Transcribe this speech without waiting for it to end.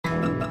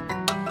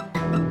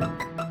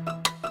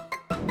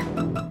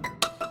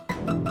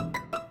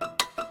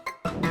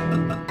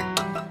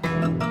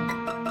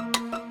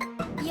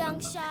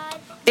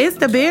It's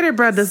the Bearded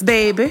Brothers,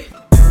 baby.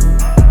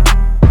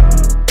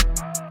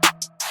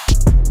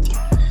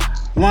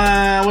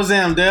 Wow, what's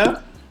up,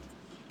 Dale?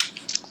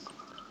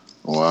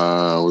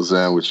 Wow, what's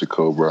that with you,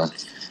 Cobra?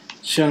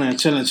 Chilling.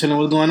 What's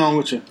going on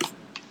with you?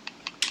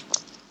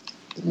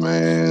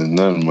 Man,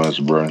 nothing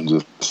much, bro.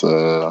 Just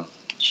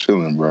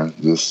chilling, bro.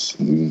 Just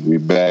we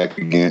back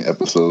again,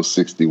 episode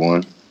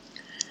 61.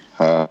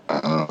 How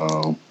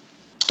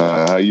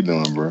you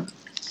doing, bro?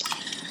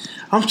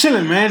 I'm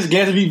chilling, man. Just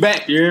glad to be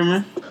back. You hear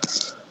me?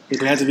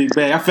 Glad to be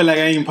back. I feel like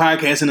I ain't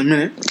podcasting in a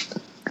minute.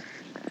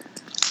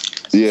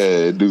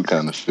 Yeah, it do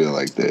kind of feel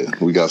like that.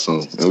 We got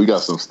some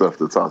stuff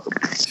to talk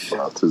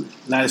about too.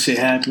 A lot of shit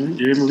happening.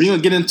 You hear me? We gonna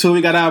get into it.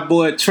 We got our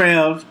boy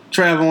Trav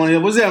on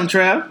here. What's up,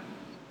 Trav?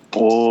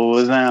 Oh,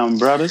 what's up,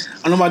 brothers?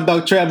 I know my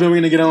dog Trav. We're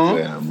gonna get on.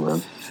 Yeah,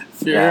 bro.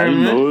 Yeah, you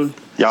know,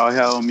 y'all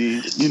held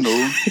me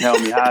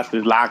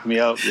hostage, locked me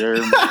up, you heard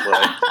me?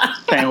 But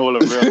can't hold a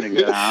real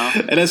nigga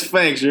down. And that's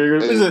facts, you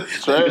heard me?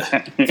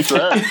 Trav is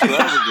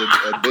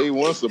a day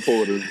one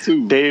supporter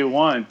too. Day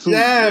one, too,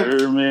 yeah. You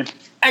heard me?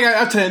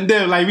 I'm telling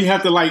them, like, we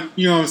have to, like,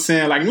 you know what I'm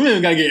saying? Like, we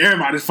ain't gotta get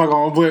everybody to fuck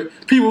on, but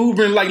people who've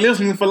been, like,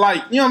 listening for,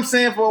 like, you know what I'm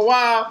saying, for a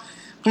while,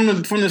 from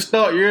the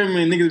start, you hear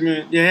me? Niggas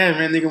been, yeah,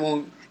 man, nigga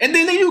won't. And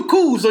then you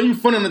cool, so you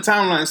fun on the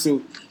timeline,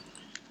 so.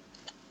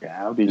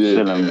 Yeah, I'll be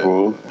chilling,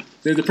 bro.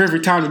 There's the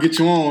perfect time to get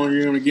you on,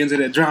 you know, to get into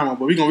that drama,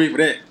 but we gonna wait for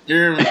that. You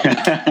hear me?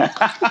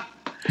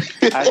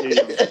 I hear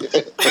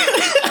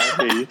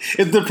you.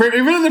 It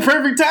really the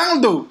perfect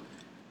time, though.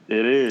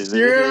 It is.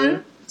 You hear me?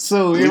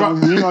 So, we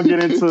gonna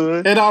get into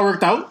it. It all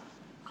worked out.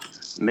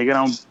 Nigga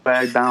don't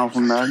back down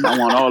from nothing. I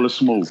want all the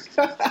smoke.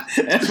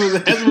 That's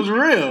what's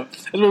real.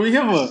 That's what we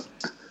here for.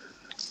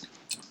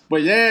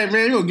 But yeah,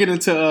 man, we gonna get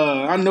into.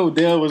 I know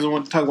Dale was the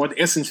one to talk about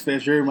the Essence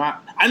Fest. You hear me?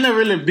 I never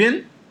really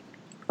been.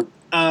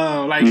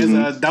 As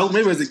an adult,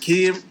 maybe as a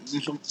kid,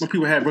 when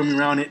people had brought me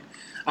around it.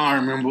 I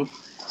don't remember.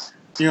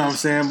 You know what I'm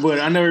saying? But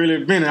I never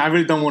really been. I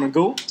really don't want to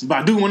go. But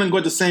I do want to go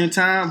at the same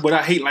time. But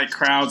I hate like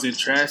crowds and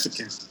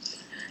trafficking.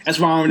 That's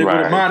why I don't really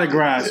go to Mardi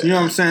Gras. You know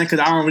what I'm saying? Because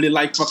I don't really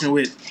like fucking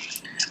with.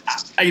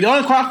 The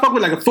only crowd I fuck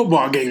with like a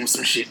football game or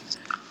some shit.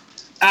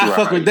 I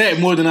fuck with that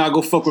more than I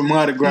go fuck with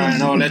Mardi Gras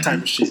and all that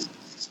type of shit.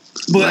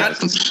 But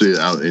some shit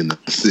out in the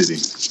city.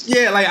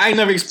 Yeah, like I ain't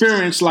never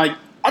experienced like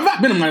I've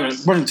not been in like a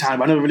bunch of times,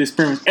 but I never really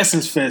experienced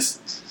Essence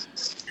Fest.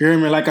 You hear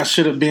me? Like I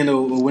should have been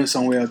or went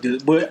somewhere out there.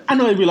 But I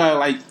know it'd be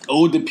like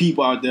older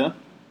people out there,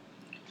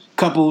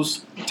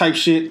 couples type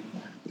shit.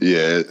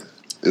 Yeah,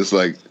 it's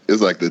like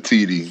the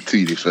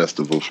TD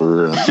festival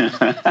for real.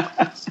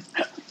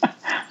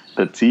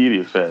 The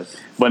TD Fest.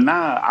 But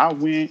now I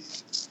went,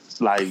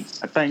 like,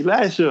 I think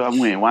last year I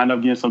wound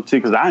up getting some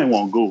tickets. I didn't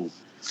want to go.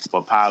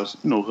 But Pops,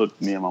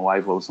 hooked me and my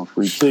wife up with some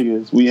free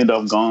tickets. We ended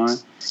up going.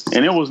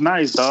 And it was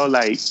nice, dog.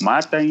 Like, my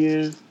thing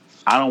is,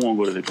 I don't want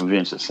to go to the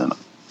convention center.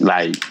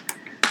 Like,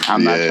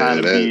 I'm not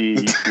trying to be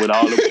with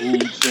all the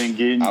booths and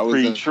getting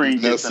free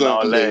trinkets and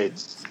all that.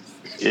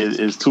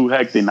 It's too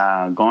hectic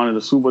now. Going to the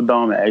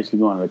Superdome and actually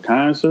going to the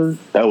concert,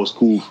 that was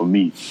cool for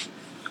me.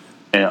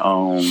 And,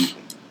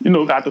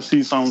 got to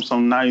see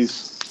some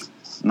nice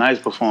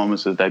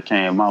performances that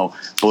came out.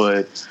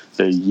 But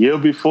the year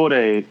before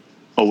that,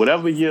 or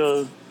whatever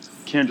year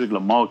Kendrick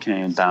Lamar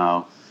came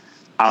down,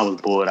 I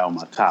was bored out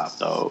my top,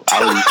 dog.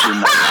 I was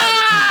sitting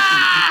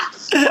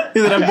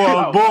there. Either that boy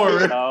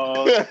was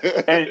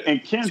bored.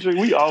 And Kendrick,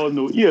 we all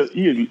knew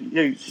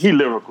he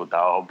lyrical,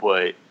 dog,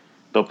 but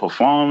the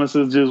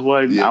performances just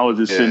wasn't. I was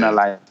just sitting there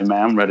like,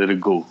 man, I'm ready to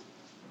go.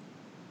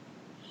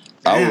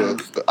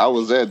 I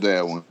was at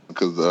that one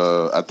because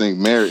I think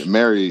Mary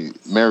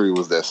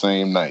was that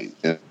same night,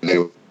 and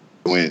they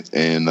went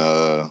and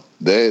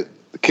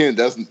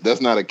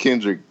that's not a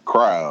Kendrick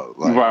crowd.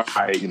 Like,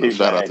 right. Exactly.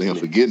 Shout out to him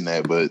for getting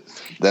that, but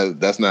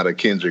that's not a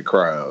Kendrick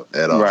crowd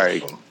at all.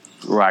 Right.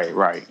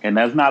 Right. And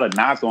that's not a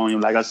knock on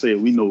him. Like I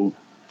said, we know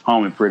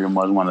Homie pretty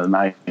much one of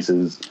the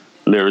nicest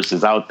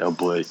lyricists out there,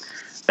 but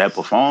that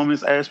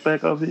performance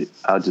aspect of it,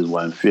 I just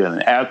wasn't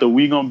feeling. After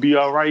We Gonna Be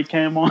Alright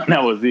came on,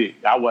 that was it.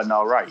 I wasn't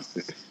all right.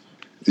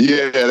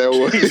 Yeah, that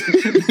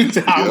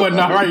was. I wasn't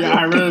all right.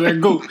 I read that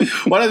go.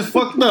 Well, that's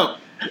fucked up.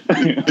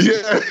 Yeah.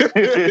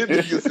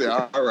 You say,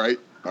 all right.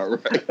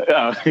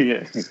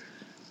 Yeah.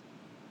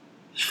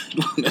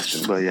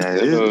 But yeah,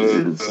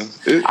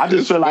 I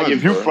just feel like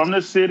if you're from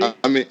the city,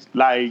 I mean,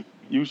 like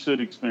you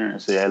should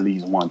experience it at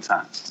least one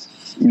time.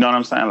 You know what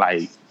I'm saying?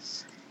 Like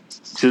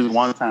just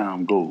one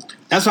time, go.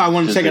 That's why I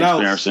want to check it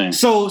out.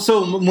 So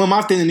when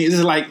my thing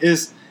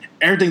is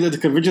everything at the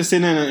convention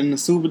center and the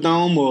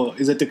Superdome, or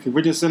is it the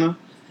convention center?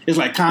 It's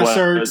like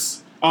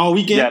concerts all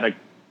weekend.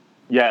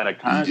 The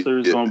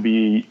concert's gonna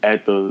be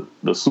at the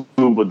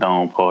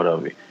Superdome part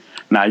of it.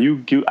 Now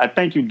I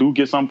think you do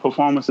get some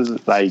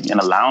performances like in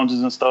the lounges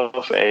and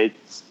stuff at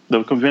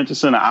the convention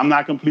center. I'm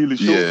not completely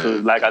sure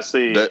because, like I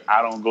said,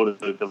 I don't go to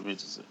the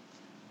convention center.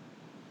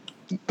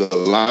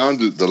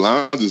 The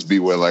lounges be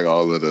where like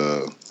all of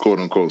the quote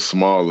unquote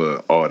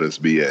smaller artists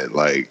be at,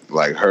 like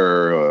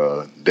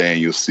her,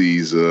 Daniel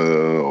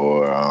Caesar,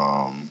 or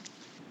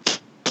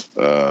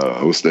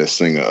what's that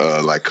singer?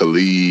 Like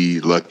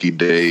Khalid, Lucky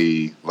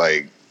Day,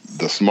 like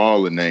the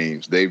smaller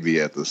names, they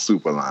be at the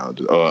super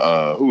lounges.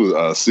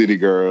 City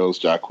Girls,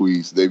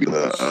 Jacquees, they be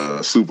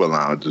the super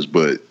lounges.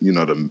 But you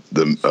know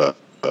the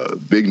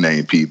big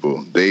name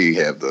people, they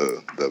have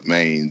the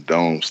main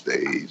dome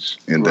stage,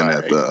 and then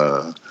at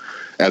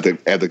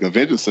the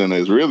convention center,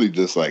 it's really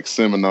just like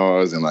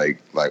seminars and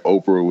like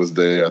Oprah was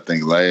there, I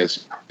think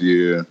last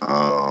year.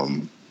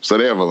 So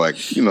they have a lot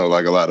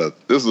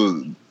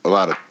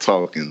of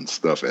talking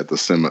stuff at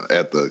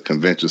the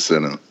convention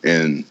center,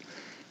 and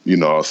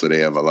also they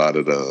have a lot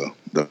of the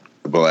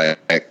black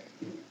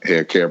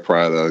hair care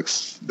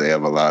products. They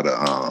have a lot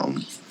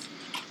of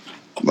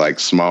like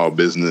small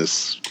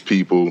business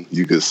people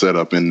you could set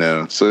up in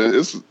there. So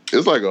it's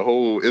like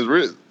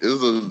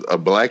it's a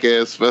black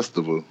ass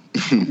festival.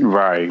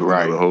 Right.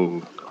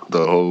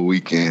 The whole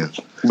weekend.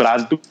 But I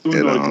do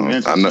know the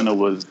convention center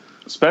was,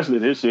 especially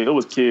this year, it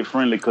was kid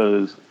friendly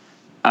because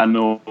I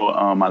know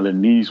my little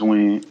niece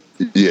went.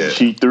 Yeah.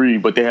 She 3,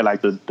 but they had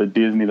like the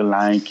Disney, the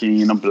Lion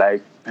King, the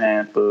Black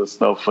Panther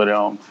stuff for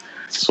them.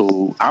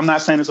 So I'm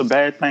not saying it's a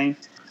bad thing,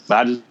 but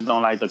I just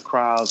don't like the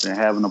crowds and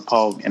having a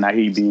park, and I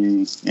hate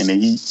being in the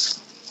heat,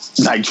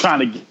 like trying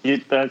to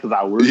get there because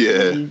I work in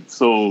the heat.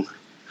 So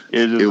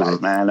it's just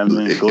like, man, let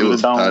me go to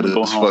the dome and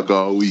go home. Fuck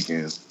all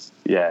weekend.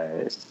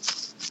 Yeah.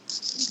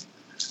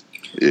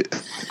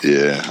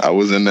 Yeah. I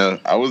was in there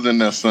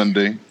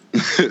Sunday.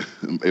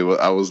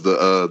 I was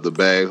the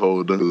bag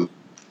holder.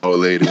 Old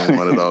lady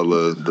wanted all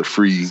the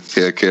free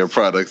hair care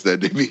products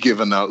that they be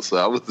giving out, so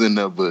I was in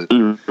there. But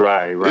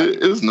right,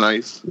 it was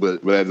nice.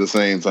 But at the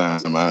same time,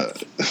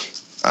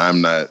 I'm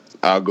not.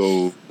 I'll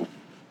go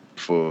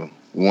for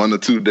 1 or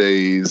 2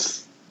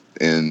 days,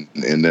 and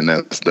then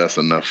that's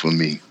enough for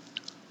me.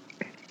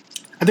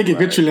 I think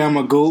eventually I'm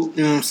gonna go.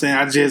 You know what I'm saying?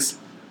 I just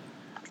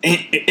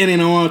it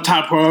ain't on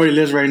top priority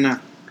list right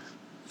now.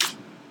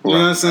 You know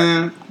what I'm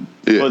saying?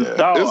 Yeah, but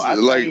dog,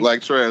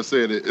 like Trav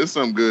said, it's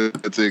something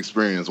good to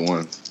experience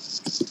once.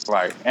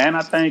 Right, and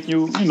I think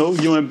you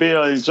and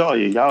Bill enjoy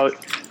it.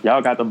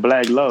 Y'all got the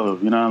black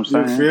love. You know what I'm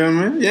saying? You feel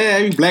me? Yeah,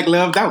 you black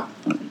loved out.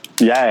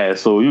 Yeah,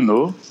 so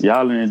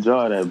y'all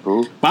enjoy that,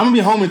 bro. But I'm gonna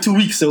be home in 2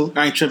 weeks, so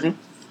I ain't tripping.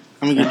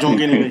 I'm gonna get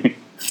drunk anyway.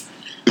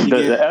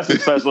 The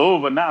Essence Fest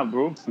over now,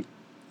 bro.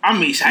 I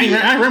ain't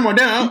ran more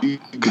down.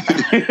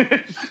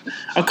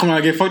 I'll come out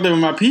and get fucked up with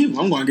my people.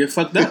 I'm gonna get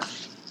fucked up.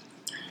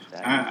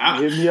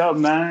 Hit me up,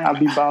 man. I'll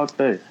be about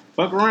that.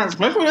 Fuck around.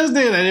 Fuck with us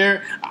there.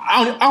 There.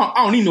 I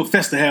don't need no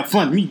fest to have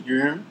fun. Me, you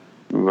hear me?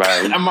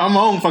 Right. I'm my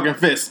own fucking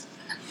fest.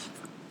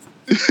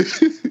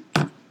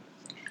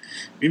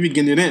 We be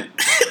getting it in.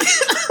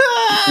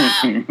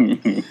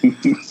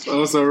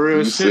 So it's a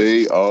real shit.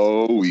 Say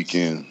all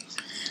weekend.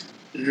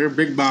 Your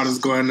big bottle's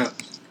going up.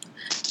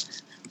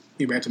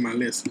 Get back to my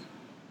list.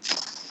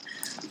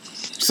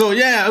 So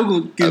yeah, we're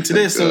gonna get into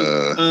this.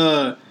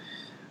 So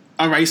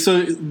all right,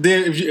 so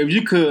then if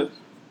you could,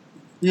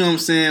 you know what I'm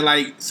saying,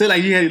 like say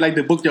like you had like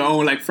to book your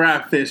own like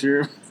fried fish,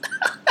 you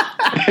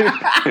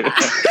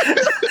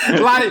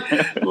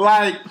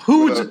like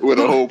who would you, with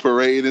a whole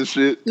parade and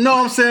shit? No,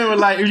 I'm saying but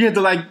like if you had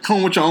to like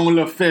come with your own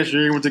little fish,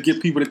 you want to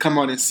get people to come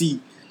out and see,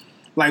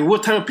 like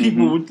what type of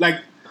people would like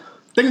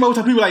think about what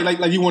type of people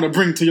like you want to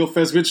bring to your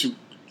fest with you,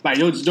 like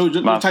your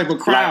type of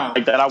crowd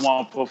like that I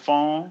want to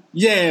perform.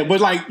 Yeah,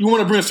 but like you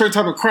want to bring a certain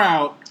type of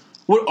crowd.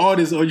 What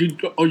artists are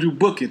you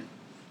booking?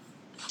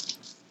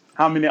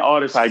 How many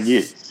artists I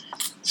get?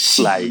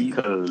 Like,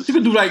 cause you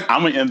could do like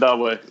I'm gonna end up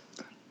with.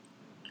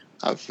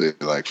 I'd say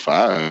like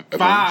five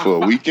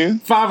for a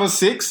weekend. 5 or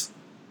 6.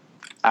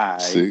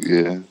 Alright. 6,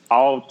 yeah.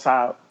 All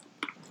top,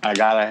 I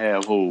gotta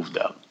have Hov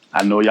though.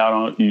 I know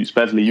y'all don't,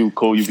 especially you,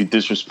 Cole. You be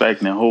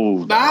disrespecting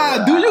Hov.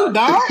 Nah, do you,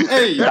 dog?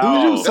 Hey, dog,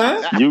 do you,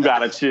 son? You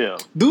gotta chill.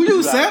 Do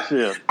you, son?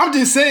 Chill. I'm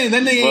just saying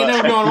that nigga ain't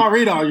never been on my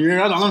radar. You know,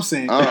 that's all I'm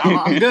saying.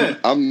 I'm good.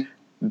 I'm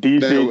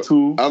DJ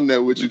 2. I'm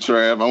there with you,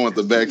 Trav. I want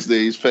the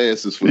backstage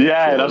passes for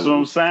yeah, that's what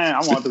I'm saying. I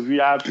want the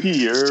VIP,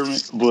 you heard me?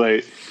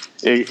 But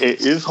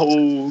it's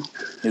Hov.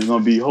 It's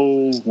gonna be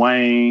Hov,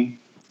 Wayne.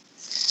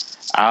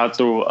 I'll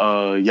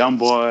throw Young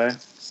Boy.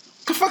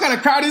 The fuck kind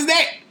of crowd is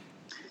that?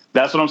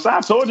 That's what I'm saying.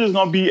 I told you it's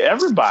gonna be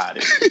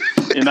everybody.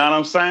 You know what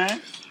I'm saying?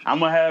 I'm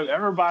gonna have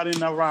everybody in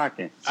there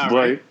rocking.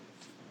 Right.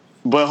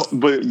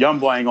 But Young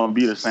Boy ain't gonna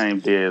be the same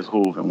day as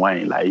Hov and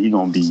Wayne. Like he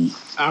gonna be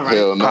all right.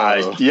 Hell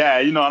no. Yeah,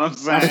 you know what I'm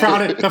saying.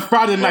 The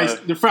Friday night.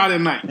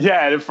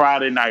 Yeah, the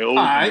Friday night. All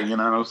right. You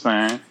know what I'm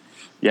saying.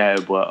 Yeah,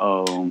 but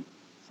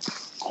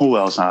who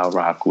else I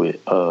rock with?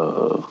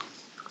 Who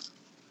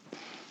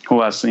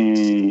I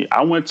seen?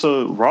 I went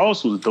to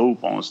Ross was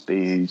dope on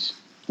stage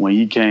when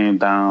he came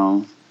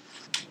down.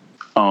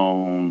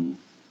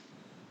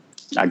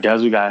 I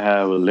guess we gotta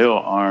have a little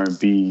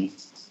R&B.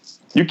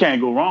 You can't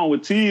go wrong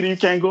with T. You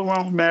can't go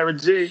wrong with Mary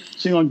J.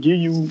 She gonna give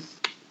you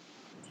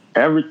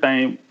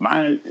everything.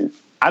 I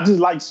just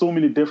like so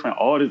many different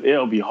artists.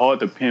 It'll be hard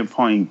to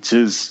pinpoint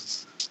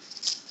just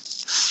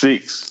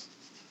 6.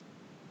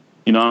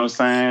 You know what I'm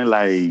saying?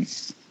 Like,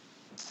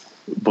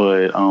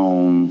 but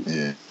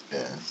yeah.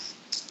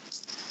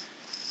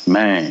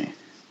 man,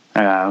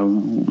 It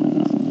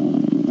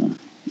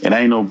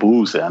ain't no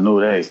Boosie. I know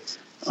that.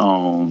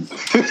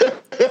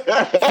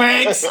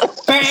 Thanks.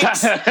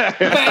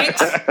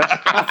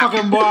 I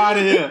fucking boy out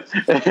of here.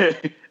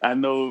 I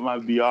know my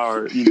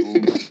VR,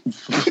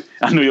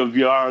 I know your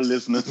VR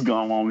listeners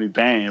gonna want me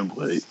banned,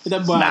 but Get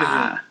that boy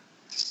out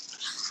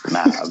of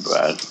nah,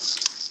 bro.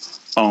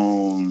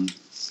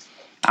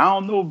 I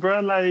don't know, bro.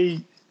 Like,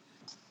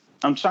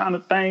 I'm trying to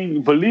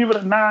think. Believe it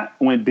or not,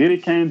 when Diddy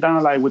came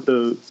down, like with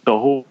the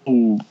whole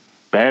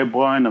Bad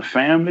Boy and the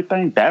Family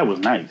thing, that was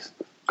nice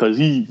because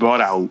he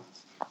brought out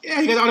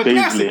Yeah, he got all the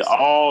basically classics.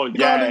 all He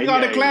got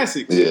all the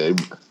classics. Yeah,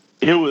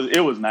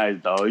 It was nice,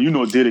 dog.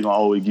 Diddy gonna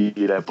always give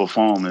you that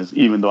performance,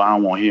 even though I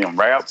don't want to hear him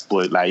rap.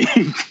 But like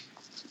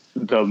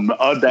the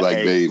other like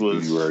acts Baby,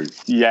 was, right?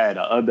 yeah,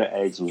 the other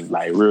acts was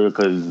like real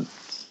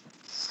because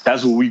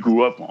that's what we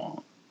grew up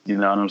on. You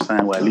know what I'm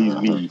saying? Well, at least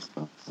me.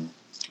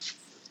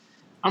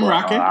 I'm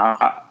rocking.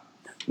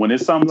 When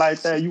it's something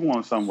like that, you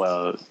want something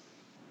where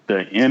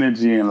the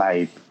energy and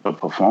like the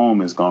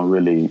performance gonna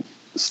really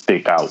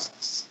stick out.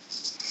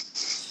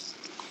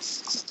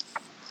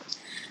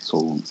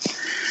 So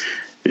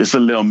it's a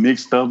little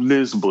mixed up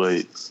list,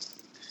 but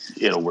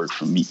it'll work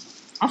for me.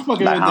 I'm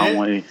fucking Like,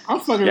 with that. I'm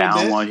fucking I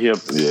with don't want to hear.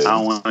 Yeah. I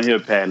don't want to hear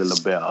Patti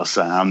LaBelle,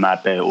 son. I'm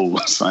not that old,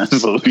 son.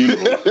 So that.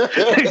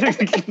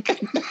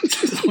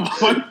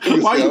 Why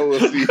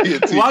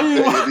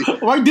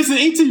you dissing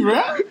ET,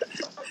 bro?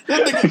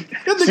 That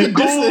nigga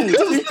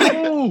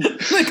cool.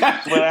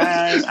 But I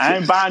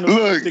ain't buying no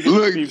Look, tickets to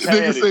see nigga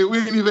Patti. say we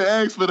didn't even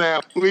ask for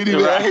that. We didn't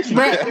even Right. ask for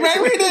Man,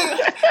 that. we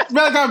did.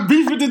 Man, I got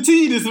beef with the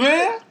Titties,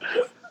 man.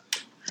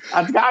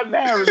 I got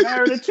married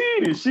to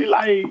Titty. She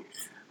like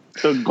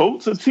the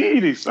goat to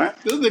Titty, son.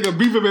 This nigga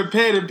beefing with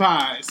patty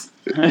pies.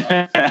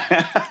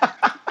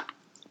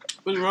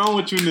 What's wrong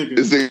with you niggas?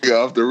 This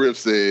nigga off the rip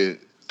said,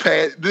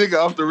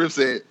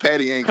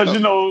 Patty ain't Cause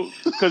coming.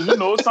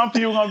 some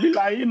people gonna be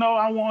like,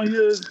 I want to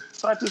hear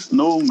such as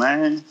no,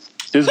 man.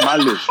 This is my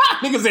list.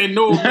 Niggas ain't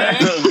no, man.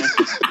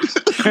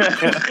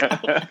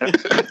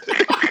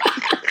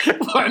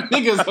 But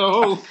niggas a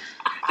hoe.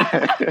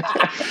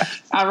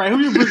 All right, who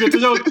you bringing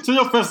to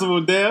your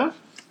festival, Dale?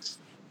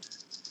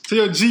 To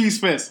your G's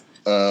Fest.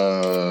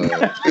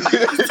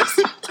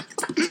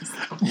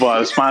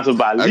 But sponsored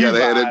by I Levi,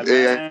 gotta have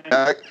man.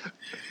 that.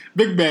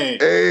 Big bag.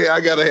 Hey,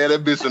 I gotta have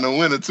that bitch in the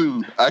winter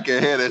too. I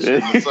can't have that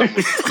shit in the summer.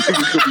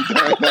 Niggas could be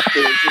dying out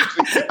there.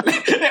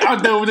 They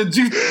out there with the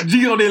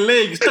G on their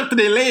leg, stuck to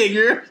their leg,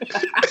 yeah.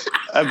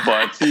 That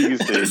boy T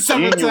said,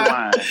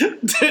 Summertime.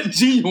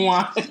 G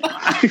wine.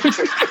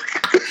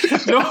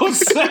 No,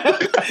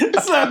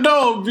 son,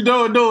 no,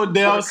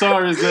 Dale. I'm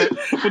sorry, son.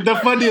 But the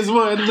funniest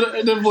one,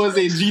 that boy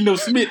said Geno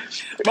Smith.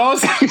 But I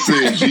was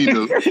Said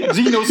Gino.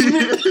 Geno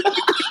Smith.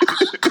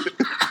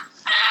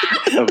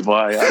 That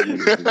boy,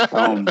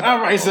 All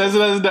right, so that's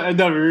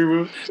enough,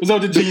 bro. What's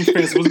up with the Gene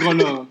Fest? What's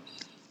going on?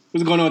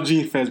 What's going on,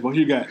 Gene Fest? What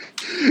you got?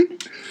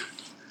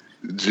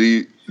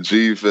 G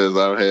Fest.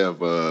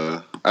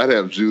 I'd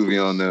have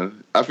Juvie on there.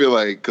 I feel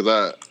like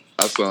because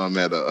I saw him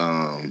at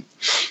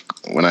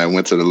when I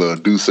went to the little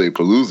Duce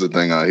Palooza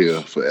thing out here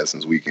for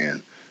Essence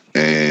Weekend,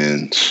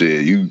 and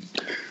shit,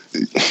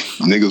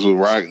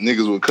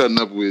 niggas were cutting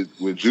up with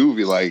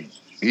Juvie like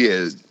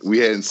we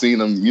hadn't seen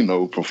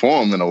him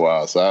perform in a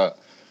while. So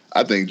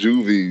I think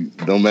Juvie,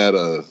 no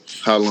matter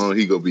how long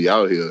he gonna be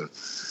out here,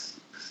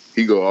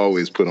 he gonna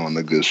always put on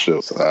a good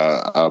show. So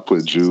I'll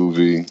put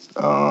Juvie.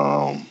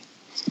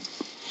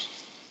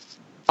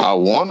 I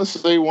want to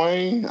say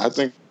Wayne. I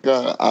think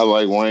I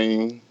like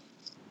Wayne.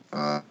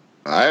 I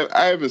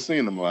haven't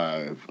seen him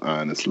live,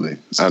 honestly.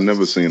 I've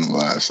never seen him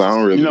live, so I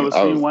don't really. You never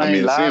seen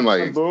Wayne live, it seemed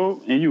like,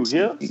 bro? And you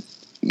here?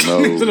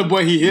 No. To the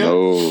boy he here.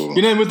 No.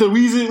 You know with the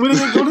Weezy, what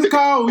is it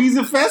called?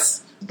 Weezy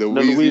Fest? The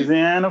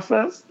Louisiana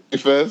Fest?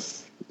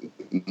 Fest?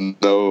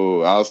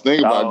 No. I was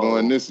thinking about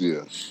going this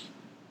year.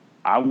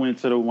 I went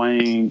to the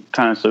Wayne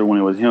concert when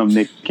it was him,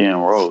 Nick, and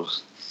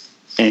Rose.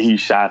 And he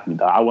shocked me,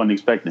 dog. I wasn't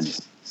expecting it.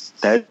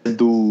 That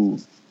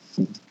dude,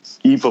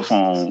 he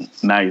performed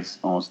nice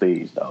on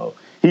stage, dog.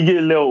 He get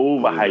a little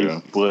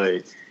overhyped,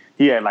 but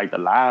he had like the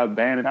live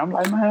band, and I'm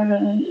like,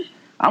 man,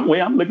 I'm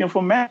looking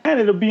for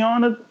Manny to be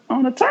on the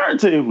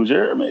turntables, you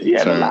heard me? He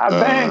had a live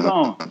band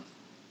on.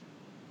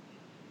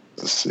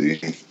 Let's see.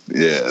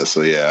 Yeah,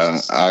 so yeah,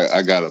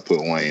 I gotta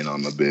put Wayne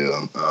on the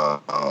bill.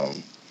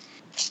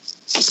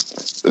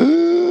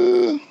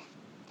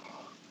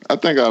 I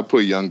think I'll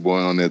put Young Boy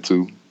on there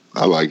too.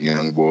 I like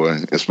Young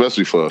Boy,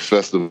 especially for a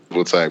festival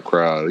type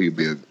crowd. He'd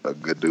be a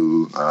good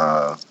dude.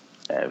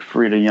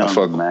 Free the young I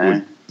fuck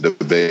man. with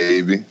the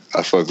baby.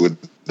 I fuck with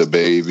the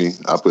baby.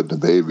 I put the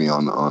baby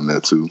on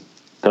there too.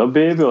 The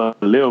baby or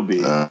Lil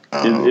Baby?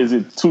 Is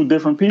it two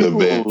different people? The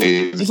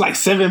baby. It's like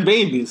 7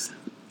 babies.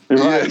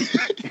 Right.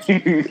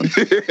 The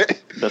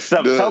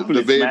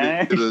the baby,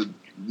 man. the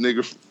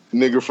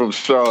nigga from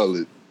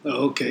Charlotte.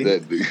 Oh, okay.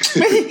 That dude.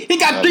 Man, he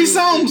got 3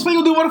 songs. What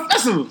you gonna do with a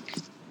festival?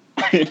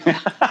 If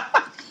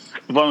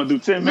I'm gonna do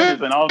 10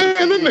 minutes and all the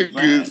Man, that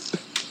nigga.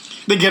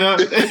 They get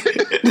about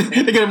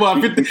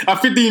a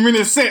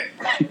 15-minute set.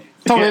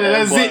 Told me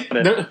that's it.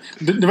 The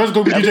rest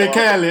gonna be DJ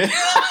Khaled.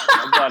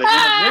 About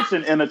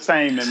intermission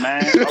entertainment,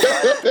 man.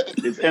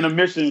 It's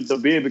intermission. The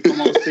baby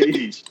come on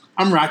stage.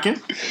 I'm rocking.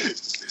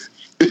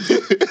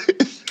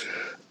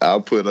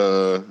 I'll put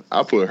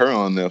her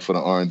on there for the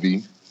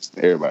R&B.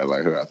 Everybody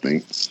like her, I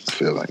think. I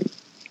feel like.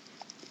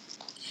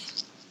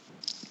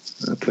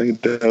 I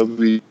think that'll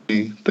be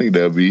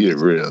it,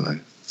 really.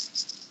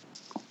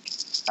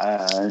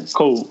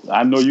 Cool.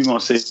 I know you're gonna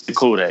say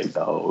Kodak,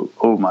 dog.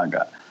 Oh my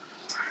God.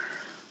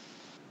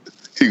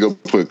 He gonna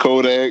put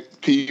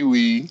Kodak, Pee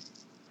Wee.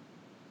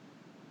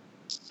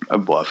 That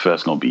boy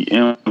fest gonna be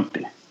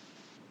empty.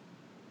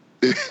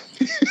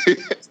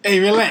 Hey,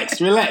 relax.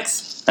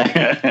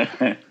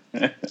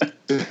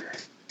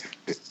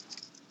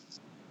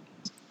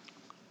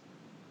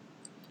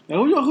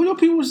 Who your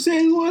people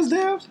saying he was,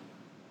 Dav?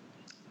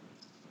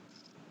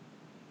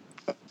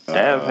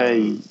 Dav,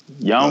 hey,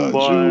 young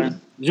boy,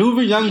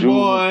 Juvie, young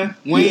boy,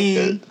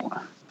 Wayne,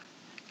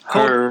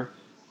 her,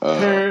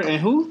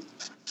 and who?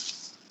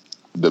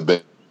 The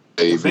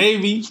baby.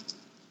 Baby.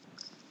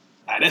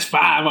 That's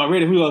 5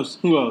 already. Who else?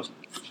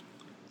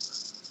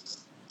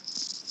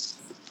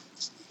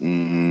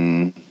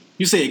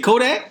 You said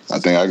Kodak? I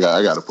think I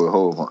got to put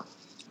Hov on.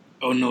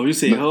 Oh no, you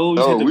said Hov.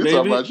 You Oh, said the we baby.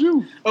 talking about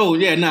you. Oh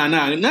yeah, nah.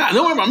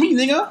 Don't worry about me,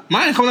 nigga.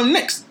 Mine coming up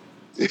next.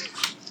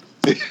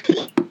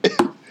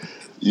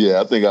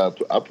 Yeah, I think I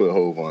put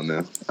Hov on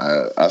there.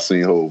 I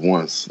seen Hov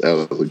once.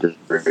 That was a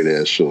great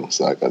ass show,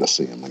 so I gotta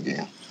see him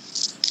again.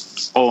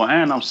 Oh,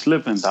 and I'm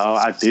slipping, dog.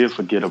 I did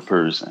forget a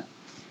person.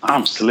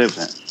 I'm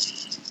slipping.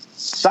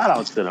 Shout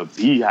out to the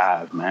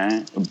Beehive,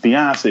 man.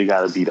 Beyonce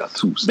gotta be there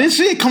too. Bitch,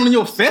 she ain't coming to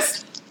your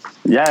fest.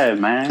 Yeah,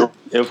 man.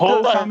 If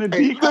Hov come and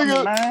be coming,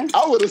 Nigga, man.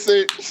 I would have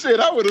said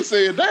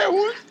that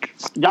one.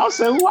 Y'all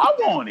said who I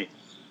wanted.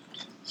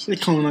 She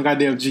coming on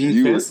goddamn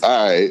Gene Fest.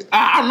 All right.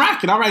 I'm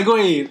rocking. All right, go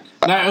ahead.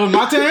 Now, it was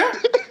my turn?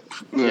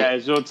 Yeah,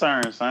 it's your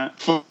turn, son.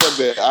 Fuck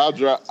that.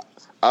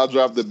 I'll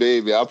drop the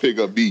baby. I'll pick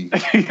up B.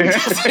 This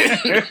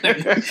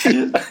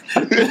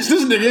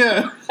nigga,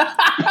 yeah.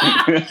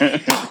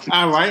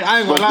 All right, I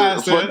ain't gonna lie,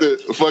 son.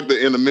 Fuck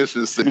the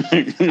intermission.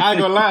 I ain't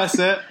gonna lie,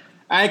 son.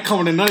 I ain't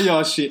coming to none of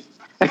y'all shit.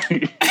 I'm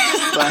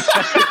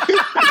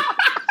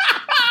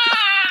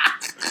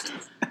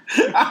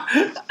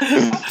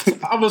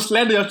gonna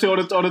slander your shit on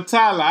the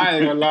timeline. I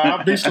ain't gonna lie.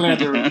 I'm big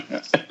slandering.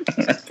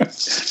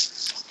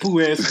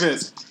 Pooh ass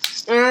fest.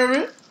 You know what I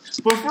mean?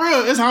 But for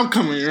real, that's how I'm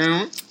coming, you know what I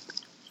mean?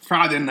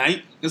 Friday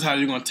night, that's how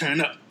you're gonna turn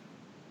up.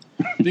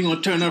 You're gonna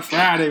turn up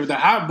Friday with the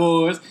hot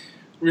boys.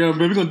 We're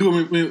gonna do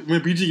it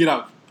when BG get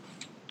out.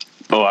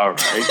 Oh, all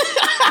right.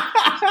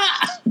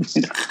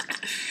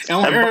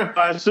 And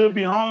I should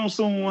be home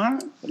soon, huh?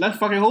 Let's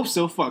fucking hope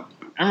so. Fuck.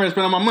 I'm ready to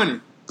spend all my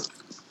money.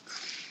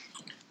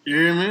 You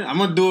hear me? I'm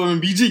gonna do it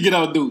when BG get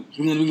out, dude.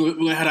 We're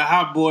gonna have the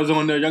hot boys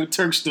on there, Young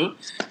Turkster.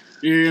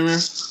 You hear me?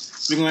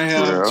 We're gonna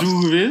have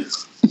Juvie.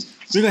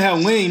 We're gonna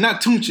have Wayne,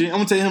 not Tunchi. I'm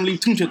gonna tell him to leave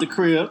Tunchi at the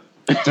crib.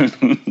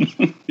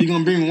 You're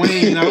gonna bring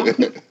Wayne out.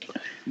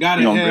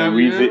 Gotta have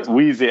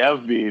Weezy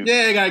F, baby.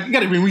 Yeah, you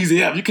gotta bring Weezy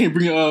F. You can't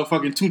bring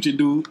fucking Tunchi,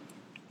 dude.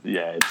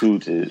 Yeah,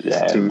 Tunchi.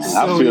 Yeah, man. So,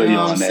 I feel you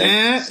know on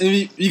that.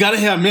 You gotta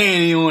have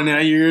Manny on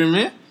there, you hear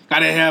me?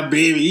 Gotta have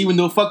Baby. Even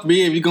though fuck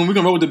Baby, we're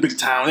gonna roll with the big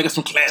time. They got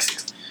some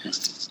classics.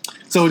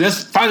 So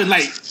that's Friday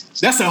night.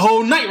 That's a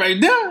whole night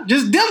right there.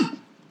 Just them.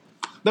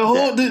 The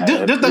whole the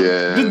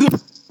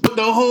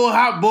whole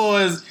hot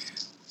boys.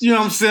 You know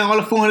what I'm saying? All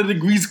the 400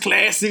 Degrees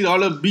classics, all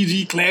the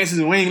BG classes,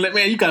 and Wayne. Like,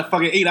 man, you got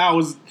fucking 8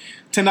 hours,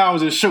 10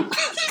 hours of show.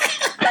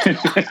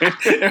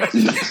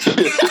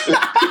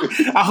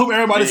 I hope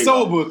everybody's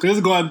sober because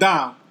it's going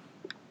down.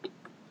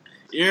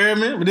 You hear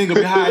me? But then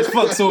gonna be high as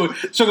fuck, so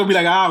it's gonna be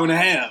like an hour and a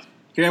half.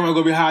 Everybody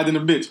gonna be higher than a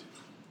bitch.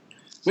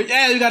 But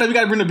yeah, we gotta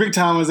bring the big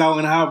timers out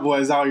and the hot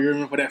boys out. You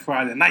remember for that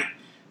Friday night?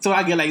 So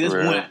I get like this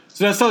one.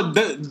 So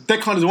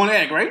that counts as one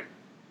act, right?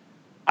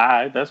 All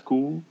right, that's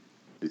cool.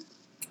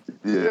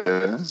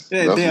 Yeah,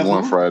 that's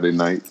one Friday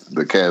night.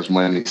 The Cash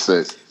Money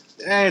set.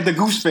 Hey, the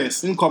Goose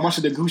Fest. You can call my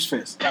shit the Goose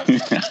Fest.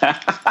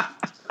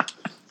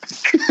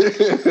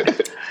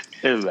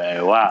 Hey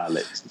man, wild.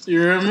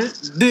 You hear me?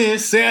 Then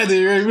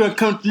Saturday, we're gonna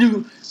come to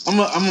you. I'm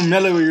a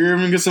mellow. You hear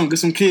me? Get some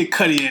Kid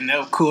Cudi in there.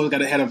 Of course,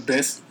 gotta have the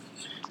best.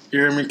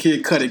 You hear me?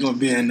 Kid Cudi gonna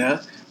be in there.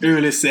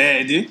 Early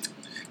Saturday.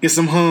 Get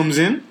some hums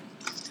in.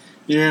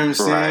 You hear what I'm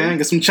saying? Right.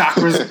 Get some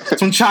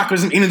chakras,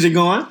 some energy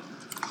going.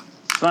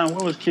 Son,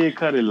 when was Kid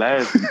Cudi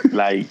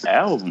last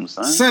album,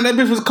 son? Son, that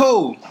bitch was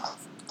cold.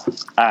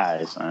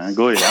 Alright, son.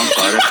 Go ahead. I'm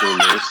sorry. That's your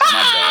list.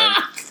 My bad.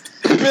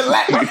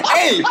 Relax.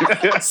 Hey,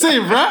 say,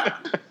 bro.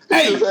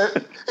 Hey. He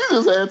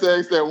just had to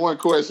ask that one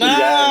question.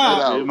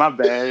 Nah. My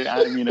bad. I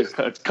didn't mean to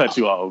cut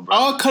you off, bro.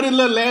 I'll cut it a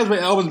little last, but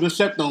album's been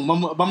slept on.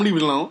 I'm gonna leave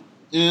it alone.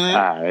 You know what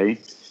I mean?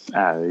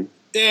 Alright.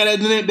 Yeah,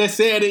 that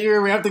said that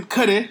you're after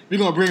cut it, we're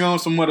gonna bring on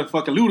some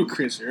motherfucking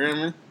Ludacris, you know what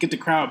I mean? Get the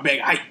crowd back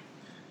hype.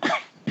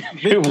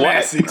 Big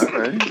classics.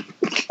 Right.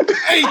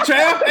 Hey,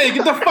 Trav, hey,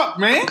 get the fuck,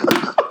 man.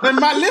 Let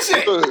my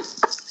listen.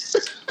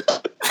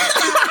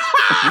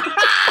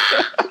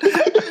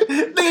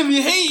 Nigga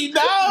be hating,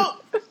 dog.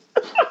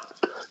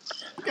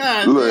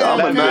 God Look,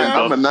 damn,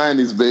 I'm a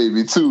 '90s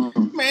baby too.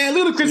 man,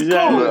 Ludacris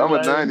Yeah, cold. Look, I'm a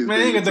 '90s Man,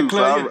 he baby got the too.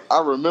 club. So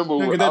I remember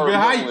Look when, at that bit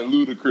hype. when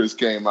Ludacris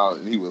came out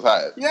and he was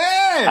hot.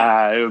 Yeah.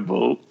 Alright,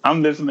 boo.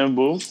 I'm listening,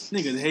 boo.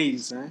 Niggas hating,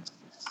 son.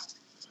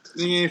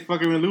 Nigga ain't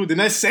fucking with Lou. Then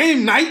that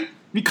same night,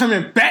 we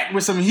coming back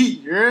with some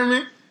heat. You hear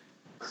me?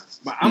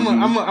 But I'm you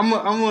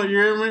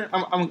hear me?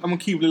 I'm gonna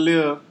keep the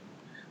little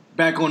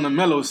back on the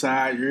mellow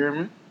side. You hear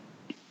me?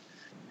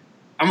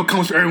 I'm gonna come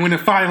with Earth, Wind,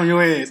 and Fire on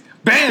your ass.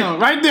 Bam!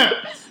 Right there.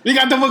 We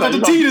got the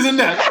teeters in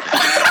there.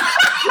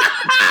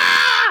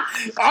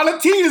 All the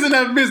teeters in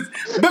that bitch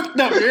booked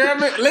up. You hear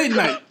me? Late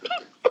night.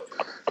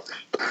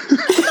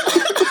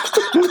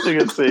 This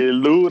nigga said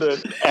Luda,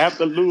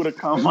 after Luda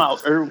come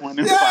out, everyone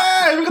is fine.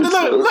 Yeah, we got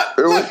the look.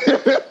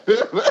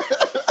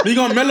 We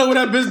gonna mellow with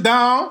that bitch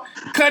down,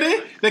 cut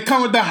it. They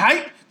come with the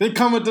hype. They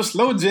come with the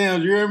slow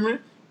jams. You hear me?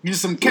 Get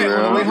some cat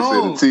on the way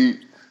home.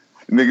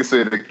 Nigga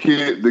said the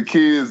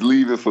kids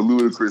leaving for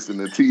Ludacris and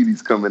the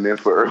TDs coming in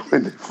for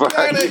Erwin and Fire.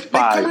 Yeah, they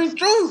coming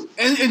through.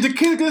 And the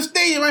kids gonna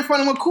stay. You might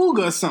find them a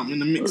cougar or something in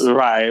the mix.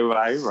 Right.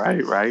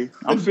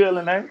 I'm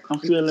feeling that.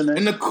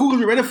 And the cougars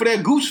be ready for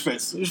that Goose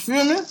Fest. You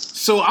feel me?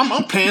 So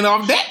I'm playing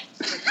off that.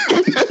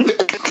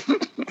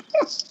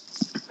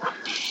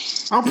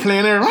 I'm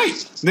playing it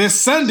right. Then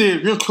Sunday,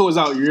 we're gonna close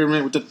out, you hear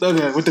me? With the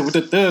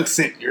thug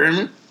set, you hear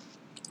me?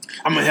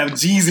 I'm gonna have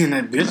Jeezy in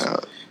that bitch.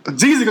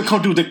 Jeezy gonna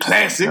come through with the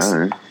classics.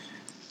 All right.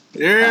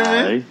 You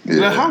hear me?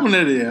 Yeah. Like, how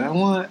many there? I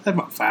want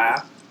about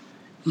 5.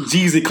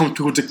 Jeezy come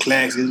through with the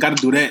classics. Gotta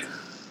do that.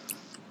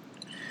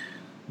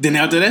 Then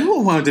after that,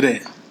 who wanted to do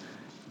that?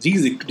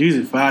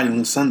 Jeezy fire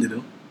on Sunday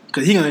though.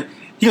 Cause he gonna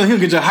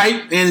get your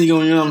hype and he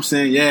gonna, you know what I'm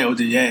saying? Yeah, with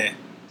the yeah.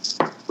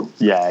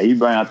 Yeah, he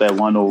bring out that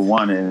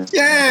 101 and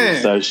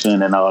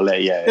session and all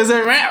that. Yeah, it's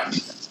a rap.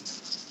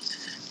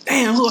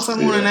 Damn, who else I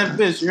want in that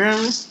bitch? You hear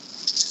me?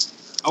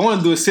 I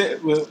want to do a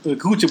set with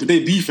Gucci, but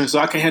they beefing, so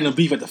I can't have no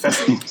beef at the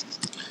festival.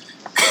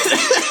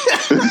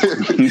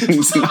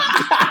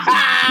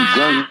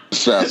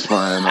 Gunshots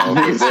flying off.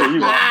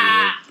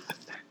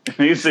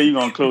 Nigga say you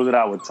gonna close it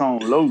out with Tone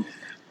Loc.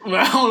 Well,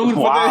 I don't know who the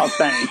Wild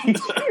fuck thing.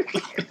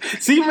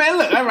 See, man,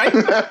 look, all right.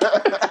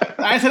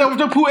 I said that was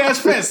your poo ass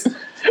fest.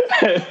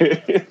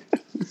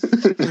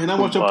 Man, I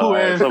want your poo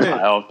ass fest. Somebody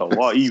off the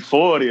wall,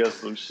 E40 or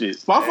some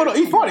shit. Well, I thought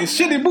E40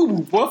 shitty boo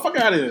boo, boy. Fuck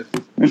out of here.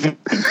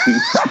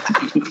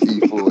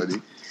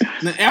 E40.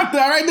 Now,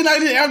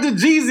 after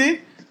Jeezy,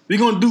 we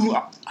gonna do.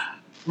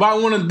 What I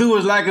want to do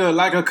is like a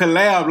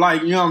collab,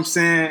 like, you know what I'm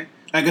saying,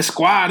 like a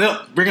squad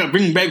up.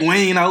 Bring back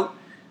Wayne out,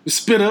 the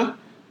Spitter,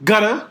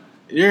 Gutter.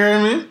 You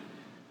hear me?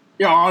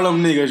 Yeah, all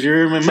them niggas. You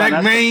hear me? Son, Mac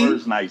that's Main. the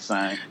first night,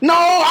 son. No,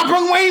 I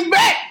bring Wayne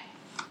back.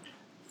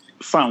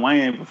 Son,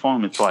 Wayne ain't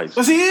performing twice.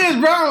 But he is,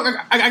 bro.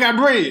 I got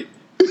bread.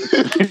 For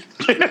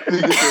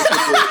the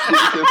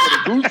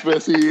Goose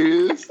Fest, he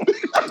is.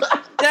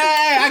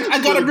 Yeah, I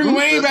gotta bring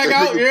Wayne back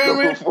out. You hear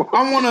me?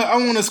 I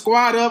wanna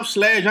squad up /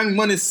 Young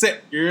Money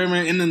set. You hear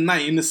me? In the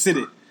night, in the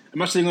city.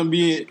 I'm actually gonna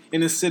be in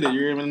the city. You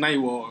hear me? In the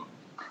night wall.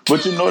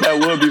 But you know that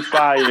would be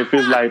fire if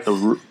it's like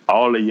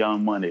all the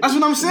Young Money. That's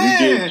what I'm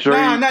saying.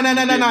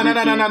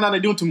 Nah. They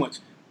doing too much.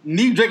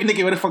 Leave Drake and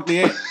Nicki where the fuck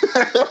they at.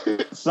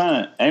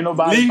 Son, ain't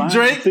nobody leave buying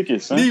Drake,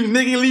 tickets, son. leave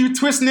Nicki, leave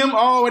Twist them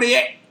all where they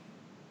at.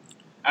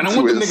 I don't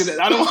want the niggas.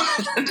 I don't want.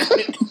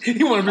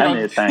 He want to bring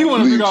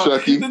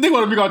out. They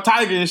want to bring out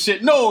Tiger and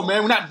shit. No,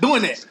 man, we're not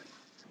doing that.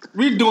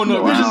 We doing the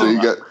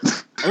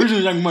original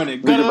Young Money.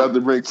 We're about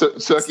to bring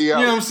Chucky out.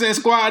 You know what I'm saying?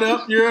 Squad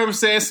up. You know what I'm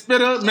saying?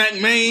 Spitter, Mac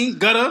Main,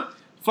 Gutter,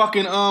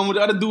 fucking what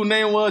the other dude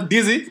name was,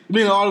 Dizzy.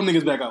 Bring all them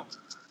niggas back out.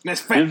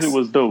 That's facts. Dizzy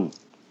was dope.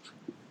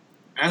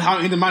 That's how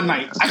I ended my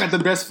night. I got the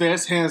best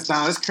fest, hands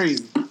down. It's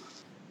crazy.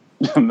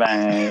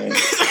 Man,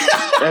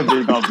 that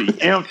bitch gonna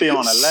be empty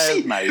on the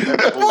last night.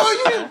 Boy,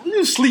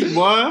 you sleep,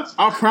 boy.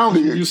 I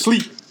promise you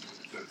sleep.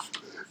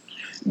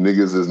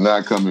 Niggas is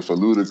not coming for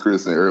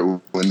Ludacris and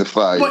Earth, Wind, and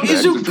Fire. But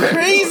is you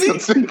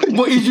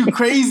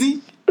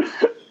crazy?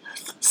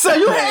 Son,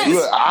 you had...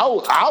 Look,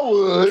 I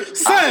would.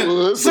 Son.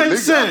 No,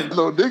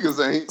 niggas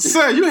ain't.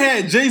 Son, you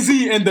had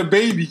Jay-Z and the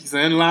Baby,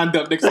 son, lined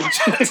up next to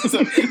each other.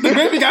 The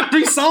Baby got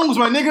 3 songs,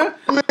 my nigga.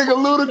 Nigga,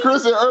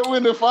 Ludacris and Earth,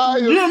 Wind, and Fire.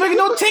 You ain't making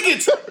no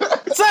tickets.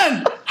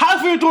 Son, how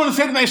if you're doing a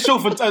Saturday night show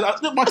for...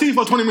 my TV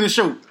for a 20-minute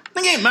show?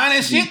 Nigga ain't mind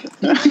that shit.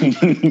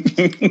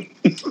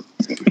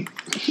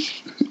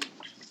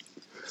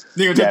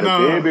 The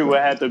Baby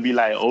would have to be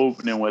like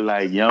opening with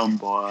like Young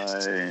Boy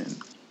and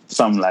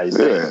something like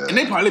that. Yeah. And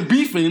they probably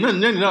beefing.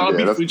 They all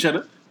beef with each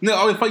other. They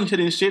always fighting each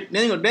other and shit.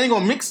 They ain't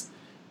gonna mix.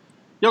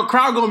 Your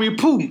crowd gonna be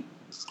poo.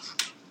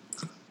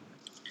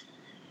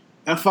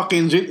 That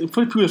fucking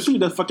put people to sleep.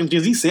 That fucking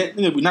Jay-Z set.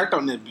 They gonna be knocked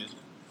out in that bitch.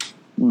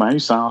 Man, you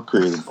sound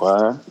crazy,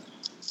 boy.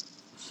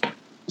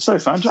 Say,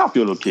 son, drop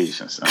your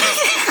location, son.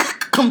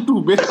 Come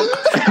through, bitch.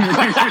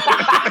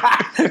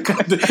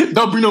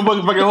 Don't bring no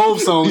fucking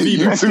Hov songs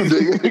either.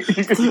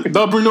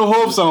 Don't bring no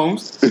Hov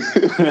songs.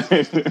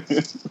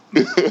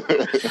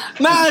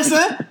 Nah,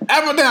 son.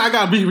 After that, I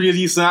got beef with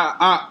Jay-Z, son.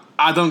 I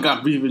don't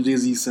got beef with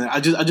Jay-Z, son. I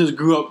just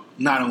grew up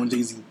not on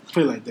Jay-Z.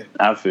 Play like that.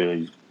 I feel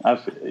you. I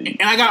feel you.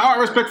 And I got all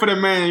respect for that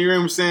man, you know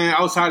what I'm saying,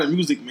 outside of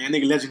music, man.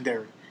 Nigga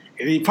legendary.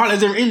 And he probably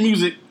legendary in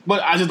music,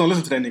 but I just don't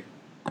listen to that nigga.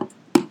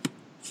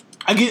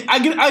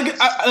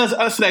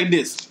 I say like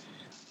this.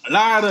 A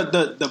lot of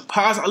the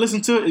pods I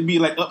listen to, it'd be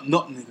like up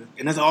north nigga.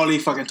 And that's all they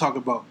fucking talk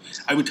about.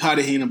 I be tired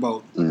of hearing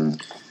about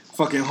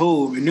fucking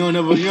Hov. And you don't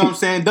never, you know what I'm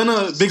saying?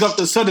 Don't big up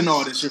the southern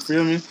artists, you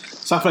feel me?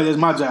 So I feel like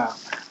that's my job.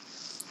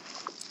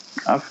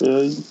 I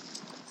feel you.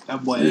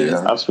 That boy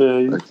I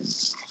feel you.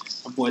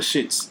 That boy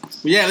shits.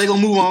 But yeah, they gonna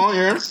move on,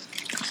 you know?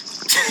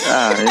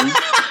 Alright.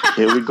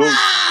 Here we go.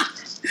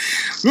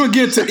 We're gonna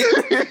get to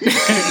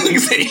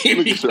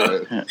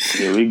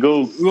Here we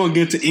go. We're gonna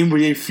get to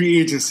NBA free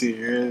agency.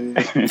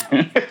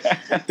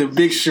 The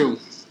big show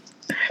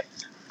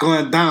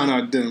going down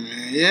out there,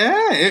 man.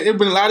 Yeah, it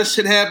been a lot of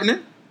shit happening.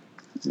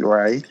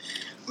 Right.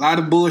 A lot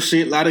of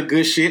bullshit, a lot of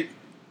good shit.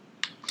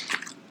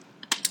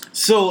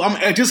 So I'm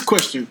at this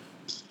question: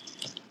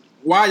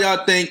 why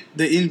y'all think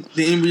the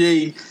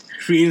NBA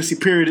free agency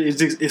period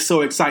is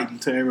so exciting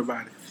to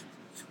everybody?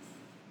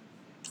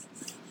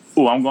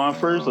 Oh, I'm going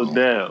first or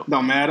Dale?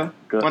 Don't matter.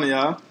 Good. One of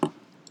y'all.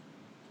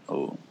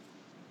 Oh.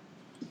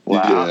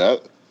 Wow. Yeah,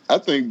 I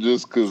think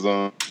just because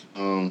I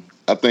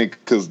think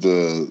because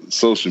the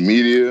social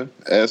media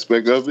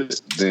aspect of it,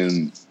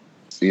 then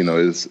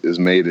it's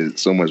made it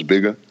so much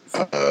bigger.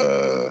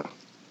 I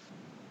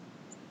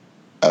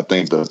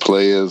think the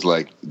players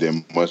they're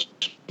much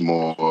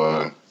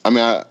more. I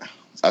mean,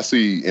 I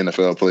see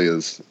NFL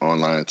players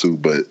online too,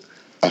 but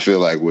I feel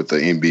like with the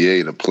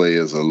NBA, the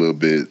players are a little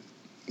bit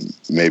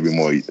maybe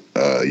more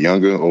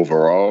younger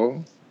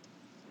overall,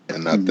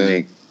 and I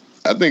think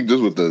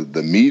just with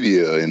the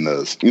media and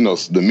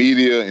the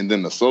media and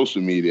then the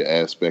social media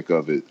aspect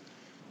of it,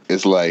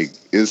 it's like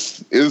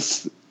it's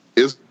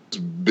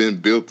been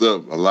built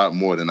up a lot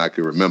more than I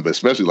can remember,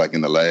 especially like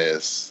in the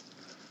last.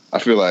 I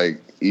feel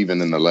like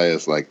even in the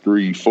last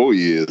 3-4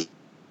 years,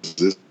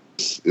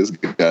 it's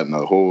gotten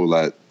a whole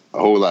lot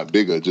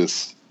bigger,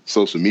 just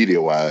social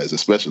media wise,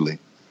 especially.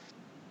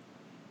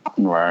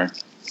 Right.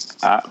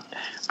 I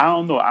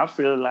don't know. I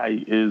feel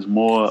like it's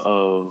more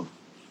of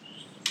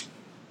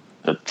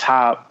the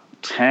top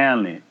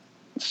talent.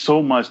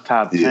 So much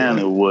top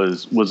talent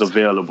was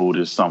available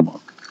this summer.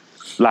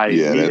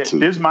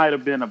 This might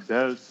have been the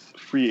best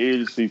free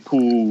agency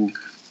pool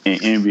in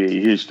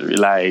NBA history.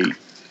 Like,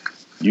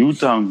 you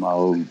talking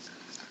about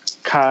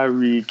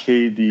Kyrie,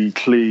 KD,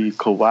 Klay,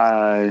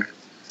 Kawhi,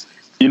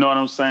 you know what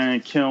I'm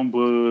saying?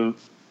 Kemba.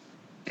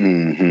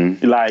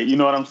 Mm-hmm. Like, you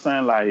know what I'm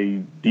saying?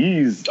 Like,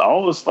 these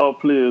all-star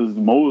players,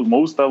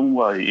 most of them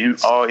were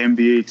all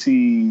NBA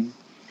team.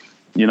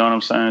 You know what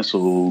I'm saying?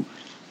 So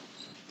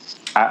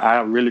I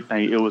really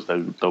think it was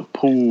the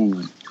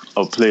pool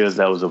of players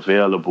that was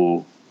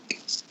available.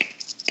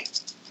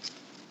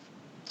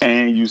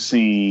 And you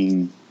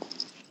seen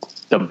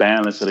the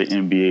balance of the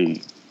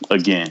NBA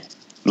again.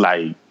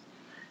 Like,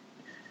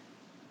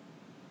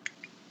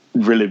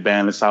 really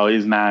balanced out.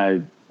 It's not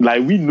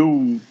like we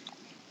knew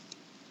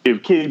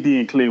if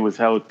KD and Klay was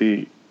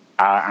healthy,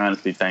 I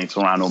honestly think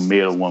Toronto may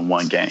have won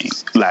one game.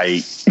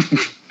 Like,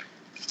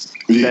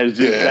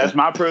 that's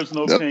my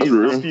personal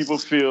opinion. Some people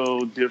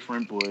feel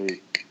different, but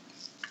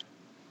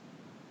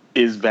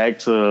it's back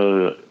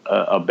to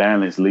a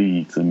balanced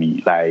league to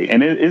me. Like,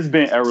 and it's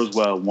been eras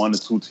where one or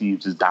two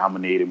teams just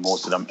dominated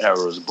most of them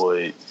eras,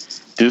 but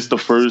this is the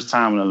first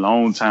time in a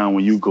long time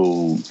when you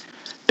go,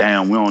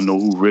 damn, we don't know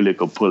who really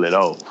could pull it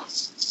off.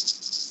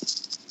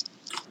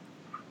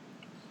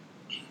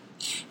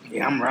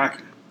 Yeah, I'm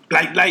rocking.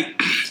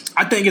 Like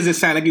I think it's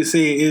exciting, like you said,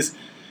 is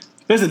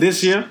especially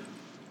this year,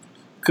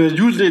 because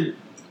usually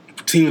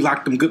teams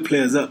lock them good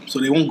players up, so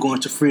they won't go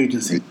into free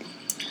agency.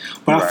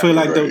 But I feel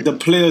like the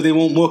players, they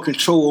want more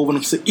control over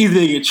them. So either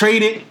they get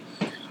traded,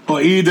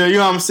 or either, you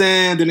know what I'm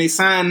saying, then they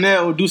sign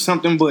that or do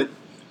something. But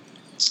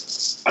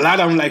a lot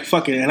of them like,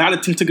 fuck it. A lot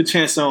of teams took a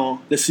chance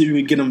on, let's see if we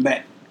can get them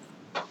back.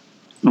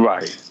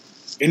 Right.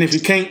 And if you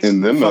can't,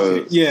 and then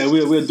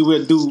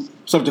we'll do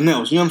something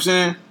else. You know what I'm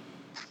saying?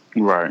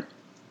 Right.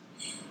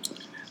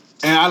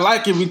 And I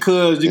like it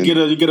because you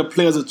get a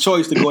players a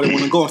choice to go where they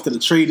want to go instead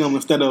of trade them.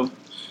 Instead of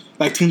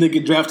like teams that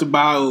get drafted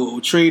by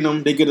or trade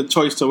them, they get a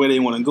choice to where they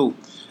want to go.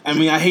 I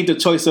mean, I hate the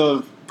choice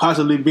of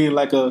possibly being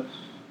like a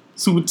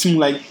super team.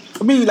 Like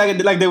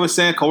they were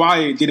saying,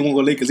 Kawhi didn't want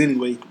to go Lakers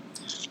anyway,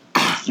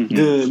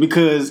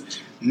 because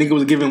nigga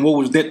was giving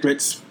Woj death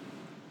threats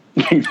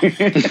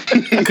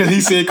because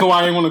he said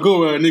Kawhi didn't want to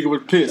go where a nigga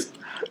was pissed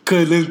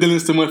because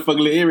Dylan's the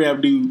motherfucking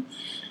Arab dude.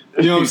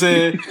 You know what I'm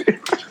saying?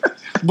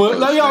 But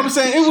like, you know what I'm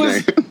saying? It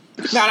was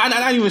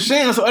not even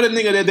Shane. Some other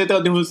nigga that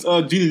thought it was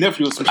Genie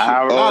nephew or some shit.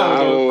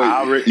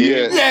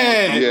 Yeah.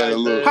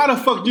 How the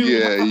fuck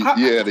you?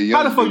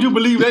 How the fuck you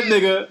believe that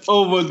nigga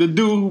over the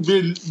dude who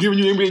been giving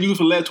you NBA news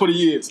for the last 20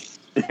 years?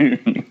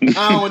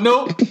 I don't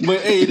know, but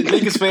hey,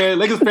 Lakers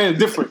fans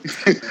different.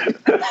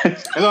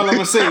 That's all I'm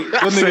gonna say.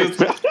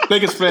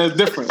 Lakers fans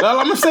different. That's all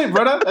I'm gonna say,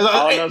 brother.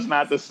 That's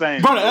not the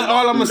same, brother. That's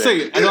all I'm gonna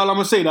say. That's all I'm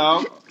gonna say,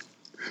 dog.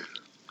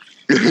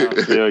 I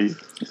feel you.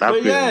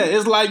 But yeah,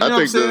 it's like, you know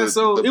what I'm saying?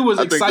 So it was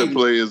exciting. I think the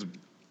players.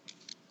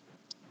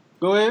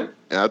 Go ahead.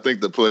 And I think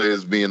the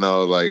players being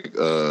all like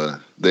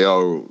they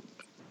all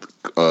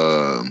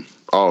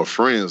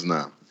friends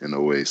now in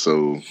a way.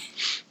 So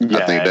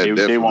I think that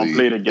they won't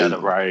play together,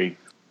 right?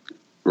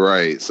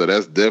 Right. So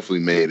that's definitely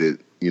made it,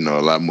 a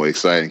lot more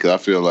exciting. Because I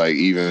feel like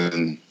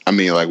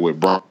like with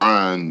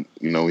Brian,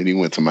 when he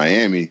went to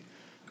Miami,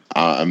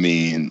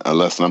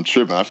 unless I'm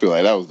tripping, I feel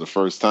like that was the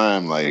first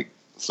time like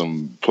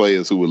some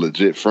players who were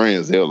legit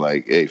friends, they were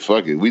like, "Hey,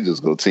 fuck it, we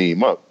just go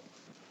team up."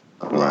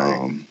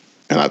 Right.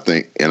 And I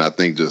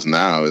think just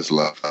now it's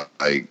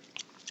like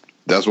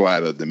that's why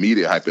the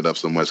media hype it up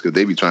so much because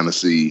they be trying to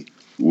see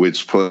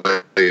which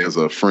players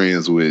are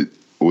friends with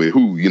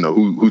who,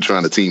 who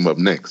trying to team up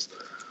next.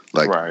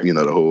 Like,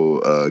 the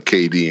whole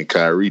KD and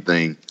Kyrie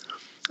thing.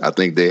 I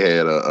think they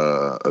had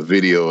a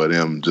video of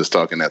them just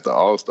talking at the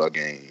All-Star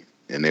game,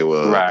 and they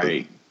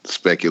were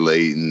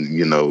speculating,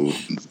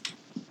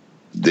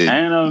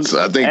 so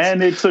I think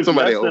and it took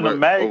somebody less than a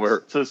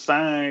max to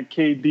sign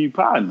KD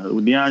partner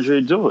with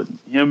DeAndre Jordan.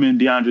 Him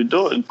and DeAndre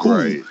Jordan, cool.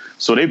 Right.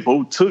 So they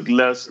both took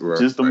less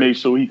just to make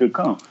sure he could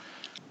come.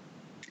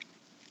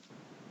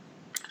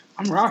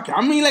 I'm rocking.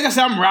 Like I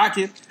said, I'm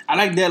rocking. I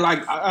like that.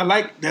 Like I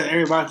like that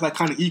everybody's like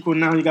kind of equal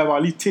now. You got about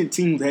at least 10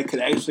 teams that could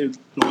actually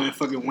go and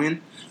fucking win.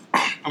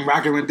 I'm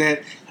rocking with that.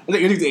 I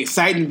think it's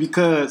exciting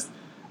because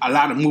a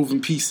lot of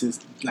moving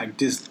pieces like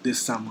this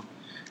summer,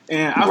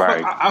 and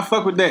I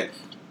fuck with that.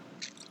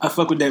 I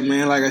fuck with that,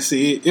 man. Like I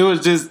said, it was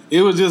just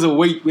a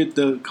wait with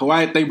the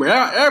Kawhi thing, but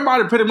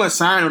everybody pretty much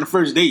signed on the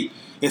first day,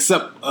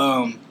 except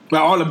all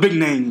the big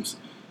names.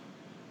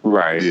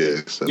 Right.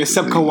 Yeah.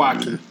 Except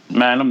Kawhi.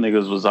 Man, them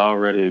niggas was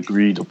already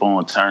agreed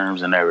upon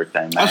terms and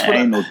everything.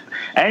 Man.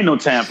 Ain't no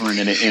tampering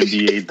in the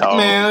NBA, dog.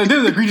 Man, they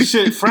was agreed to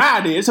shit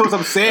Friday. That's what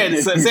I'm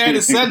saying.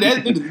 Saturday,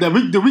 Sunday,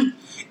 the week.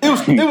 It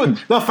was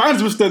the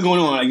finals was still going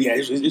on. Like, yeah,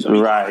 it's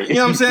right. You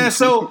know what I'm saying?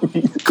 So,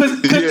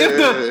 because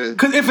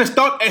if it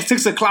start at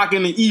 6:00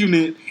 in the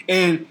evening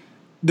and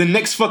the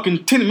next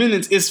fucking 10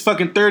 minutes is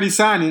fucking 30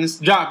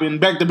 signings dropping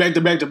back to back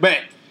to back to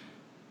back.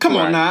 Come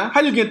on now.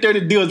 How you get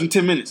 30 deals in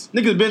 10 minutes?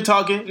 Niggas been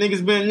talking.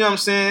 Niggas been, you know what I'm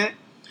saying?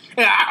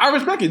 And I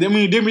respect it. Then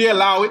we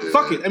allow it.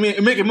 Fuck it.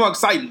 It make it more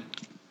exciting.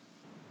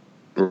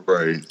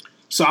 Right.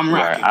 So I'm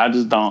rocking. I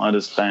just don't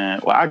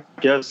understand. Well, I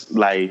guess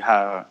like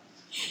how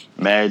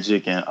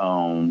Magic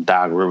and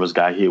Doc Rivers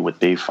got hit with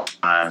their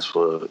fines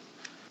for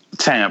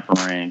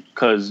tampering.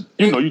 Because,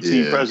 you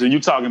team president, you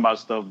talking about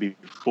stuff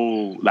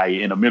before, like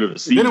in the middle of the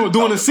season. Then they were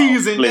doing the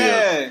season,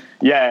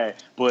 Yeah,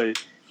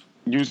 but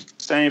you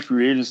saying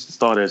free agency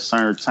start at a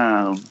certain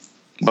time,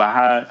 but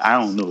I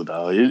don't know,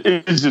 dog.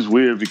 It's just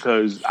weird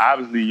because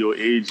obviously your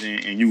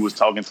agent and you was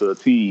talking to a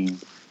team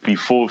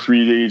before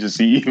free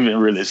agency even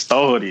really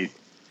started,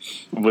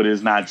 but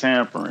it's not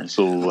tampering.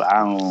 So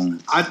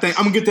I think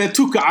I'm gonna get that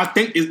too. Cause I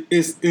think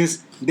it's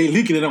they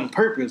leaking it on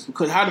purpose.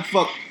 Because how the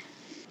fuck,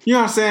 you know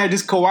what I'm saying?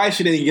 This Kawhi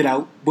shit didn't get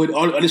out, but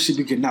all the other shit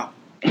be getting out.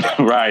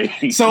 Right.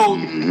 So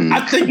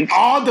I think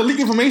all the leak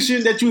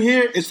information that you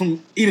hear is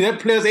from either that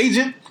player's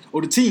agent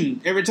or the team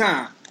every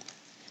time.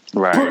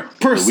 Right.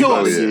 Per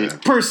source.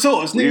 Per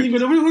source. Nigga,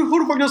 who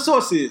the fuck your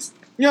source is?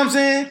 You know what I'm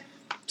saying?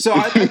 So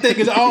I think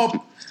it's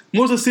all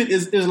most of the shit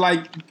is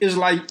like you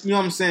know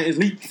what I'm saying, it's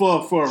leaked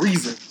for a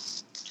reason.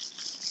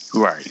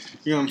 Right.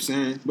 You know what I'm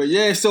saying? But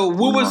yeah, so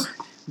what was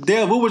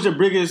your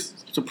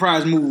biggest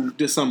surprise move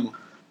this summer?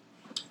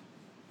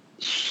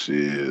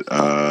 Shit.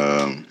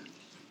 I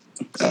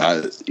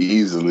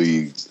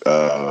easily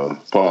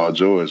Paul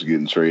George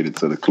getting traded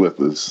to the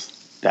Clippers.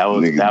 That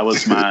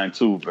was mine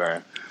too, bro.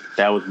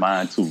 That was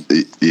mine too.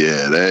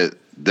 Yeah,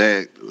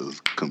 that was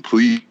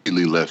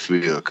completely left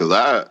field because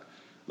after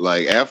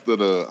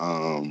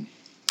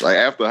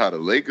how the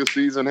Lakers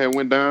season had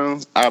went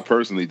down, I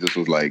personally just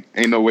was like,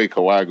 ain't no way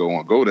Kawhi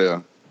gonna go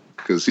there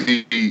because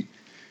he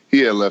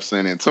had left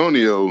San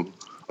Antonio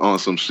on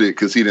some shit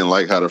because he didn't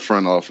like how the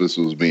front office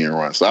was being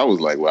run. So I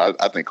was like, well,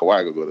 I think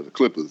Kawhi could go to the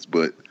Clippers,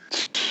 but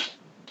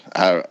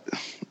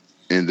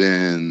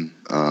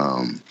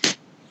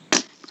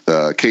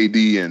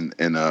KD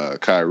and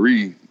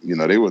Kyrie,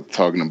 they were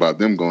talking about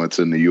them going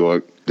to New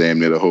York damn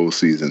near the whole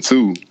season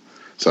too.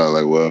 So I was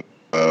like, well,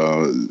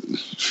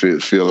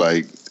 feel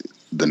like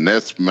the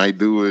Nets might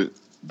do it,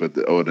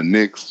 or the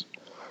Knicks.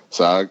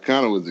 So I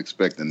kind of was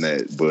expecting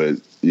that, but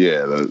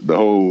yeah, the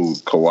whole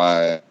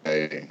Kawhi,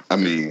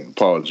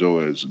 Paul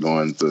George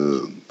going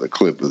to the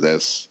Clippers,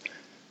 that's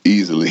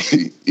easily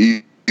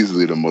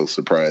the most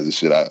surprising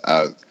shit.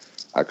 I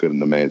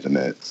couldn't imagine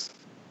that.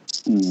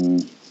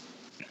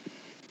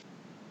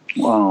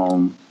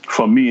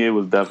 For me, it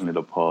was definitely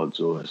the Paul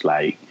George.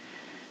 Like,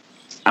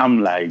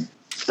 I'm like,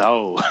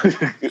 dog.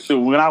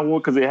 When I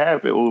woke, because it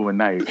happened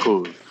overnight,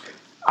 cool.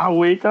 I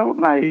wake up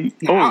like,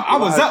 I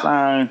was up.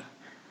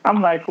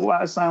 I'm like,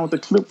 Kawhi signed with the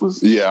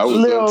Clippers. Yeah, I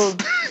was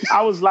up.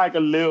 I was like a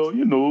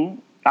little,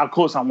 of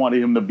course I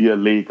wanted him to be a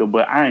Laker,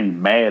 but I ain't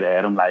mad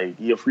at him. Like,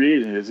 you're a free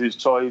agent. It's his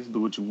choice. Do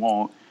what you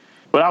want.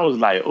 But I was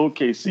like,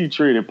 OKC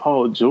traded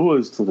Paul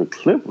George to the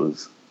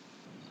Clippers.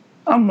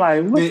 I'm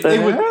like, what the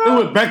hell?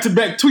 It was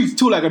back-to-back tweets,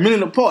 too, like a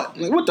minute apart.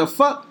 Like, what the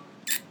fuck?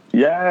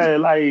 Yeah,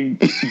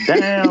 like,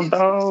 damn,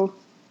 dog.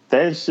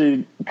 That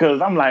shit,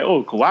 because I'm like,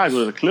 oh, Kawhi go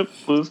to the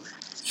Clippers.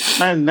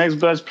 Man, next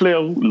best player,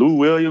 Lou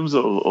Williams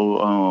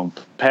or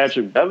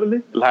Patrick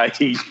Beverly? Like,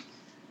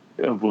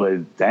 boy,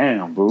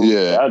 damn, bro.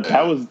 Yeah.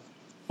 That was,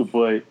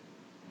 boy,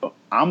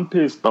 I'm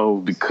pissed though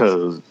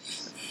because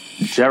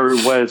Jerry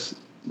West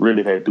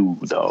really that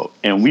dude, dog.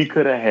 And we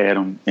could have had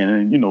him.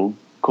 And, of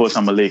course,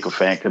 I'm a Laker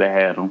fan, could have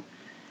had him.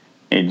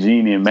 And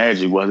Genie and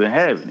Magic wasn't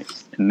having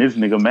it. And this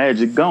nigga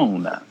Magic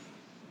gone now.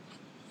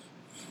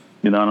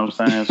 You know what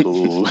I'm saying?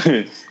 So,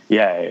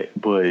 yeah,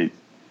 but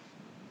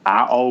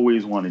I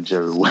always wanted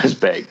Jerry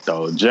West back,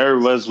 though.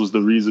 Jerry West was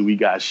the reason we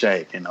got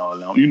Shaq and all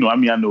that.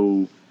 I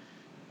know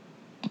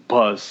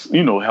Bus,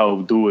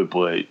 helped do it,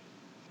 but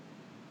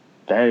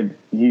that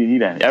he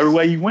done.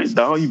 Everywhere he went,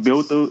 dog, he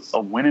built a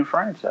winning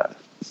franchise.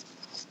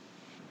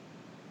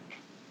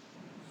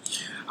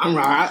 I'm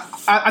right.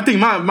 I think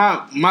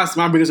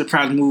my biggest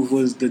surprise move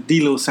was the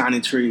D'Lo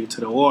signing trade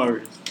to the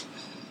Warriors.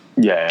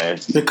 Yeah,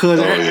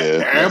 because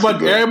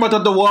everybody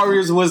thought the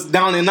Warriors was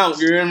down and out.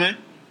 You hear me?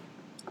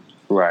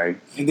 Right.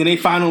 And then they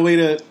found a way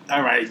to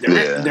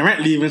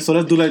Durant leaving, so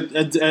let's do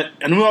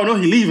and we all know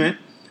he leaving.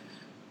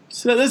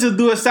 So let's just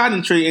do a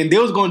signing trade, and they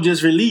was gonna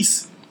just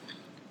release,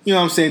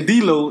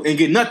 D'Lo and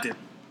get nothing.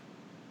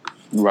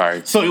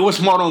 Right. So it was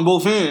smart on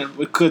both ends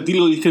because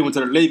D'Lo, he could have went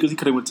to the Lakers, he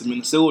could have went to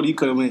Minnesota, he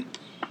could have went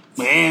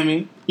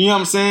Miami. You know what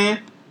I'm saying?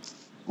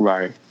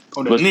 Right.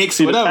 Or the Knicks,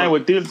 whatever. The thing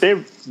with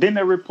didn't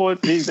they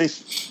report they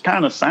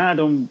kind of signed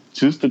him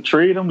just to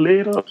trade him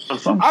later or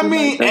something? I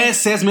mean,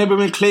 assets. Maybe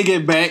when Clay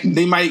get back,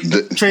 they might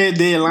trade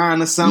their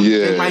line or something.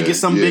 They might get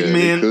some big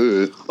man.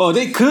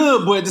 They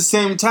could, but at the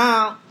same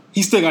time,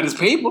 he still got his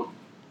paper.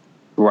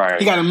 Right.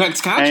 He got a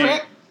max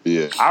contract.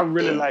 I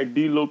really like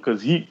D'Lo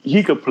because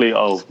he could play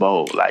off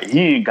ball. Like he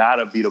ain't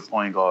gotta be the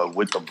point guard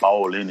with the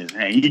ball in his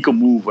hand. He can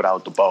move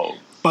without the ball.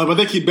 But I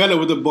think he better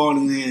with the ball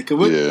in his hand.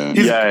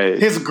 Cause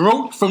his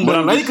growth from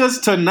the Lakers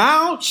to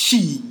now,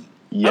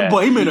 that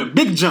boy, he made a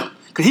big jump.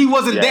 Because he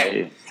wasn't that.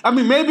 Yeah. I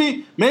mean,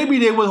 maybe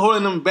they were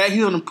holding him back. He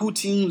was on the pool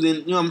teams,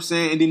 and you know what I'm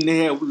saying. And then they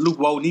had Luke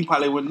Walton. He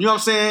probably wouldn't. You know what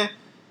I'm saying?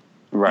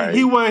 Right.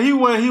 He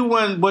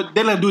won. But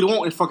they let him do what they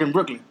want in fucking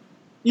Brooklyn.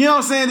 You know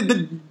what I'm saying?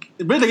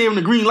 They gave him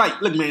the green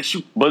light. Look, man,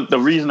 shoot. But the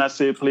reason I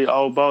said play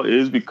all ball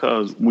is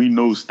because we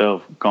know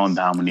Steph gonna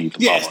dominate the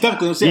ball. Yeah, Steph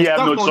gonna do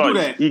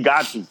that. He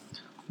got to.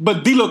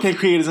 But D'Lo can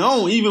create his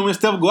own, even when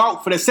Steph go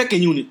out for that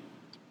second unit.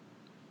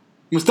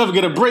 When Steph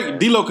get a break,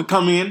 D'Lo could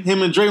come in,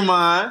 him and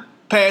Draymond,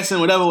 passing,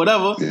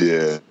 whatever.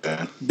 Yeah.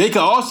 They could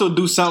also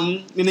do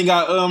something. Then they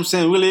got,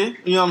 Willie,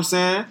 you know what I'm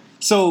saying?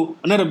 So,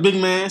 another big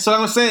man. So,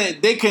 I'm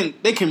saying, they can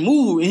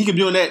move, and he could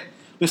be on that.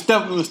 When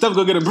Steph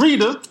go get a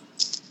breather,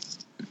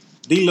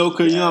 D'Lo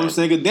could, you know what I'm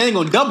saying? Because they ain't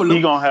going to double him.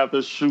 He going to have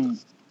to shoot,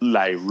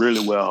 like,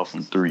 really well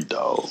from three,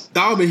 dog.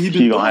 Dog, but he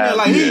been doing that.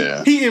 Like,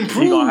 he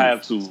improved. He going to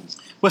have to.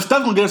 But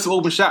Steph gonna get us some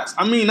open shots.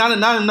 I mean,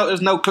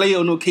 there's no Clay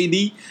or no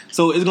KD,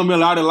 so it's gonna be a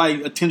lot of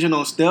attention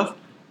on Steph.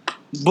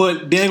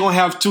 But they ain't gonna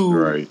have to.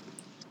 Right.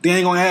 They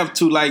ain't gonna have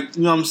to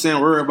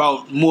worry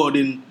about more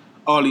than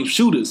all these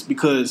shooters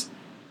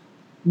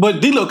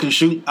But D'Lo can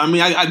shoot. I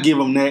mean, I give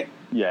him that.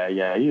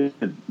 Yeah, he's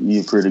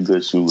a pretty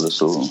good shooter.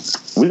 So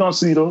we gonna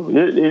see though.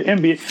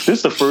 NBA. This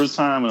is the first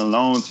time in a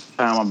long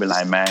time I've been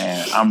like,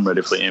 man, I'm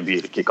ready for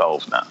NBA to kick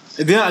off now.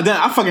 And then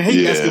I fucking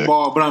hate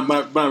basketball, but I'm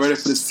ready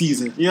for the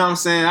season. You know what I'm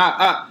saying?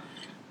 I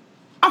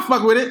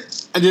fuck with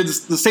it. And then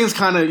the Saints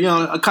kind of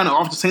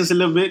off the Saints a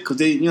little bit because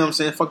they, you know what I'm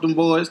saying, fuck them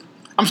boys.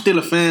 I'm still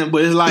a fan,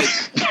 but it's like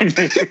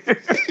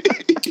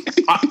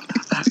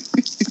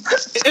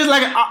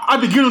I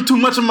be giving too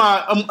much of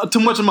my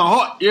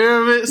heart. You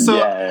know what I mean?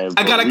 So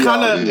I gotta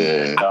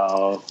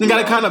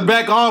kind of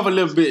back off a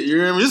little bit. You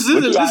know what I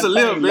mean? Just a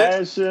little bit.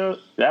 Last year,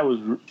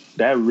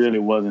 that really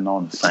wasn't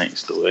on the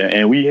Saints though,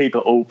 and we hate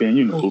to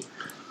open,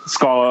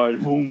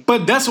 scarred.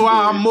 But that's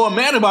why I'm more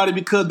mad about it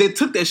because they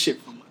took that shit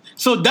from us.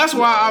 So that's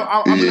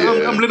why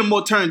I'm a little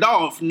more turned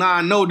off. Now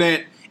I know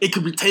that it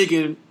could be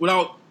taken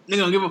without they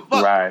gonna give a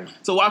fuck. Right.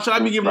 So why should I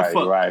be giving a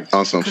fuck? Right.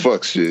 On some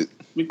fuck shit.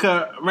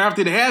 Because right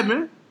after it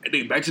happened,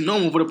 they back to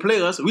normal for the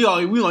players. We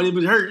all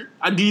even hurt.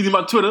 I did him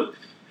on Twitter.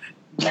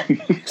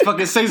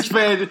 Fucking Saints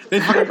fans, they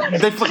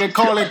fucking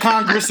calling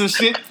Congress and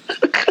shit.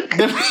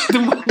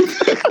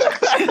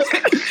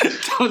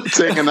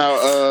 Taking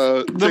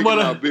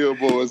out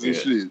billboards and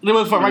shit. They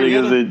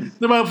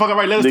motherfucker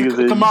right letters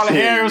to Kamala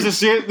Harris and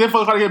shit. They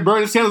fucking trying to get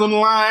Bernie Sanders on the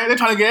line. They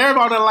trying to get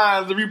everybody on the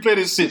line to replay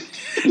this shit.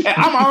 And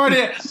I'm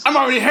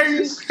already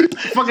hurting.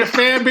 Fucking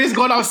fan base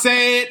going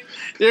outside.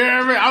 You know what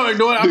I mean? I was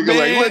doing it.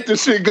 Like, let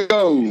this shit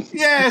go.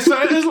 Yeah, so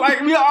it's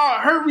like we all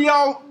hurt,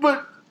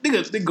 but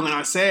niggas, they going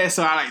outside.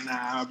 So I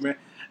nah, man.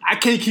 I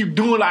can't keep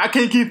doing I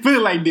can't keep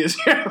feeling like this.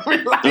 You know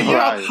what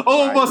I mean?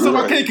 Something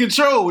I can't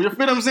control. You feel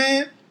what I'm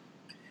saying?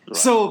 Right.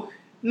 So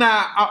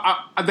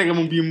I think I'm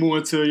gonna be more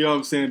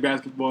into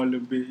basketball a little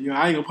bit.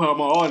 I ain't gonna put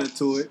my all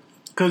into it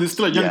because it's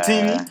still a young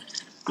team. You know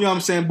what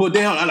I'm saying? But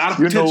they have a lot of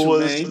potential,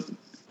 man.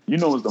 You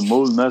know what's the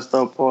most messed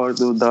up part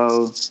though,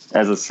 dog?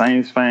 As a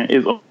Saints fan,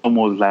 it's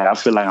almost like I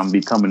feel like I'm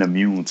becoming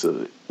immune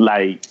to it.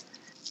 Like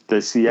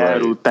the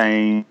Seattle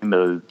thing,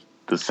 the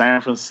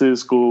San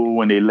Francisco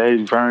when they let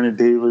Vernon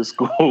Davis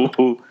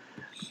go,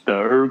 the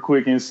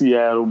earthquake in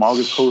Seattle,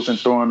 Marcus Colston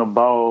throwing the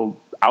ball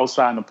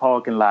outside in the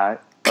parking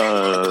lot.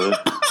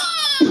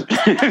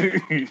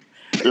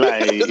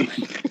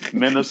 Like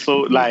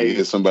Minnesota,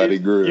 like somebody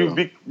grill.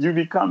 You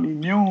become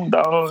immune,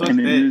 dog, and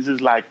then it's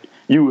just like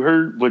you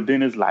hurt, but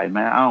then it's like,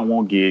 man, I don't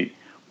want to get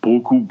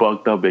buku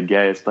bucked up and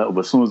gassed up.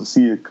 But as soon as the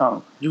season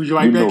come, you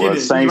right back in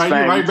it. You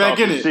right back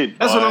in it. Shit,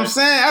 that's what I'm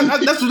saying.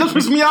 That's what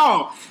pisses me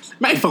off.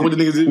 Man, fuck with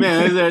the niggas,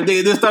 man.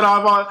 They start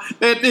off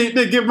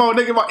they give out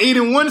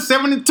 81,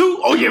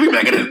 72. Oh yeah, we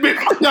back in this bitch.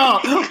 Fuck y'all.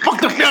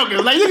 Fuck the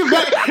Falcons. Like nigga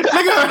back,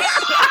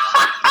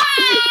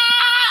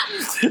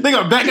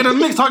 nigga back in the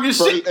mix talking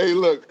shit. Hey,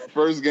 look,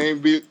 first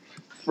game be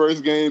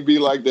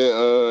like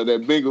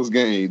that Bengals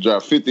game.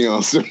 Drop 50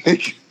 on some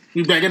nigga.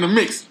 You back in the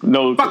mix.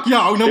 No, fuck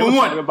y'all. Number one.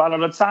 Talking about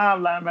on the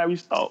timeline, man. We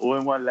start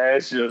 0-1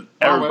 last year.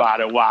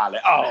 Everybody wilding.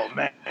 Oh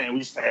man,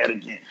 we sad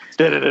again.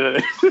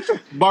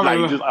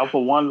 Like just out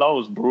for one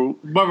loss, bro.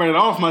 Bumming it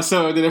off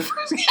myself. Did it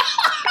first.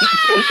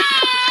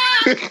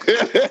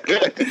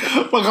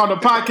 Fuck on the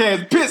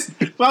podcast. Pissed.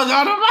 Fuck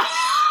on the.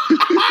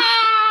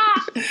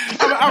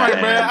 All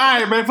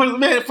right, man.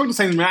 Fuck the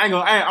Saints, man.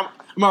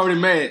 I'm already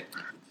mad.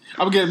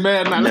 I'm getting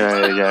mad now.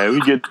 Yeah. We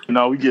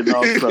getting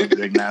off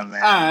subject now,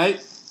 man. All right.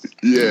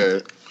 Yeah.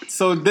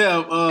 So,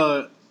 Dev,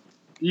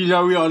 we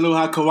all know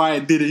how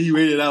Kawhi did it. He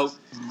rated out.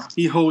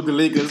 He hold the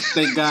Lakers.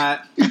 Thank God.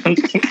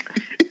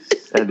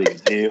 That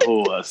nigga did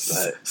hold us.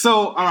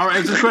 So, I'll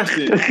ask you a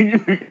question.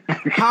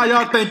 How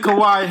y'all think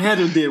Kawhi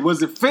handled it?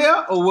 Was it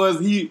fair or was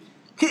he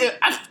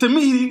to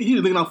me, he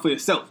was looking out for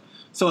himself.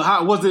 So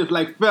how was it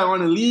like fair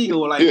on the league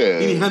or like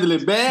did he handle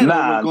it bad?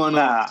 Nah.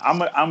 I'm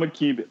gonna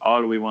keep it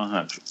all the way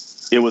 100.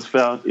 It was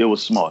fair. It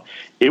was smart.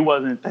 It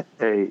wasn't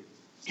that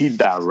he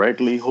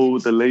directly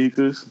hold the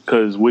Lakers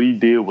because what he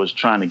did was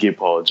trying to get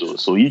Paul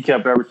George. So he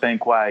kept everything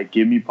quiet.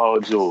 Give me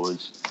Paul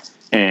George,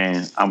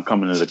 and I'm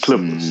coming to the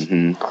Clippers.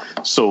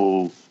 Mm-hmm.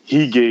 So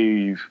he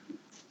gave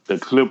the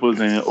Clippers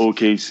and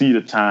OKC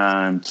the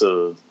time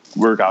to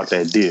work out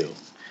that deal.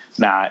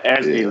 Now,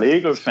 as a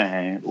Laker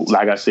fan,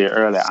 like I said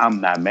earlier,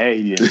 I'm not mad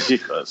he didn't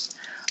pick us.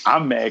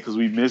 I'm mad because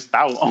we missed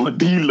out on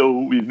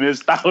D-Lo. We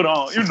missed out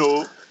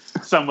on,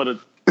 some of the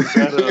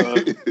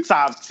better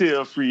top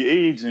tier free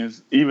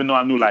agents, even though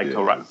I knew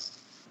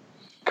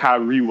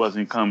Kyrie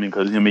wasn't coming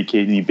because him and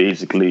KD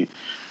basically.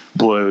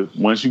 But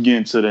once you get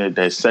into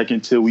that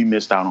second tier, we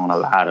missed out on a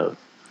lot of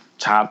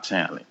top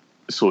talent.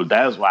 So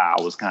that's why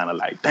I was kind of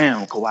like,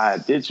 damn,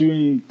 Kawhi, did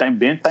you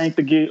been think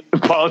to get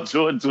Paul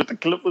George with the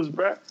Clippers,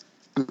 bro?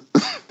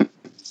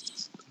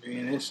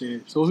 Man, that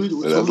shit. So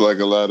that's like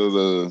a lot of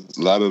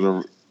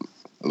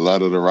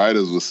the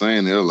writers were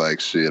saying. They're like,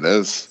 shit,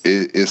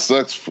 it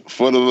sucks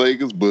for the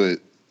Lakers, but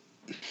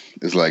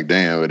it's like,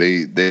 damn,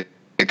 they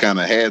kind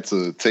of had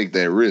to take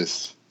that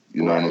risk.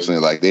 You know what I'm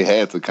saying? Like they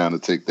had to kind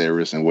of take that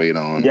risk and wait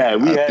on. Yeah,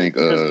 I think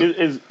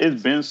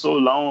it's been so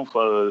long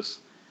for us.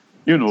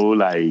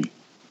 Like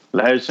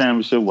last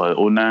championship was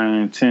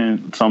 09,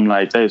 10, something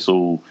like that.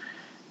 So.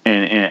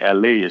 And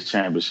LA is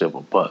championship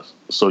or bust.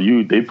 So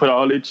they put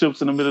all their chips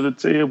in the middle of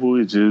the table.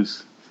 It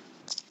just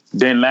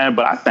didn't land.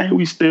 But I think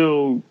we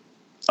still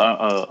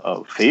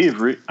a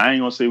favorite. I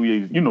ain't gonna say we,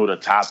 the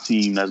top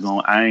team that's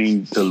going. I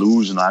ain't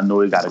delusional. I know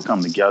it got to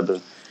come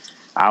together.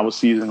 Our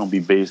season gonna be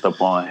based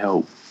upon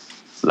help.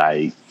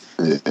 Like,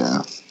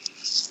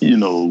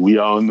 we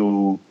all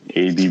knew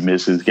AD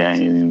misses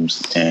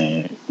games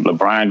and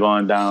LeBron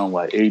going down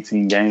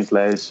 18 games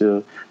last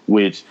year,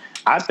 which.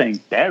 I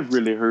think that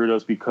really hurt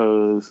us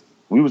because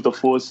we was the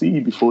 4th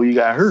seed before he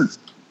got hurt.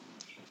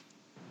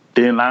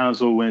 Then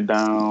Lonzo went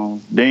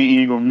down. Then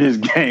Ingram missed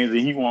games and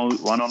he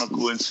went on the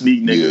court and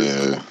sneak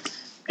niggas. Yeah.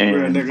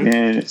 And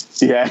then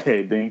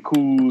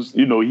Kuz,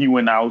 he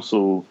went out.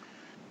 So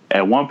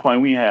at one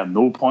point we didn't have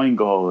no point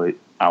guard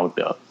out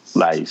there.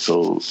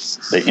 So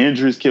the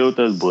injuries killed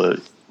us, but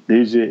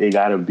this year it's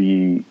gonna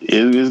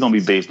be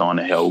based on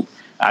the help.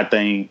 I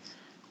think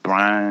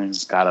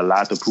Brian's got a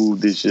lot to prove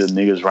this year.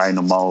 Niggas writing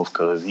him off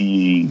because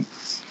he,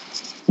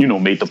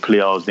 made the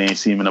playoffs. They ain't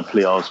see him in the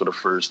playoffs for the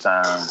first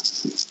time.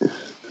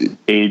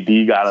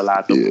 AD got a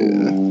lot to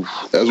prove.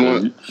 That's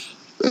one.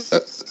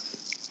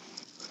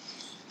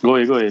 Go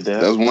ahead,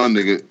 Dad. That's one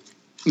nigga.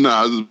 No,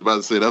 I was just about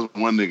to say that's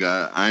one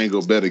nigga I ain't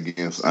go bet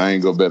against. I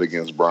ain't go bet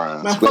against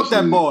Brian. Man, fuck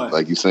that boy.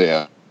 Like you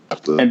say.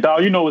 And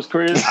dog, what's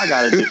crazy? I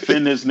gotta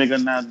defend this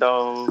nigga now,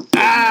 dog.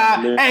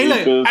 Hey,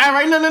 look. All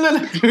right, no.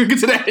 Get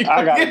to that.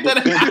 I gotta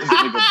defend this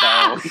nigga,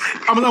 dog.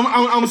 I'm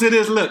gonna say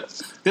this. Look,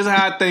 this is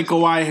how I think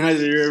Kawhi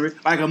handled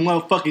it. Like a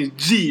motherfucking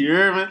G. You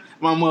hear me?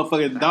 My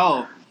motherfucking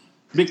dog.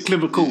 Big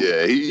Clipper cool.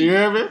 Yeah, you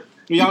hear me?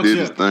 He did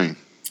his thing.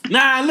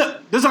 Nah,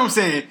 look. This is what I'm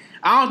saying.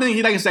 I don't think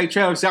he like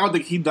Travis. I don't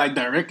think he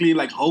directly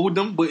hold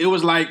them, but it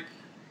was like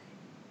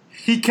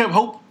he kept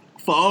hope.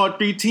 For all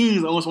 3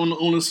 teams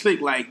on the slick,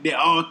 they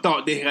all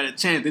thought they had a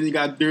chance. Then you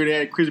got dirty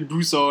ass Chris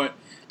Broussard.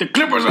 The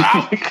Clippers are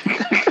out.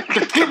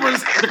 the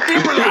Clippers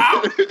are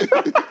out.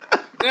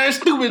 That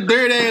stupid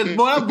dirty ass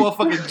boy. That boy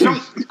fucking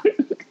jumped.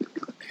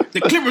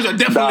 The Clippers are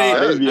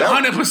definitely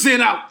 100%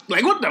 out.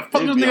 Like, what the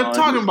fuck is this nigga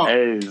talking about?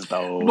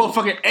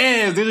 Motherfucking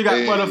ass. Then you got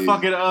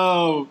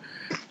motherfucking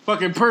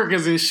fucking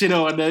Perkins and shit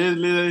on there.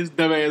 This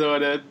dumb ass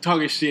on there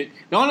talking shit.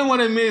 The only one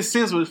that made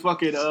sense was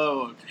fucking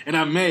and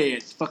I'm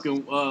mad.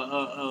 Fucking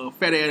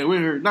fat ass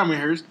Winhurst, not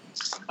Winhurst.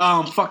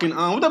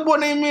 What that boy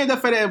name is?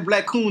 That fat ass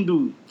black coon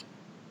dude.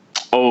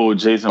 Oh,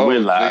 Jason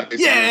Whitlock.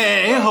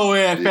 Yeah, his whole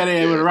ass fat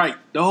ass was right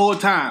the whole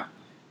time.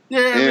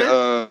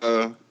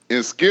 Yeah,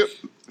 and Skip.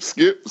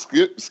 Yeah,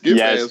 Skip was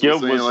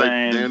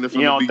saying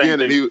from the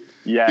beginning, he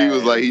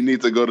was like he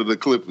needs to go to the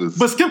Clippers.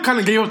 But Skip kind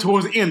of gave up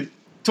towards the end.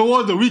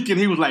 Towards the weekend,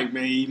 he was like,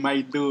 man, he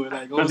might do it.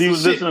 Like, because he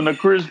was listening to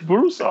Chris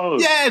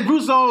Broussard. Yeah,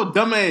 Broussard,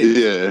 dumbass.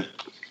 Yeah.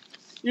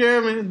 Yeah,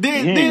 man.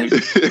 Then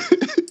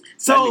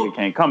so that nigga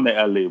can't come to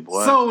LA,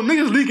 boy. So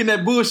niggas leaking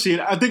that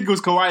bullshit. I think it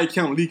was Kawhi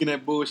Kemp leaking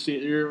that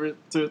bullshit. You hear me?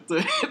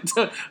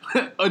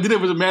 Or did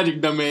it was a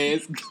Magic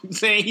dumbass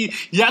saying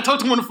I talked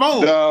to him on the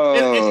phone.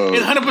 No.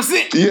 It's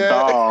 100%. Yeah.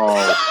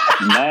 Dog.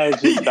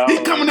 Magic, dog. He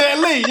coming to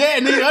LA. Yeah,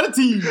 and the other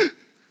team.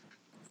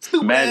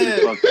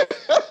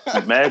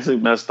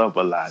 Magic messed up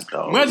a lot,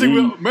 though. Magic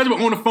was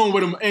on the phone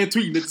with him and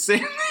tweeting at the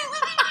same.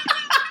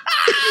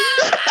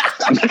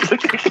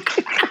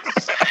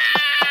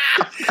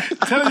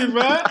 Telling you,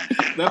 bro,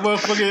 that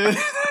motherfucker.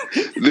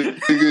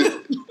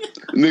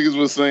 Niggas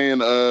was saying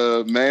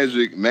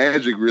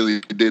Magic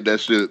really did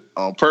that shit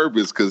on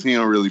purpose because he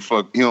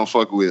don't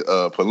fuck with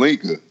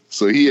Pelinka.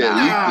 So he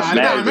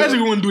had Magic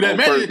wouldn't do that.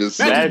 Magic's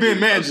been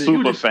Magic.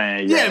 Super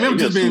fan. Yeah, Magic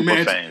just been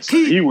Magic.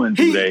 He wouldn't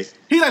do that.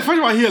 He like, first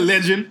of all, he a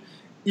legend.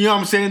 You know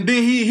what I'm saying?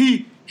 Then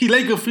he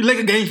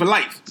Laker game for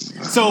life.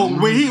 So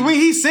when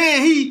he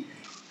saying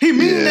he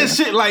mean that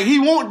shit, like he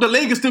want the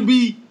Lakers to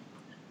be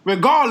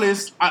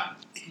regardless.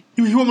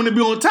 He want them to be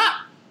on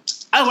top.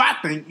 That's what I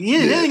think. He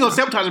ain't gonna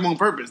sabotage him on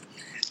purpose.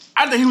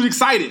 I think he was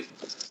excited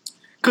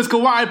because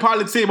Kawhi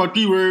probably said about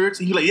 3 words.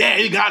 He like, yeah,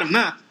 he got him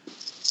now.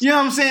 You know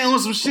what I'm saying? On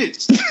some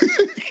shit.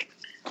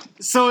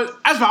 So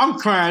that's why I'm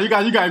crying. You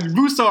got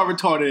Broussard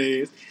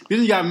retarded ass.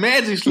 Then you got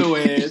Magic slow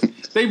ass.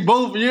 They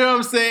both, you know what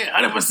I'm saying?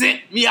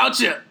 100% me out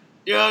here.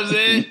 You know what I'm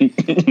saying?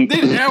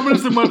 Then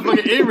Aaron's a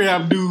motherfucking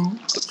Arab dude.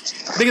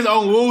 Niggas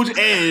on Woj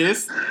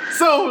ass.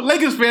 So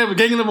Lakers fans were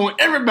ganging up on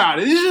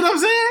everybody. You know what I'm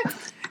saying?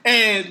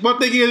 And my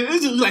thing is,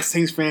 it's just like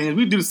Saints fans.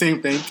 We do the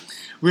same thing.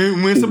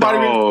 When somebody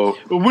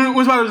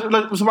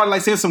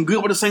like saying something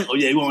good with the Saints, oh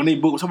yeah, we on their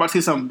book. When somebody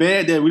say something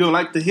bad that we don't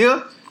like to hear,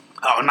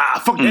 oh nah,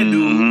 fuck that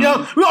dude.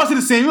 Yo, we all say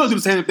the same. We all do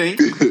the same thing.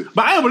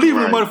 But I don't believe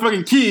in a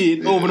motherfucking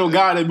kid over no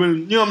guy that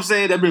been, you know what I'm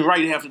saying, that been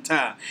right half the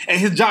time. And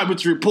his job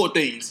is to report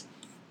things.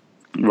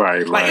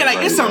 Right.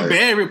 It's some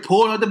bad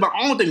report, but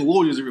I don't think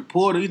Woj is a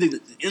reporter. He think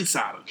it's an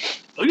insider.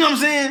 You know what I'm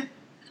saying?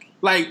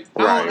 Like,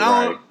 I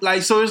don't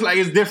like, so it's like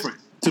it's different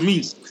to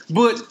me.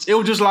 But it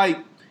was just like,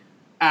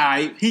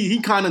 alright, he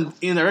kind of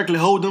indirectly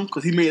hold them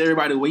because he made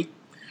everybody wait.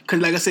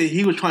 Because like I said,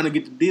 he was trying to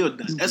get the deal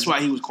done. That's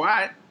why he was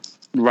quiet.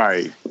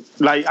 Right.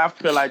 Like, I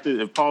feel like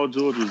if Paul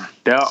George was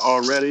there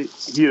already,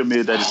 he'd have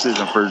made that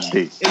decision first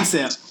day.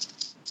 ASAP.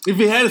 If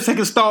he had a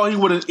second star, he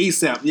would have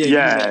ASAP.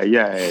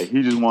 Yeah.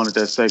 He just wanted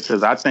that second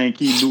because I think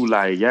he knew,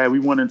 like, we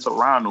went in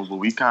Toronto, but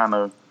we kind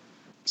of,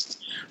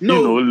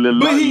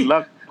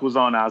 luck was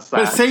on our side.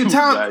 But at the same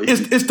time,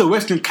 it's the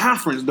Western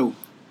Conference, though.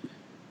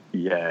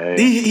 Yeah.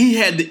 He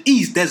had the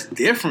East. That's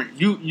different.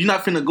 You're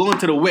not finna go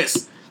into the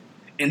West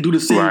and do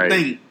the same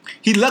thing.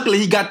 He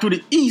got through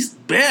the East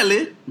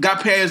barely,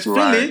 got past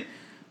Philly,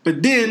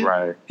 but then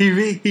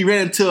he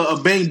ran into a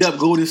banged up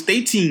Golden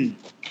State team.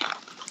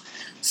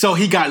 So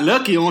he got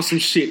lucky on some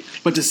shit.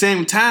 But at the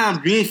same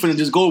time, you ain't finna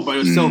just go by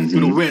yourself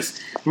through the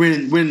West.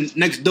 When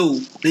next door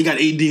they got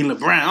AD and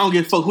LeBron. I don't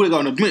give a fuck who they got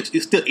on the bench.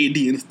 It's still AD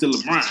and it's still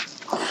LeBron.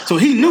 So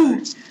he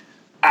knew,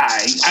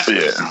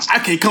 I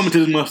can't come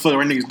into this motherfucker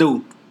right next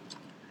door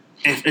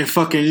and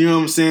fucking, you know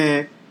what I'm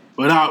saying,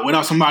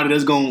 without somebody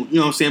that's going, you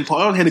know what I'm saying.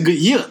 Paul had a good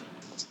year.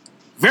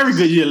 Very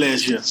good year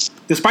last year.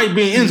 Despite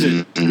being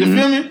injured. You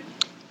feel me?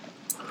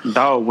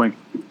 Dog,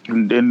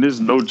 and this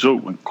is no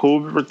joke, when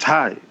Kobe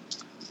retired,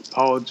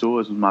 Paul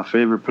George was my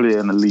favorite player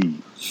in the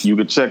league. You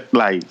could check,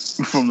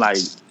 from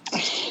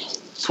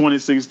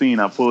 2016,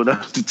 I pulled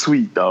up the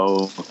tweet,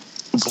 dog.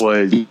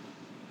 Boy,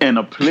 in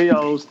the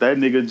playoffs, that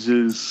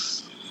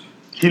nigga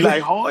he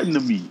like Harden to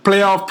me.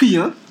 Playoff P,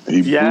 huh?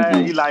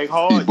 He like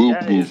Harden.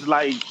 It's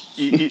like,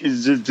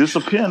 it's just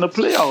disappearing in the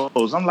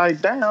playoffs. I'm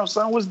like, damn,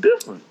 son, what's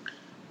different?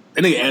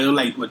 That nigga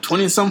added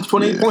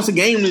 28 points a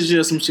game this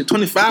year, some shit,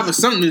 25 or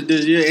something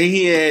this year, and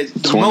he had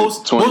the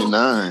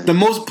 29. The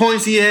most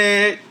points he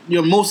had,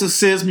 most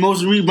assists,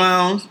 most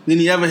rebounds than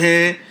he ever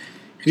had.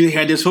 He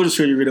had this shoulder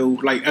surgery though,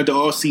 after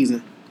all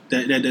season,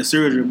 that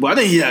surgery. But I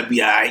think he'd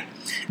be alright.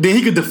 Then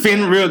he could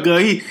defend real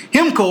good.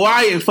 Him,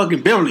 Kawhi, and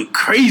fucking Beverly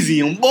crazy,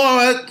 and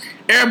boy,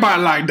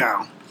 everybody locked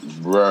down.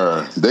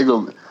 Bruh, they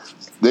gonna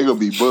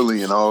be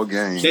bullying all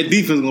games. That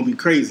defense gonna be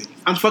crazy.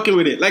 I'm fucking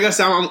with it. Like I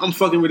said, I'm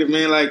fucking with it,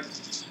 man. Like,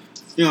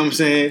 you know what I'm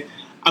saying?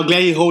 I'm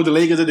glad he hold the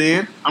Lakers at the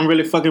end. I'm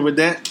really fucking with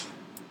that.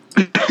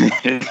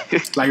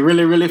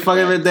 Really, really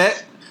fucking with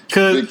that.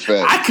 Because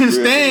I couldn't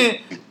stand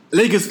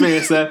Lakers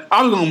fans, son.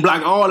 I was gonna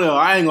block all of them.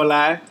 I ain't gonna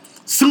lie.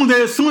 Soon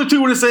as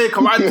people would have said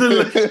Kawhi to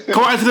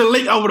the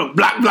Lakers, I would have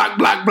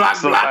block.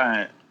 So,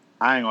 I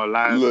ain't gonna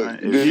lie. Look, man.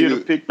 If you'd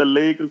have picked the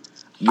Lakers,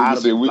 I'd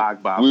have been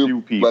blocked by a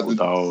few people,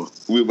 dog.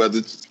 We about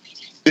to.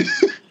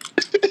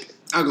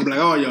 I'm gonna block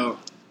all y'all.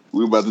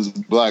 We about to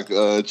block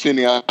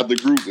Chenny out the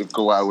group if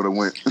Kawhi would have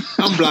went.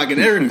 I'm blocking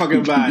every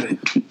fucking body.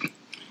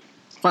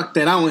 Fuck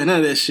that. I don't want none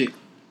of that shit.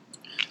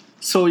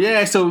 So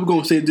we're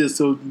gonna say this.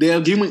 So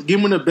Dale, give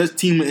me the best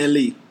team in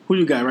LA. Who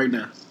you got right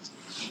now?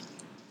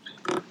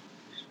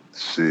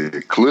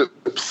 Shit,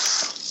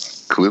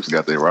 Clips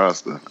got their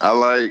roster. I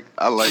like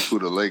who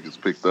the Lakers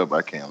picked up.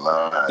 I can't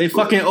lie. They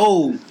fucking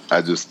old.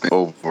 I just think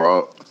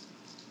overall,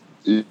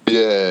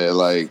 yeah,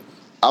 like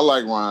I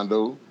like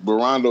Rondo, but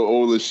Rondo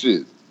old as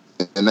shit,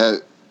 and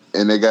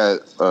they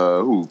got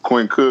who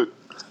Quinn Cook.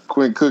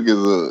 Quinn Cook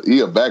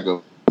is a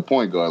backup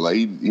point guard. Like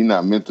he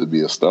not meant to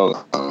be a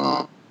star.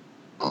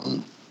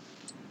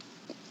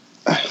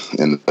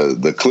 And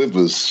the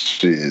Clippers,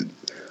 shit,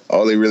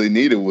 all they really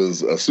needed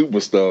was a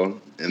superstar,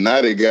 and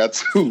now they got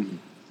two.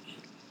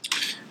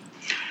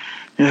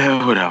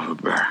 Yeah, whatever,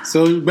 bro.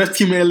 So best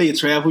team in LA,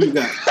 Trav. Who you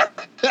got?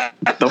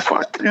 The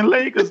fucking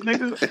Lakers,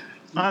 nigga.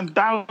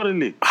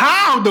 Undoubtedly.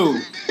 How though?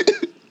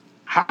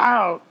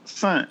 How,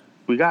 son?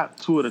 We got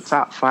 2 of the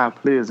top 5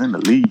 players in the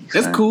league.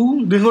 That's son.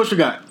 cool. Then what you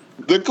got?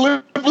 The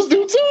Clippers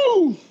do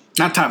too.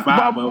 Not top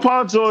 5, bro.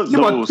 Paul George. You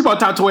about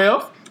top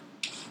 12?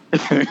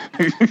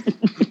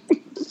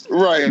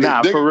 Right.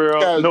 Nah, for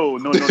real. No.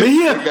 But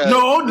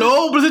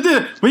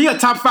but he a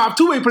top 5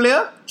 2-way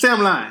player.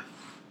 Sam Line.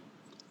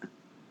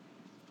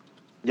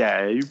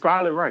 Yeah, you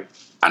probably right.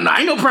 I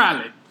ain't no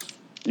probably.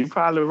 You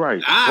probably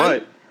right.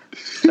 Right.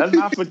 But let's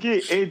not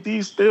forget,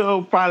 AD's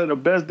still probably the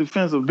best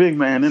defensive big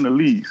man in the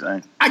league,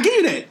 son. I give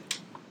you that.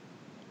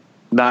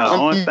 Now, the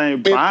only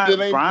thing, Brian's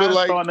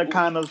like, starting to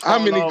kind of how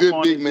many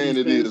good big men men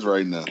it is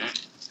right now?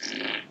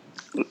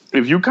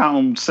 If you count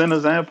them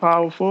centers and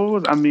power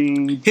forwards, I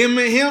mean, He.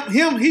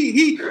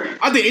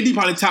 I think AD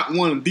probably top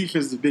 1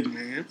 defensive big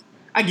man.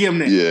 I give him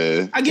that.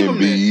 Yeah. I give him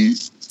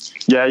Embiid.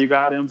 yeah, you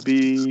got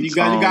Embiid. You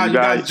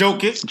got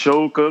Jokic.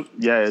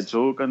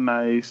 Joker,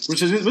 nice.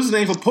 What's his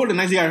name for Portland?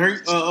 Nice, he got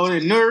hurt.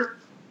 Nerd.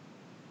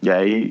 Yeah,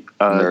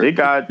 they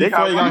got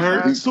Before he got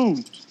hurt. too.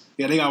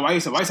 Yeah, they got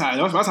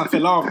Whiteside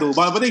fell off though,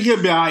 but they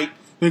he'll be alright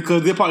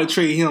because they'll probably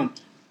trade him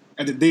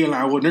at the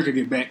deadline when Nerd can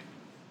get back.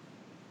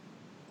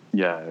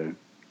 Yeah.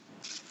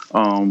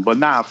 But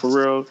nah, for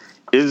real,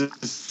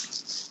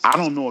 I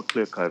don't know a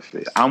clear cut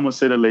fit. I'm gonna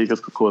say the Lakers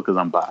because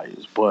I'm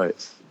biased,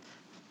 but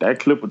that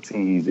Clipper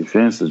team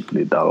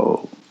defensively,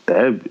 dog.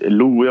 That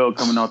Lou Will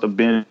coming off the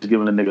bench,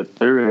 giving a nigga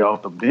 30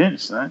 off the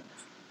bench, man.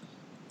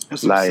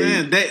 That's what I'm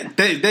saying.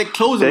 That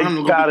closing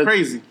round gonna be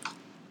crazy.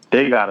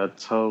 They got a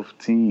tough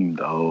team,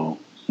 though.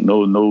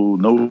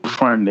 No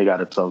front. They got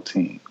a tough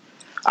team.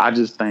 I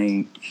just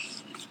think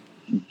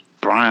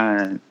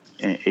Brian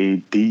and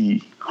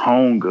AD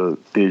hunger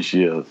this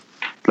year.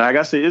 Like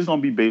I said, it's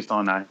gonna be based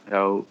on that.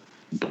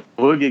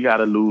 Boogie got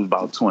to lose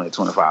about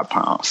 20-25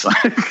 pounds.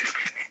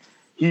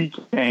 He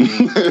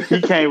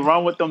can't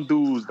run with them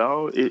dudes,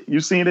 dog. You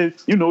seen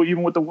it,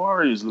 even with the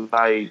Warriors.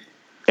 Like,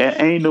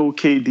 it ain't no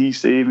KD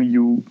saving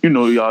you.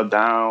 Y'all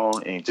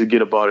down and to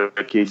get about it,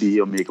 KD,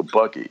 he'll make a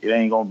bucket. It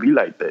ain't gonna be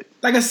like that.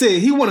 Like I said,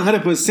 he won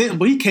 100%,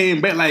 but he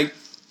came back like,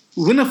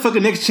 when the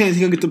fucking next chance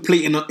he gonna get to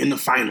play in the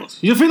finals?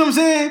 You feel what I'm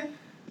saying?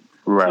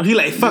 Right. So he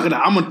like, fuck it,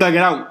 I'm gonna thug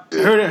it out.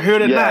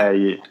 Heard it not.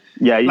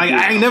 Yeah. Like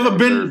I ain't never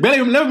been to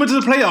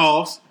the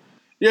playoffs.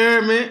 You know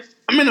what I mean?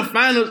 I'm in the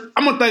finals.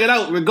 I'm gonna thug it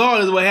out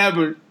regardless of what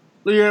happened.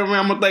 You know what I mean?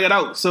 I'm gonna thug it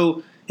out.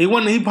 So he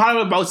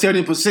probably about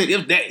 70%.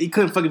 If that, he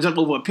couldn't fucking jump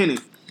over a penny.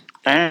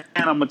 And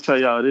I'm gonna tell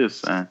y'all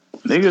this, man.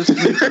 Niggas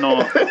sleeping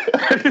on.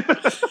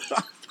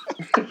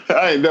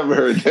 I ain't never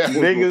heard that.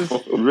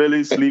 Niggas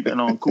really sleeping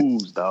on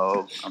Kuz,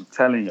 dog. I'm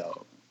telling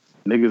y'all,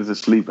 niggas are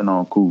sleeping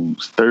on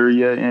Kuz. 3rd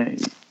year in,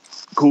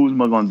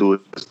 Kuzma gonna do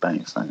his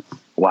thing, son.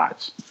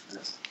 Watch.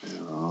 I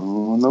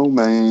don't know,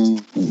 man.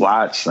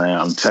 Watch,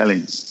 man. I'm telling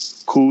you,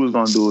 Kuz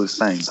gonna do his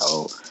thing,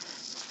 dog.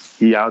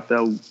 He out there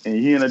and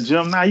he in the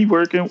gym now. He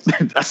working.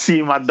 I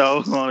see my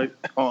dogs on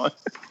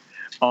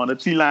the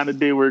T-line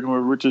today working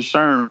with Richard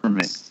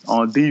Sherman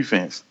on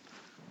defense.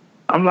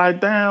 I'm like,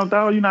 damn,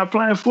 dog, you're not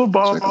playing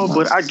football,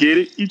 but I get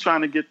it. You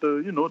trying to get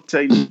the,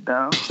 technique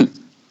down.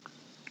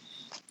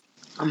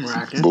 I'm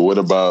rocking. But what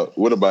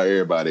about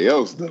everybody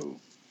else, though?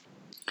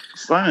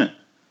 Son,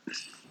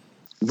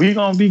 we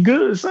gonna be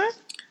good, son.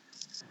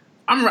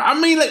 I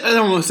mean, like, I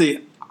don't want to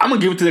say, I'm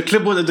going to give it to the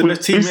Clippers as the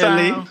best team in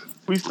LA.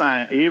 We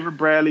signed Avery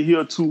Bradley. He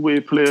a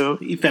 2-way player.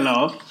 He fell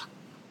off.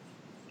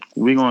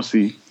 We gonna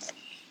see.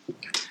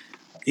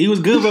 He was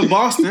good with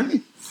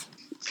Boston.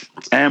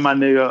 And my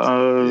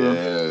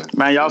nigga,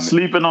 man, y'all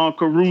sleeping on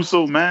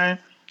Caruso, man.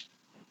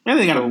 That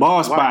nigga got a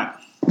ball spot.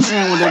 I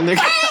don't want that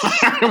nigga.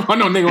 I don't want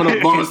no nigga with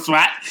a ball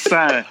spot.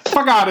 Son,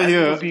 fuck out of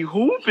here. Be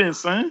hooping,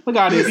 son. Look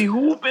out of here. Be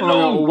hooping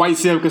on White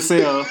Sam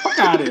Cassell. Fuck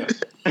out of here.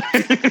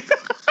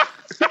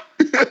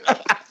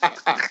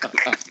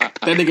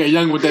 That nigga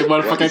young with that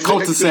motherfucking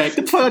cul-de-sac.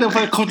 The fuck that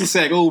motherfucking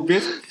cul-de-sac, old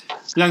bitch.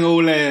 Young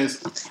old ass.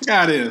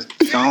 Got it.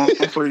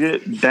 Don't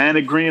forget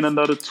Danny Green,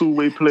 another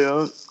two-way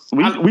player.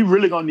 We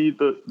really gonna need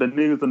the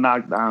niggas to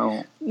knock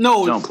down.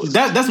 No, jumpers.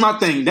 that's my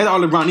thing. That's all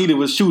LeBron needed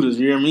was shooters.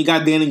 You know what I mean? He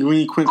got Danny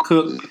Green, Quinn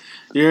Cook.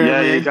 You know what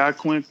I mean? He got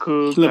Quinn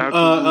Cook.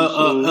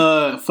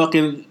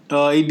 Fucking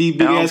AD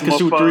big ass can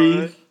shoot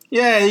threes.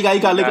 Yeah, he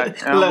got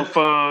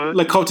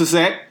like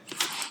cul-de-sac.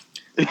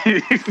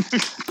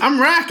 I'm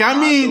rack. I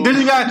mean, then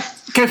you got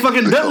can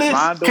fucking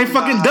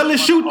Dudley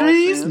shoot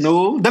threes?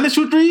 No, Dudley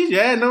shoot threes?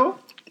 Yeah, no.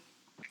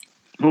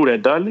 Who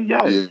that Dudley?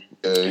 Yeah.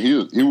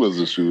 He was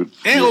a shooter.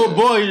 And old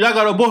boy, y'all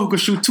got a boy who could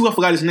shoot too. I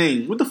forgot his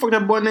name. What the fuck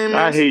that boy name is?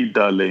 I hate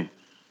Dudley.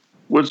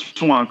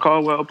 Which one?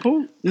 Caldwell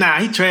Pope? Nah,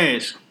 he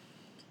trash.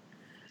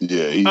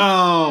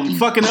 Yeah.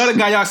 Fucking the other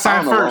guy y'all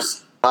signed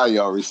first. How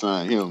y'all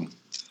re-signed him?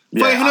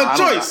 Yeah, he no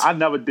choice. I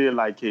never did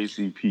like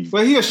KCP.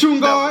 But he a shooting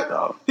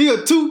guard. He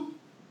a 2.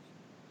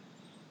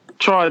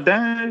 Troy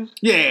Daniels?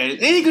 Yeah, and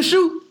he can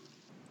shoot.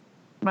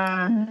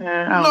 Man,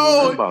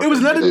 no, it was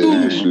another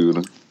dude.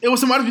 Shooter. It was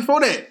somebody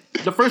before that.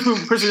 The first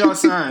person y'all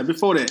signed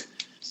before that.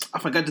 I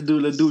forgot the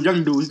dude,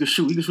 young dude. He could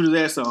shoot. He could shoot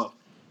his ass off.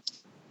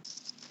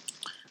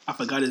 I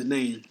forgot his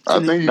name.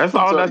 I think that's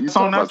all that's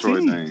on that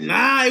team.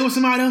 Nah, it was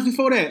somebody else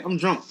before that. I'm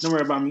drunk. Don't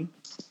worry about me.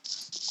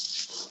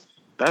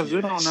 That's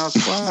it on our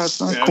squad,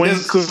 son. Yeah, Quinn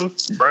Cook,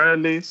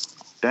 Bradley,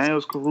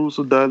 Daniels,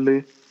 Caruso,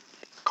 Dudley,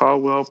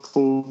 Caldwell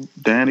Poole,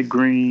 Danny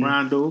Green,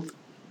 Rondo,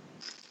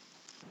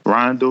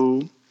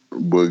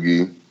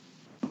 Boogie,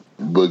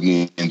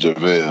 and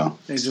JaVale.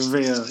 Hey,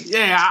 JaVale.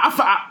 Yeah,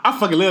 I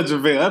fucking love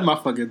JaVale. That's my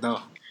fucking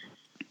dog.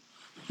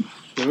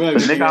 The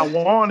nigga I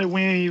wanted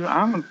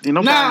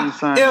nobody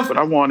signed, but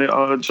I wanted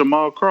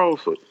Jamal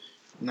Crawford.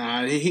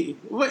 Nah, he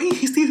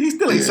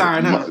still ain't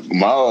signed up.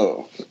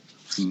 Maul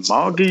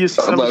give you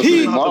something. But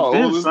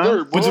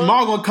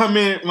Jamal gonna come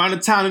in around the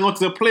time and go to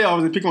the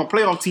playoffs and pick my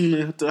playoff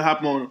team to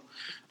hop on him.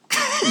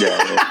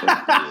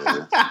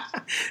 Yeah.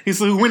 He's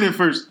still winning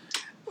first.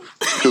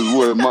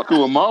 Because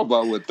what Maul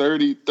about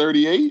 30,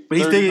 38? But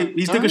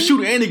he's still a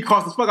shooter and he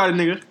cost the fuck out of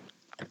nigga.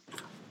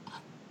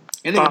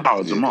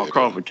 Jamal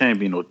Crawford can't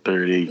be no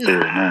 38,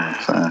 39.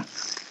 Son.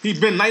 He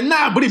been like,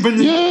 but he been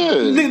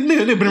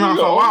nigga been around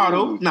for a while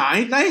though.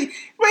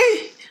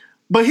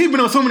 But he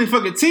been on so many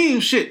fucking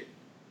teams, shit.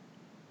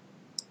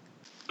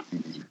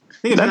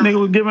 That nigga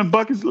was giving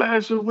buckets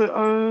last year with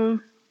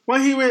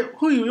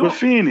with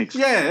Phoenix.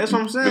 Yeah, that's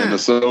what I'm saying.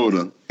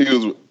 Minnesota. He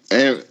was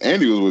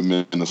with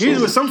Minnesota. He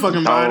was with some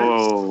fucking body.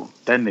 Oh,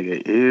 that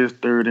nigga is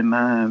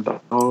 39.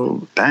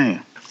 Oh,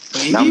 damn.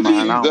 He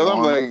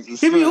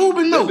be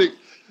hooping though.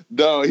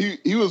 Dog,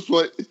 he was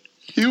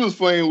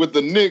playing with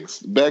the Knicks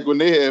back when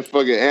they had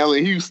fucking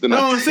Allen Houston. You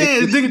know what I'm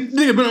saying? This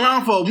nigga been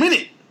around for a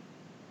minute.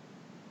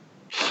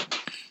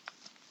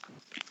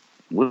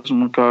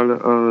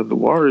 Whatchamacallit, the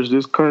Warriors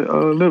just cut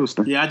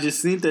Livingston. Yeah, I just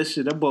seen that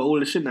shit. That boy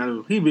old as shit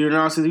now. He been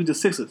around since he was the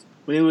Sixers.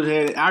 When he was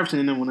had Iverson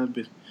in them on that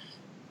bitch.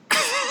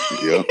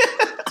 Yep.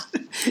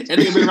 That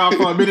nigga been around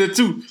for a minute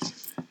too.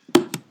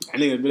 That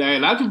nigga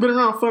been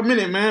around for a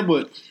minute, man.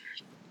 But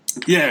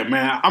yeah,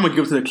 man, I'm gonna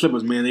give it to the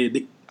Clippers, man.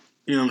 They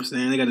you know what I'm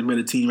saying? They got a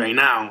better team right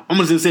now. I'm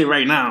gonna say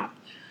right now.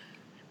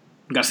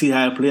 Gotta see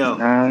how it play out.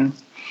 I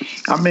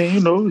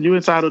mean, you're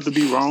entitled to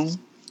be wrong.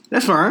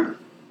 That's fine.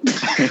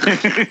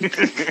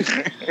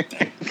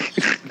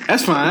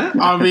 That's fine.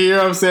 I mean, you know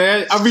what I'm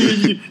saying? I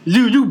mean,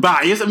 you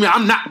biased. I mean,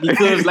 I'm not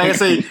because, like I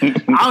say,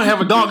 I don't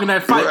have a dog in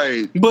that fight.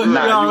 Right. But you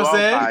know what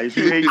I'm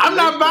saying? I'm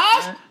not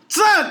biased.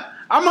 Son,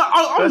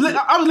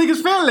 I was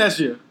Lakers fan last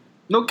year.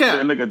 No cap.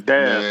 That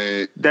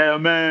nigga,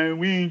 damn, man,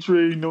 we ain't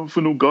trading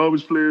for no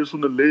garbage players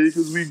from the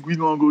Lakers. We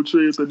gonna go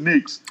trade the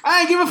Knicks. I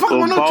ain't give a fuck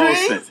about no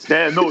trade.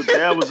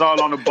 That was all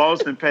on the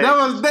Boston page.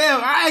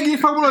 I ain't give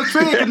a fuck about no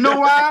trade. You know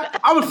why?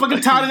 I was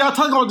fucking tired of y'all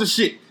talking about this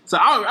shit. So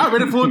I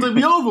ready for it to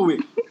be over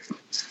with.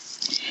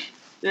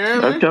 Yeah,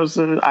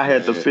 man. I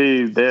had to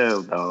fade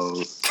there, dog.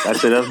 I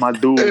said that's my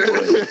dude.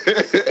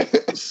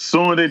 But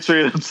soon they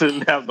traded him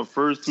to have the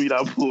first tweet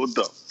I pulled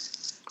up.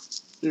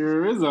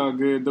 Yeah, it's all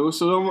good though.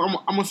 So I'm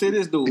gonna say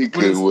this though. He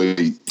couldn't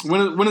wait.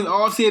 When it's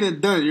all said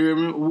and done, you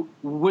remember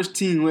which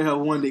team would have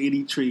won the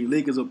 80 trade,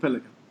 Lakers or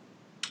Pelicans?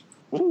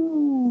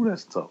 Ooh,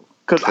 that's tough.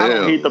 Because I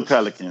don't hate the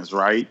Pelicans,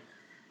 right?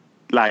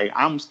 Like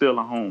I'm still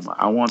a homer.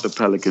 I want the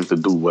Pelicans to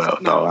do well,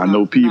 though. I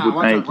know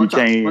people think you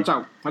can't.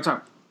 Watch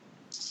out.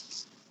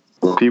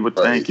 People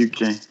think you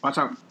can't. Watch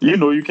out.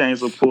 You can't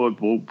support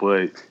both,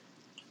 but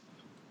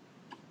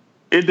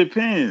it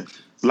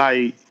depends.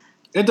 Like.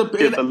 If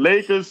the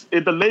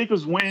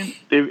Lakers win,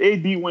 if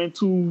AD win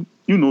two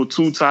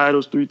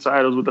titles, 3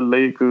 titles with the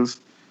Lakers,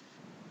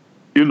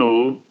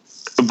 but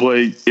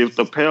if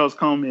the Pels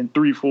come in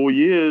 3-4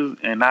 years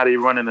and now they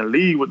running the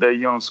league with that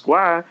young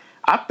squad,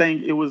 I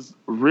think it was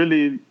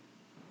really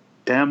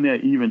damn near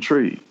even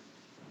trade.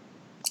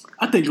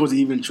 I think it was an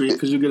even trade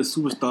because you get a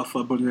superstar for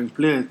a bunch of young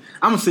players.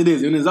 I'm gonna say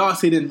this, when it's all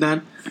said and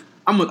done,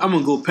 I'm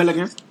gonna go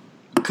Pelicans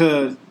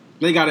because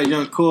they got a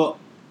young core.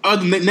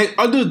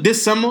 Other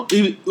this summer,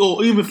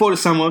 even before the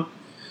summer,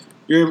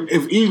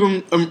 if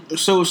Ingram,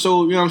 so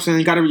you know what I'm saying,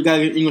 you gotta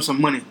give Ingram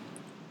some money.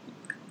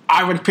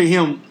 I would pay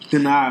him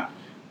than I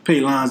pay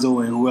Lonzo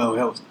and whoever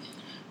else.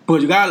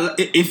 But you got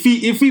if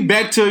he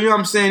back to, you know what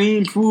I'm saying, he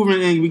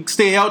improving and we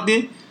stay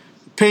healthy,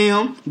 pay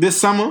him this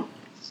summer,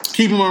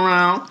 keep him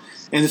around,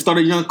 and start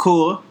a young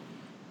core.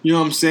 You know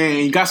what I'm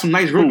saying? You got some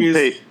nice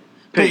rookies.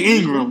 Pay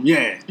Ingram,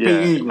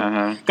 pay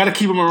Ingram. Got to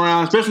keep him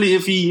around, especially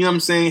if he, you know what I'm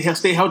saying, he'll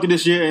stay healthy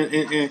this year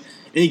and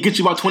he gets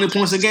you about 20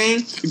 points a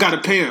game. You got to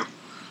pay him.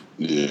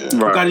 Yeah,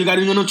 right. You got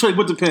no choice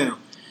but to pay him.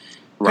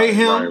 Pay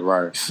him.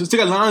 Right. Still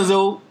got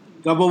Lonzo.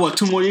 Got about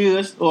 2 more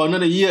years or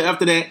another year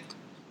after that.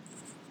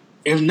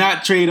 If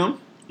not, trade him.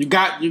 You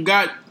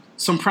got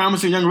some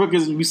promising young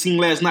rookies we seen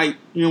last night.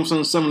 You know what I'm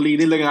saying? Summer league,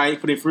 they looking all right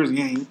for their first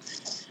game.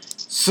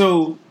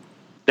 So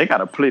they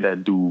gotta play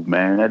that dude,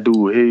 man. That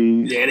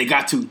dude, they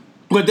got to.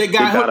 But they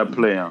gotta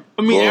play him.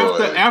 I mean,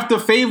 after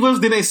Favors,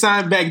 then they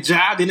signed back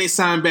Ja, then they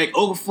signed back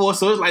Okafor.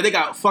 So it's like they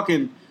got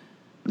fucking.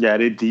 Yeah,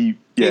 they deep.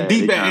 Yeah,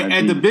 deep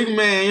at the big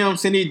man. You know what I'm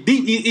saying? They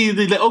deep.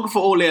 Either let Okafor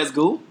old ass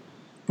go,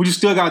 but you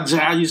still got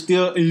Ja. You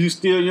still.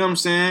 You know what I'm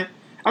saying?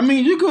 I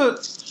mean, you could.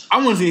 I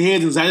want to see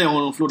Heads and Zion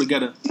on the floor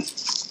together.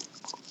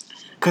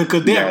 Cause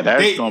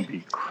that's gonna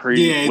be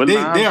crazy. Yeah,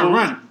 they are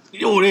running.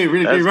 Oh, they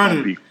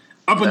running.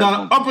 Up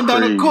and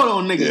down the court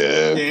on niggas.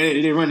 Yeah,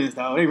 they running,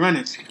 dog. They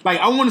running. Like,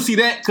 I want to see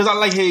that because I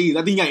like Hayes.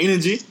 I think he got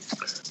energy.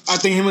 I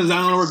think him and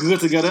Zion work good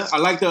together. I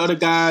like the other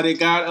guy they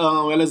got,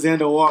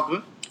 Alexander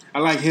Walker. I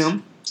like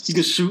him. He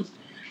can shoot.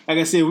 Like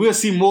I said, we'll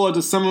see more as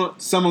the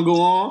summer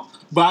go on.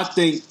 But I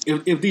think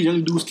if these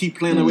young dudes keep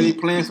playing the way they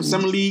playing for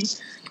summer league,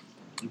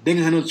 they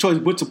gonna have no choice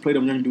but to play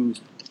them young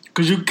dudes.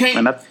 Because you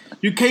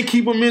can't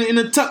keep them in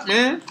the tuck,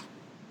 man.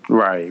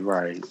 Right.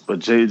 But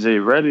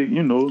JJ Redick,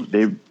 you know,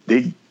 they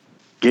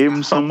gave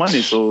him some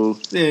money, so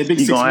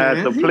he's going to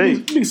have to play.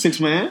 Big 6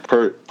 man.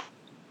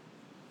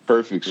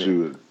 Perfect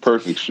shooter.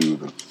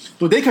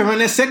 But they can run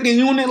that second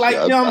unit, like,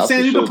 you know what I'm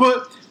saying? You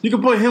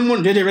can put him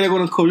on JJ Redick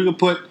on the court. You can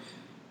put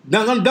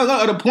Doug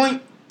at the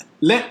point.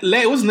 Let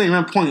what's his name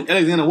run point?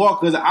 Alexander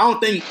Walker. Because I don't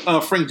think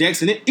Frank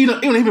Jackson, even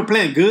if he been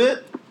playing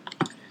good,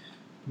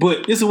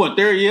 but this is what,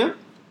 3rd year?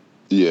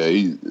 Yeah,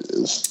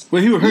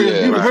 Well, he was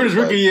hurt his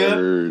rookie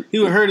year. He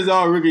was hurt his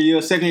all rookie year.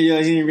 2nd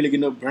year, he didn't really get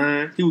no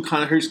burn. He was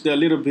kind of hurt still a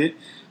little bit,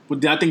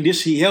 but I think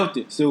this year he helped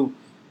it. So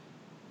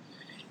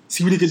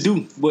see what he could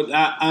do. But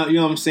you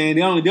know what I'm saying?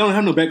 They don't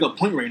have no backup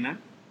point right now.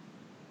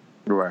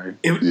 Right.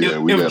 If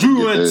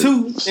Drew run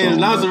 2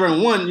 and Lonzo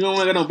run 1, you don't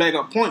got no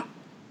backup point.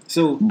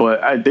 So,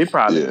 but they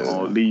probably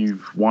gonna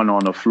leave one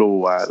on the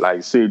floor.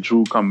 Like, say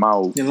Drew come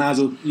out, and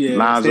Lonzo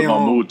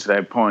gonna move to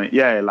that point.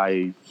 Yeah,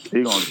 like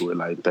they gonna do it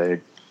like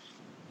that.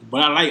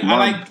 But I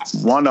like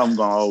one of them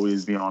gonna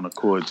always be on the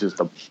court,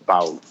 just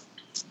about.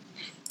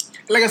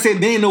 Like I said,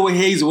 they didn't know what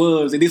Hayes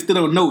was, and they still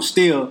don't know.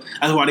 Still,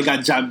 that's why they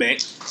got Ja back.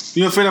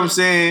 You know what I'm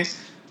saying?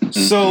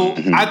 So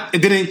they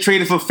didn't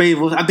trade it for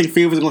Favors. I think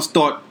Favors is gonna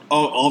start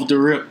off the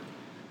rip.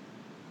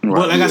 Right.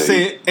 But like I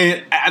said,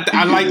 and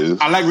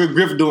I like Rick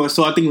Griff doing.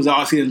 So I think it was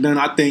all said and done.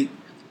 I think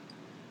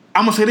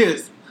I'm gonna say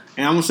this,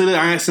 and I'm gonna say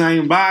that I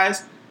ain't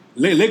biased.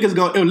 Lakers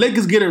if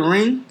Lakers get a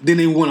ring, then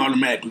they win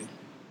automatically.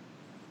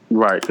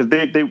 Right, because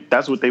they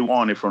that's what they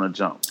wanted from the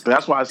jump.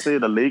 That's why I say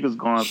the Lakers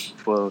going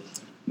for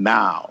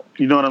now.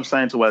 You know what I'm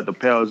saying? To let the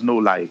Pels know,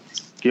 like,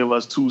 give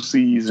us 2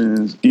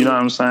 seasons. You know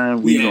what I'm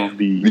saying? We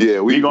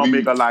gonna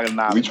make a lot of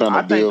knowledge.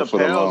 I think the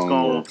Pels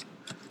gonna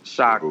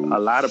shock a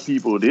lot of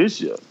people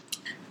this year.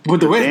 But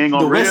the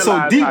West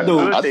so deep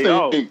though. I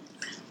think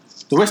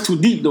the West too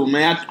deep though,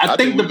 man. I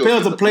think the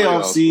Pels are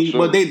playoff seed,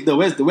 but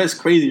the West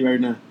crazy right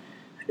now.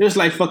 It's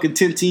like fucking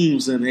 10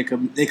 teams, and they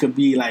could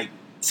be like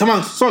someone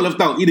left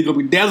out. Either gonna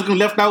be Dallas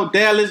left out,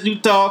 Dallas,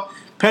 Utah,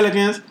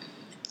 Pelicans.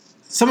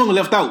 Someone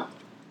left out.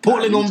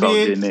 Portland gonna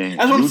be in.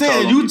 That's what I'm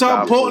saying.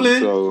 Utah,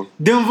 Portland,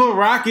 Denver,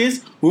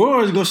 Rockets.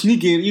 Warriors gonna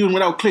sneak in even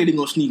without Clay. They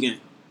gonna sneak in.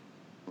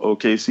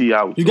 OKC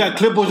out. You got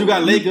Clippers. You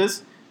got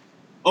Lakers.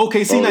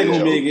 OKC not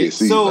gonna make it.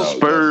 So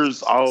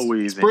Spurs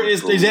always.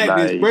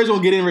 Exactly. Like, Spurs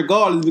gonna get in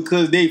regardless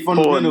because they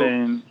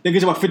fundamental. They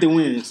get you about 50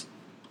 wins.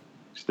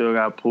 Still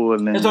got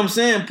Portland. That's what I'm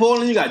saying.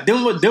 Portland. You got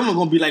Denver. Denver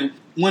gonna be like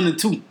 1 and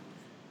 2.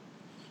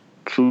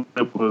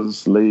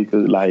 Clippers,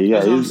 Lakers. Like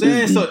that's what I'm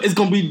saying. So it's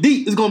gonna be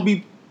deep. It's gonna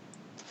be.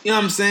 You know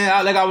what I'm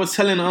saying? Like I was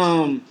telling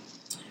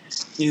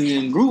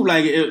in group,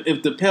 like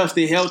if the Pels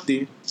stay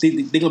healthy,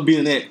 they gonna be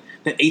in that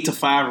 8 to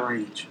 5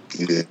 range.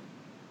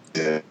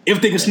 Yeah.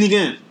 If they can sneak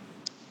in.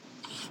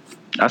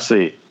 I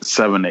say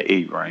 7 to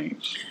 8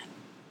 range.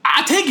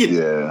 I take it.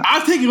 Yeah.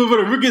 I take it with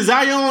a Ricky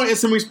Zion and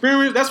some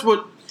experience. That's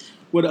what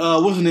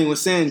what's his name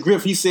was saying.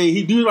 Griff. He said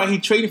he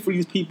traded for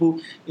these people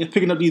and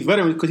picking up these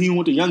veterans because he didn't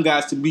want the young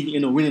guys to be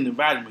in a winning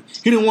environment.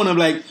 He didn't want to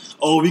like,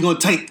 oh, we're gonna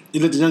tank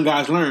and let the young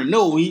guys learn.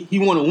 No, he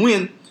want to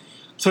win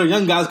so the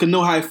young guys can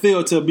know how it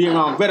feels to be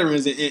around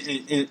veterans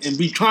and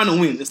be trying to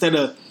win instead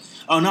of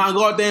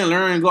go out there and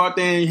learn, go out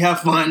there and have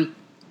fun.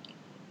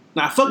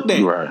 Nah, fuck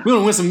that. Right. We're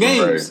gonna win some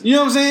games. Right. You know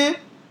what I'm saying?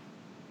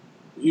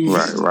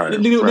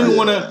 Right.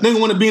 They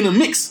want to be in the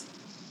mix.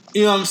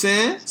 You know what I'm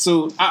saying?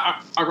 So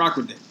I rock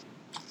with that.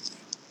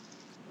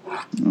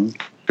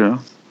 Okay.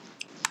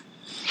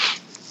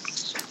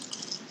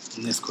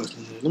 Next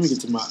question. Let me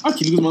get to I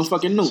keep losing my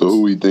fucking notes. So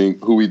who we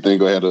think will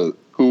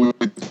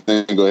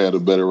have a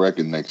better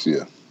record next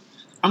year?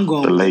 I'm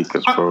going The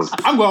Lakers, bro.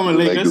 I'm going with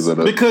Lakers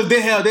Lakers because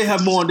they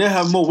have more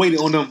weight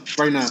on them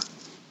right now.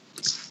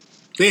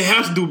 They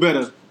have to do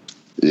better.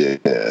 Yeah.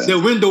 Their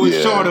window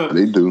is shorter.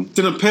 They do.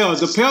 To the Pels.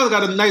 The Pels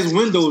got a nice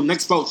window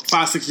next about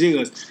 5-6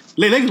 years.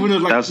 Lakers window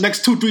like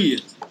next 2-3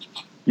 years.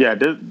 Yeah,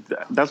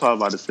 that's what I was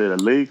about to say. The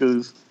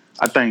Lakers,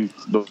 I think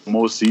the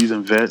most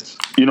seasoned vets.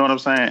 You know what I'm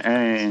saying?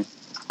 And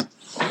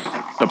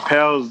the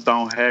Pels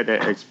don't have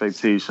that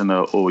expectation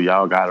of,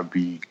 y'all got to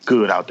be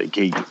good out the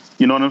gate.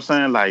 You know what I'm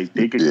saying? Like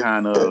they could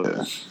kind of.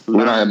 We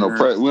don't have no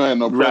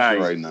pressure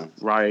right now.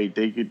 Right,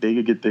 they could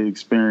get the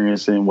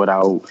experience in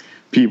without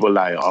people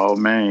like, oh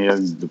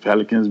man, the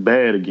Pelicans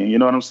bad again. You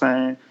know what I'm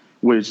saying?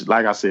 Which,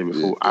 like I said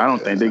before, I don't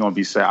think they're gonna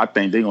be sad. I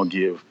think they're gonna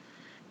give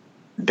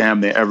damn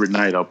near every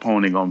night an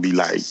opponent gonna be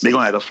like they're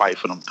gonna have to fight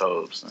for them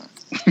dubs.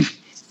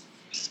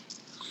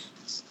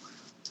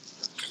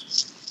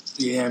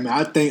 Yeah, man.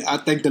 I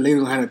think the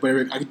Lakers gonna have a better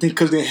record. I think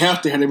because they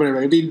have to have a better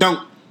record. If they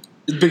don't,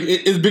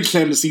 it's big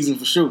slam the season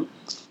for sure.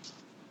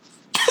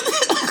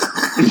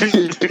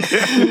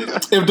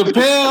 if the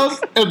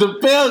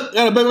Pels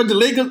got a better record than the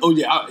Lakers, oh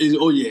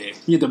yeah,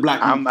 you have to block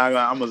me.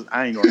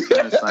 I ain't gonna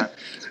stand sign.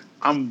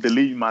 I'm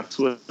deleting my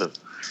Twitter.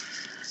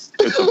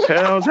 If the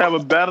Pels have a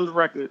better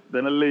record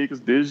than the Lakers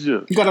this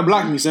year, you gotta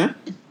block me, son.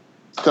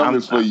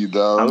 Coming for you,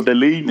 dog. I'm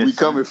deleting it. We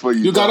coming for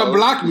you. You gotta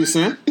block me,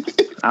 son.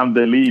 I'm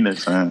deleting it,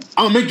 son.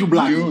 I'm gonna make you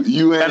block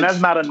me. And that's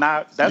not a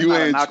knock. That's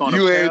not a knock on the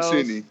Pels.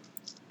 Chinny.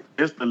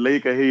 It's the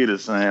Laker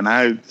haters, son.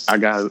 I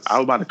was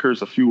about to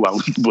curse a few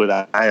out, but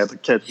I had to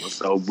catch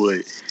myself.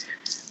 But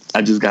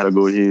I just gotta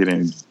go ahead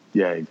and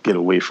get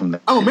away from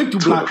that. I'm gonna make you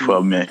block for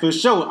a minute. For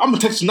sure. I'm gonna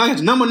text you now.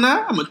 Your number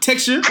now. I'm gonna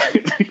text you.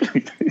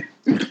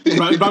 You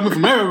block me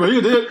from everywhere.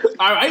 You did.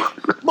 All right.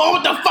 Boy,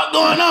 what the fuck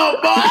going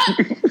on, boy?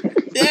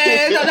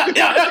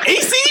 Yeah,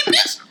 AC,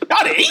 bitch.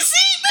 Y'all the AC,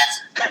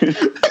 bitch.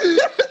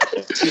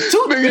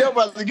 Nigga, I'm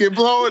about to get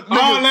blown.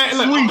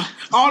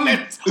 All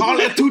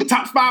that 2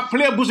 top 5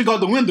 player bullshit go out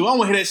the window. I don't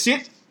want to hear that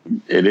shit.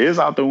 It is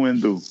out the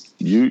window.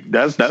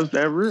 That's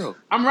that real.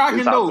 I'm rocking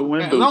it's though. Out the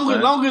window,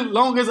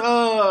 long as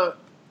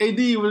AD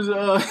was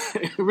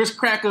wrist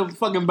cracker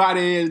fucking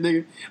body ass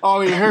nigga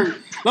already hurt.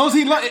 Long as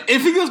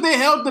if he can stay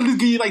healthy, at least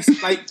give you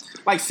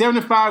like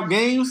 75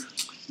 games,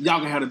 y'all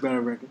can have a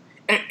better record.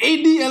 And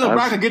AD and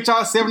LeBron can get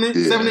y'all 70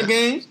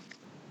 games.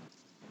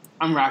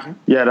 I'm rocking.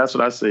 Yeah, that's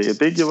what I say. If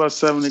they give us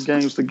 70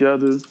 games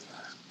together,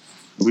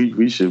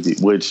 we should be.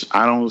 Which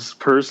I don't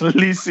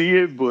personally see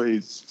it, but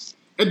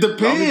it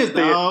depends,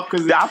 dog.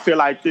 Because I feel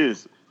like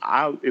this.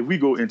 If we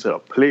go into a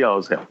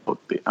playoffs,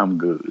 I'm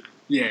good.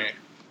 Yeah,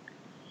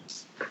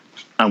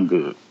 I'm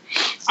good.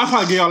 I'll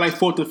probably get y'all like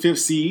 4th or 5th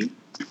seed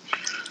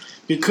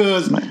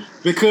because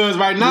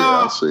right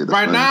now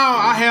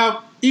I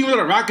have, even though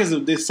the Rockets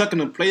they're sucking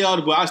the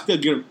playoffs, but I still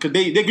get them because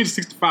they get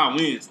 65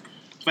 wins.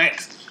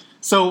 Facts.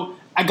 So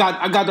I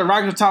got the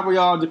Rockets on top of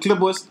y'all, the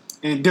Clippers,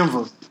 and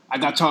Denver. I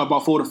got y'all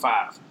about 4 to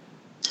 5.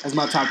 That's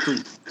my top 3.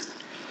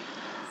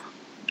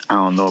 I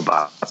don't know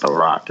about the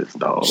Rockets,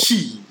 dog.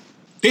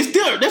 They're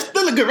still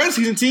a good regular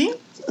season team.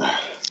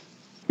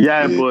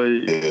 Yeah,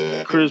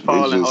 but Chris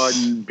Paul and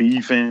Harden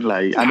beefing.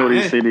 Like I know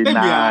they say they're not,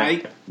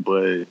 right.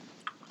 But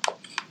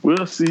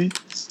we'll see.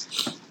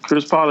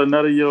 Chris Paul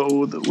another year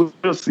older.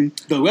 We'll see.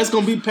 The West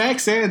gonna be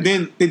packed, and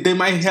then they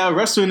might have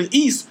wrestling in the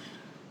East.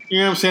 You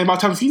know what I'm saying? By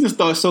the time the season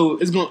starts, so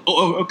it's gonna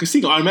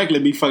he gonna automatically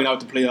be fucking out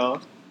the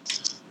playoffs.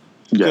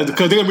 Yeah,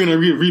 because they're gonna be in a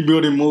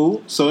rebuilding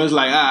mode. So it's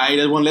like, all right,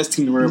 there's one less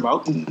team to worry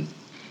about.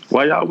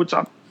 Why what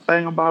y'all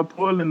think about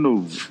Portland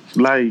though?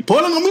 Like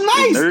Portland gonna be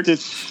nice.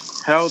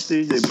 Nurkic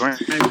healthy, they bring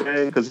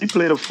back because he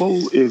played a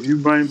 4. If you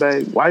bring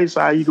back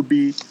Whiteside, he could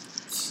be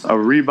a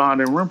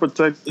rebounding rim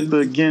protector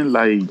again.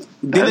 Like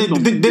they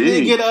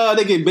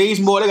get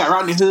Bazemore, they got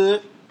Rodney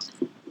Hood.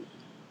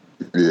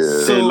 Yeah,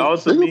 so they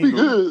lost they gonna be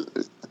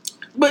good.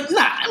 But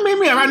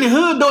maybe Rodney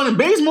Hood though and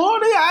Bazemore,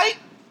 they alright.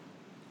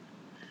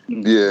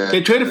 Yeah,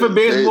 they traded for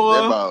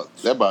Bazemore.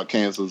 That about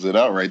cancels it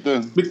out right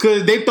there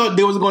because they thought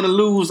they was going to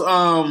lose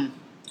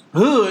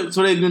Hood,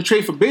 so they're going to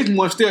trade for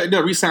Bazemore. Still,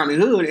 they're re-signing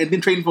Hood and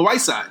then trading for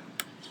Whiteside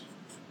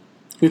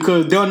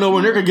because they don't know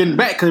when they're getting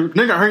back because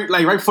they got hurt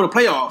like right before the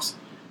playoffs.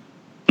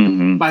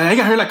 Mm-hmm. Like they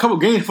got hurt like a couple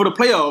games for the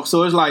playoffs,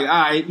 so it's like, all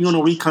right, you don't know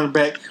when he comes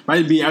back.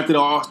 Might be after the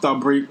All-Star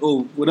break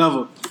or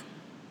whatever.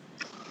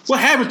 What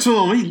happened to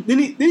him?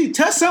 Did he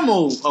test him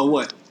or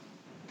what?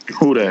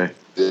 Who that?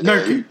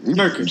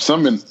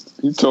 Nurkic.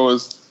 He tore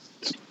his.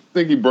 I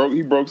think he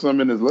broke something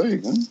in his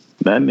leg. Huh?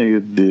 That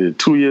nigga did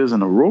 2 years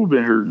in a row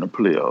been hurt in the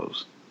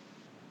playoffs.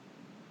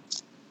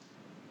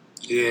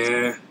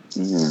 Yeah.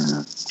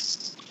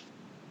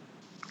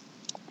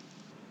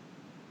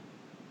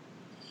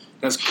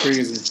 That's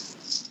crazy.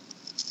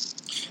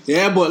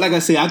 Yeah, but like I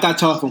said, I got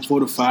y'all from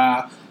 4 to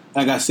 5.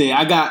 Like I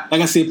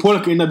said,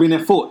 Portland could end up being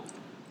at 4th,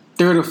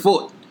 3rd or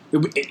 4th.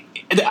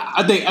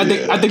 I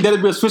think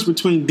that'll be a switch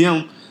between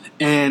them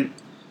and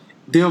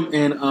them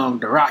and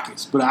the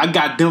Rockets. But I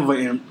got Denver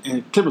and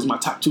Clippers my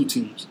top 2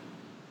 teams.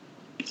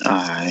 All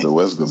right. The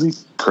West gonna be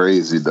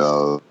crazy,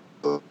 dog.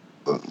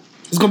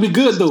 It's gonna be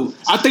good though.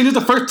 I think this is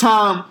the first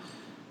time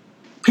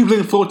people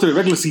looking forward to the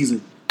regular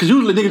season. Because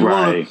usually niggas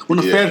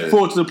want to fast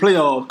forward to the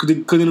playoffs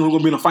because they know who's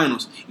gonna be in the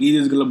finals.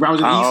 Either LeBron's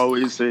in the East,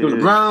 always say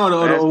LeBron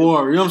or the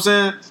Warriors. You know what I'm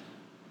saying?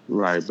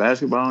 Right,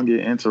 basketball don't get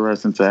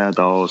interesting to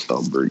after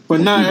All-Star break.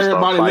 But now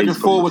everybody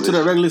looking forward to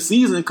the regular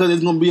season because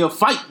it's gonna be a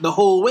fight the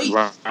whole way.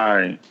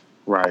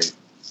 Right.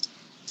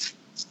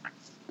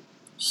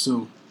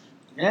 So,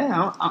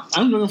 yeah,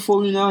 I'm looking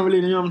forward. You know, really,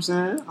 you know what I'm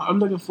saying? I'm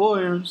looking forward.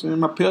 You know what I'm saying?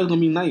 My play's gonna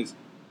be nice.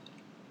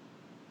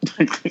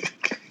 I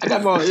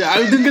got my. Yeah, I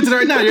didn't get to that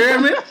right now. You hear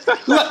me?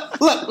 Look,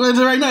 get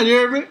to right now. You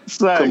hear me?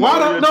 Sorry, why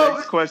don't no?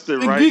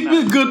 Question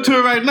Get good to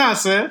it right now,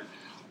 son.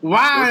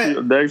 Why? What's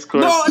your next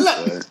question? No,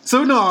 look.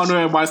 So I don't know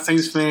everybody's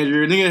Saints fans.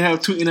 Nigga have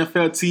 2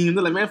 NFL teams.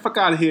 They're like, man, fuck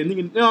out of here, nigga.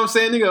 You know what I'm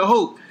saying? Nigga,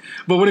 hope.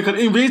 But when it comes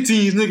to NBA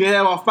teams, nigga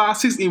have about 5,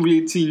 6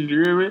 NBA teams.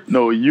 You hear me?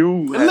 No,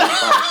 you have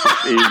 5,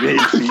 6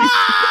 NBA teams.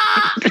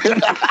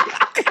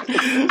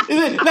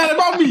 It's not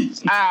about me.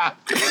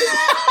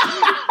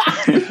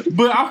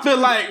 But I feel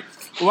like,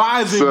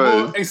 why is it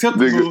more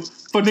acceptable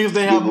for niggas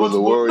that have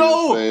multiple?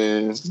 No,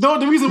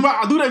 the reason why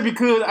I do that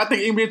because I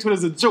think NBA Twitter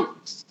is a joke.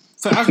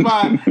 So that's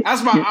why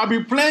I be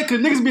playing because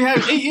niggas be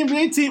having 8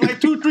 NBA teams,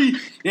 like 2, 3.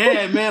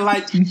 Yeah, man,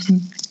 like,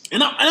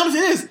 and I'm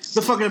saying this,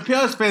 the fucking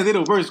Pelicans fans, they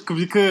the worst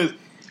because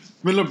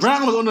when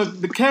LeBron was on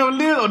the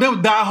Cavaliers, or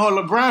them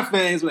diehard LeBron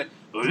fans, like,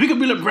 oh, we could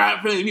be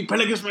LeBron fans, be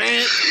Pelicans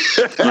fans.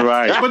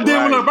 Right. But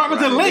then when LeBron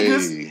went to the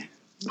Lakers, they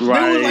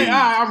was like,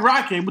 I'm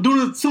rocking. But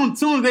as soon as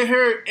they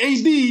heard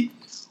AD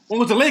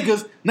went to the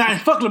Lakers, now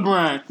fuck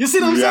LeBron. You see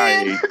what I'm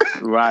saying?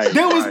 Right.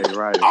 There was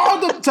all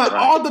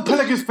the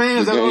Pelicans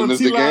fans that were on the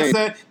T-line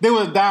said they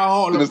was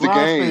diehard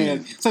LeBron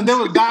fans. So they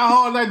was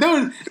diehard, like they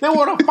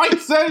want to fight,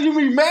 son. You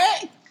be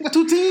mad? You got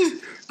 2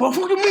 teams? But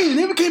fuck you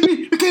mean? We can't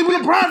be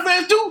LeBron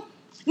fans too?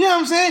 You know what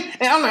I'm saying?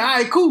 And I'm like, all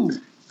right, cool.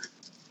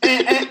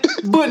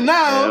 But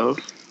now,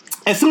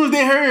 as soon as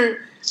they heard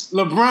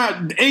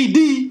LeBron, AD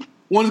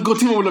wanted to go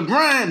team up with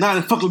LeBron, now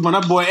they fuck LeBron,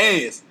 that boy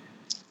ass.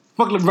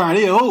 Fuck LeBron,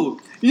 he a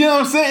hoe. You know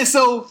what I'm saying?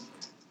 So,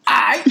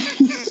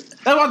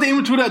 that's why they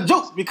even threw that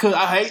joke because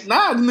it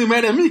didn't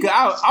matter at me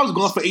because I was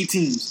going for 8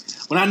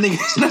 teams. When I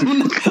niggas,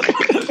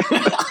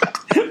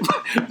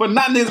 but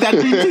not niggas got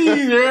 3 teams,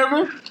 you hear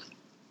me?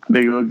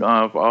 They were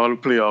going for all the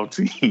playoff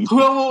teams.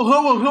 Whoever was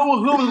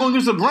going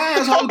against LeBron,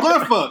 that's what I was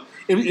going for.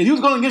 If you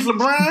was going against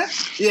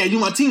LeBron, yeah, you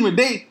my team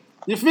today.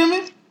 You feel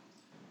me?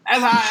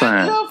 That's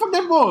how fuck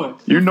that boy.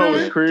 You know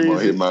it's crazy.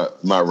 Hit my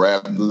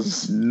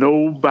Raptors.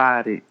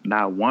 Nobody,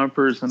 not one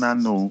person I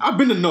know. I've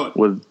been to North.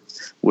 Was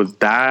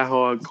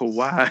diehard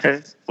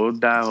Kawhi or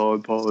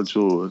diehard Paul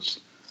George.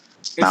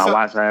 Now I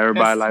watch how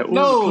everybody like, the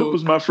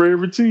Clippers my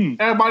favorite team.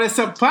 Everybody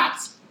except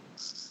Pops.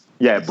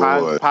 Yeah,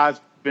 Pops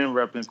been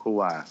repping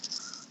Kawhi.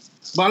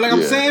 But like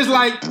I'm saying, it's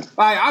like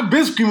I've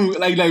been screaming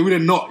like we the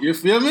North. You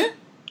feel me?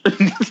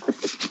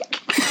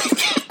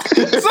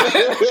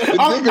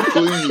 Nigga,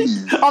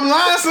 please. I'm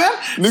lying, son.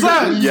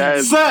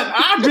 Nigga, son,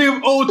 I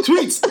bring old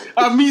tweets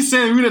of me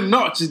saying we the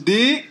North, you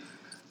dig?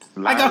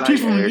 I got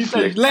tweets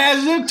from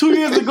last year, 2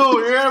 years ago.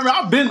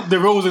 I've been the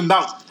Rosen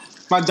out.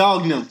 My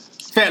dog them.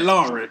 Fat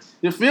Lauren.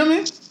 You feel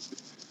me?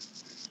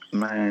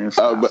 Man.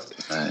 My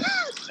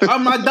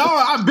dog,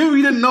 I've been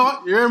we the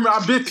North. You hear me?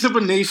 I've been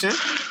Clipper Nation.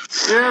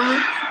 You hear me?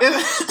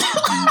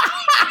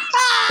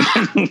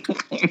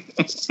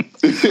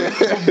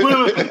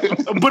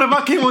 But if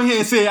I came on here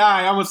and say, all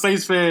right, I'm a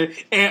Saints fan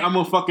and I'm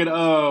a fucking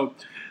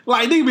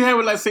like they be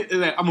having like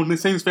I'm a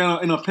Saints fan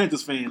and a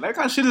Panthers fan. Like what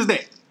kind of shit is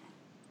that?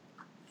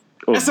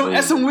 That's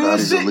some weird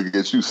shit. Look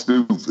at you,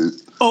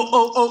 stupid.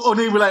 Oh,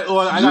 they be like,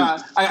 I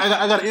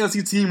got an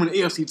NFC team and an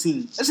AFC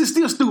team. That's just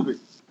still stupid.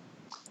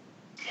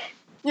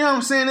 You know what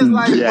I'm saying? It's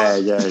like,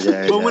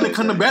 but when it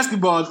comes to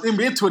basketball,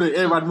 NBA Twitter,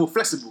 everybody more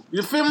flexible.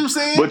 You feel what I'm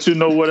saying? But you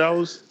know what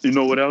else?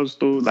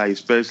 Though? Like,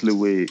 especially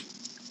with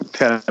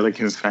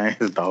Pelican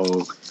fans,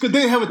 dog. Because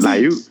they have a team.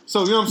 Like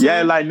so, you know what I'm saying?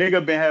 Yeah, like,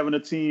 nigga been having a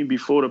team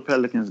before the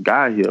Pelicans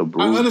got here,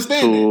 bro. I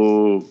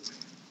understand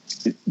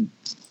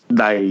that.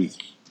 Like,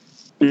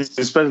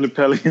 especially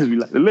Pelicans be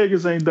like, the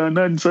Lakers ain't done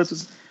nothing such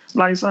as...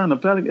 Like, son, the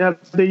Pelicans, have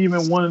they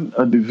even won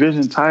a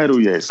division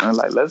title yet, son?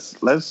 Like,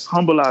 let's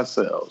humble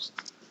ourselves.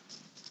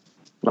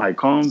 Like,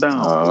 calm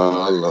down.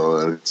 Oh,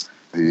 Lord.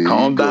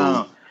 Calm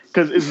down.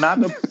 Because it's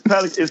not the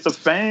Pelicans, it's the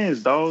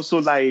fans, dog. So,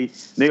 like,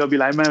 they gonna be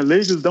like, man,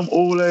 Lakers, them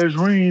old-ass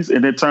rings.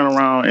 And then turn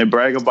around and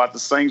brag about the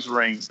Saints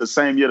ring the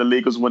same year the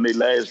Lakers won their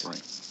last ring.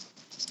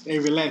 Hey,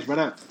 relax,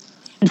 brother.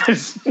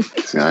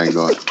 See, I ain't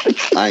going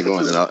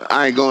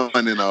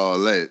in all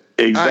that.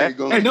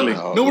 Exactly. Hey, know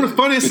what the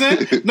funniest thing?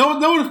 Know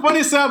what the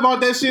funniest thing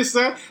about that shit,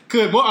 son?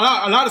 Because a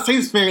lot of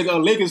Saints fans are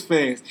Lakers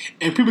fans,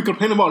 and people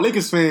complain about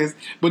Lakers fans,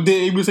 but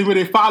then you say where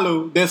they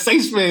follow, they're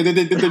Saints fans that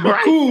they be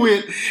cool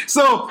with.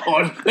 So,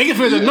 Lakers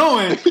fans are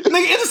knowing. Nigga,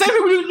 it's the same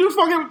people you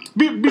fucking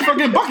be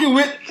fucking bucking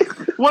with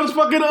once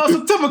fucking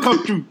September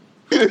come through.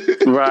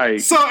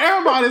 Right. So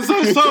everybody, so,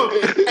 and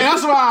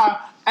that's why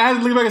I had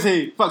to look back and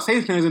say, fuck,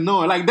 Saints fans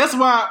annoying. Like, that's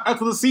why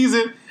after the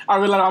season, I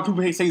realized a lot of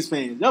people hate Saints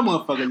fans. Y'all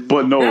motherfuckers.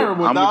 But no,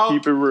 terrible, I'm dog. gonna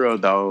keep it real,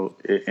 dog.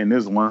 And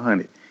this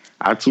 100.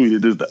 I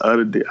tweeted this the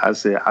other day. I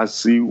said I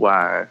see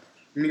why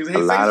Niggas hate a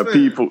lot Saints of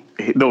fans.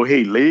 people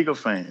hate Lakers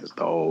fans,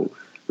 dog.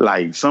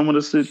 Like some of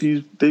the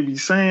shit they be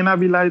saying, I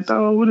be like,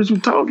 dog, what are you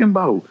talking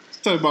about?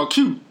 Talking about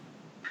Q.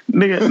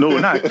 Nigga, no,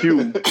 not Q.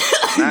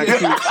 Not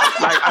Q.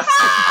 Like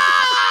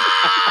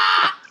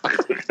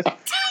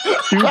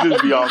Q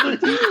just be off the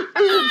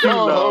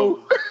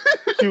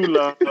Q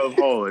love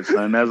hard,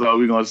 son. That's all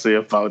we gonna say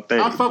about that.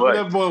 I fuck with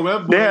that boy.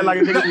 That boy. They had like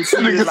a nigga who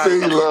tweeted Nigga like, say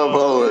he love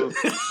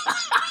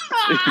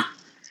hard.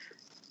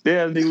 they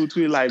had a nigga who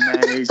tweeted like, man,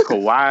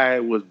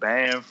 Kawhi was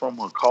banned from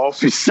a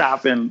coffee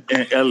shop in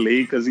LA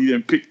because he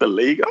didn't pick the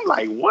league. I'm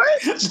like,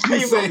 what?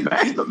 Nigga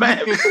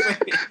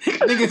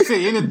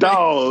say anything.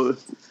 Dog.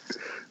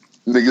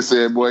 Nigga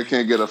said, boy,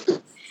 can't get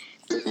a.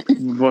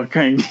 Boy,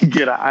 can't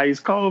get an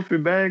iced coffee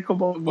bag.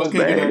 Come on, Boy,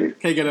 bag.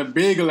 can't get a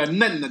bagel or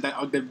nothing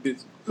out that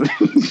bitch.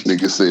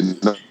 Nigga said,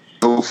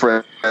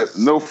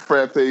 no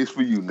frappes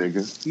for you,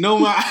 nigga.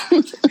 No,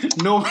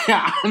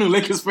 I knew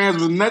Lakers fans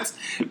was nuts.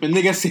 But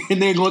niggas saying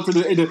they going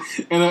to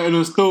in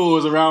the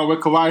stores around where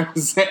Kawhi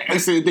was at. I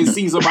said they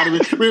seen somebody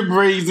with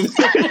braids.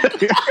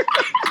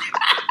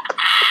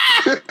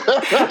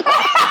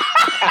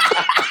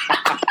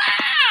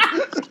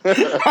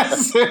 I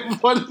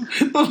said, "What?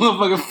 Those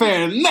motherfucking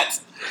fans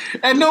nuts."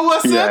 And know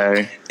what, son?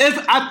 Yeah.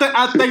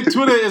 I think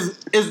Twitter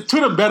is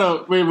Twitter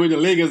better when the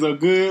Lakers are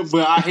good,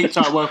 but I hate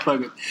y'all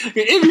motherfuckers.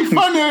 It be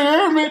funny, you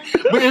hear me?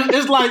 But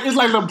it's like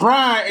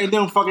LeBron and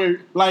them fucking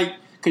like,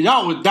 cause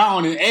y'all was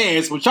down in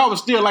ass, but y'all was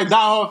still like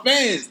diehard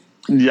fans.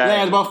 Yeah,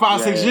 Last about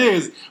 5-6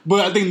 years. But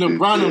I think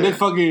LeBron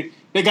and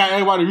they got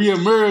everybody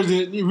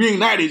reemerged and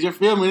reignited. You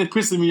feel me? It's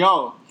pissing me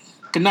off.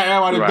 Cause now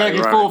everybody back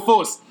in full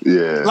force.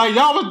 Yeah. Like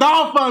y'all was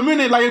down for a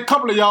minute, like a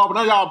couple of y'all, but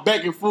now y'all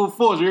back in full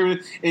force. You hear me?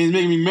 And it's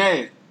making me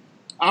mad.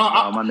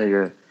 My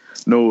nigga,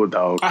 no,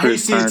 dog. I hate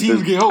Chris seeing turned teams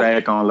his get hope.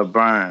 back on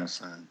LeBron,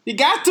 son. He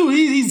got to.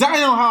 He's Zion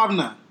Hobb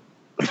now.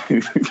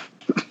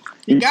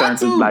 He got turned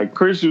to. his, like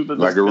Chris used to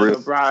Like a real-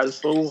 LeBron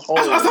so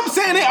hard. That's what I'm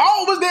saying. They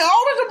always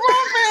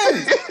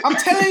LeBron fans. I'm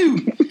telling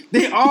you,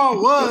 they all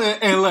was.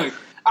 And look,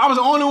 I was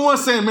the only one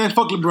saying, "Man,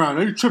 fuck LeBron.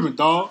 Are you tripping,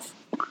 dog?"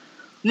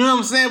 You know what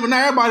I'm saying? But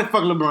now everybody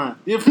fuck LeBron.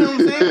 You feel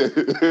what I'm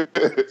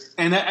saying?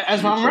 And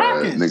that's why I'm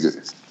rocking.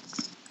 Nigga.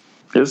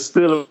 There's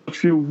still a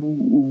few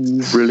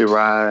who really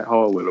ride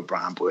hard with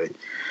LeBron, but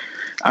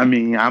I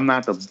mean, I'm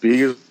not the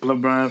biggest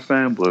LeBron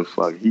fan, but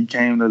fuck, he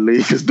came to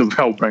Lakers to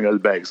help bring us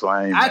back, so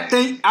I ain't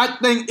mad. I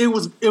think it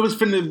was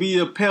finna be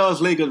a Pels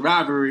Lakers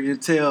rivalry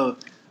until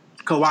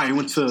Kawhi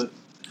went to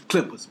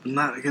Clippers. But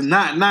now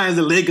is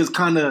the Lakers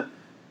kind of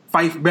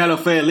fight battle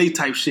for LA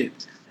type shit.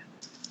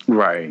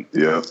 Right.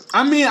 Yeah.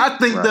 I mean, I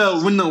think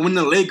Right. when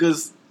the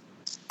Lakers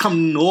come to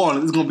New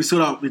Orleans, it's gonna be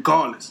sold out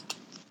regardless.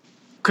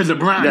 Cause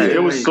LeBron, Yeah, either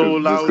it was way.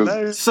 sold out Just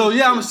last. So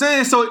yeah, I'm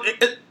saying it's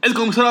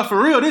gonna be sold out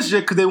for real this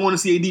year because they want to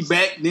see AD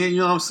back. Then you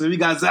know what I'm saying, we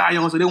got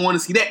Zion, so they want to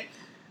see that.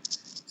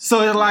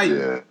 So it's like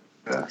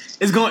Yeah.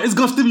 it's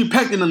gonna still be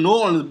packed in the New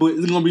Orleans, but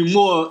it's gonna be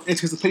more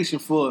anticipation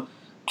for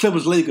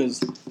Clippers Lakers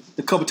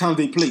the couple times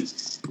they play.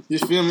 You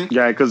feel me?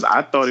 Yeah, because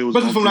I thought it was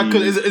Especially from gonna like,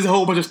 be cause it's a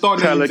whole bunch of star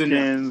names in there.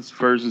 Pelicans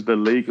versus the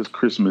Lakers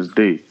Christmas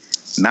Day.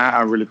 Now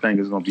I really think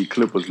it's gonna be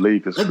Clippers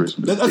Lakers Christmas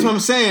That's Day. what I'm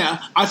saying.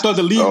 I thought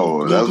the league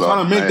was that's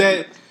trying to make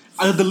automatic. that.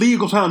 I thought the league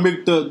was trying to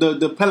make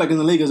the Pelicans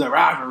and Lakers a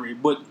rivalry,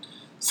 but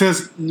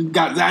since you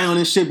got Zion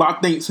and shit, but I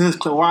think since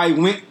Kawhi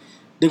went,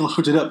 they're gonna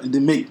switch it up and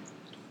then make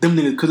them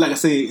niggas. Because like I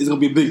said, it's gonna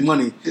be big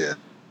money. Yeah.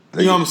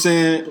 You know what I'm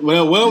saying?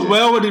 Well,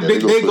 the Yeah,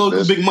 big they go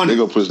to big money, They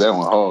gonna push that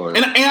one hard.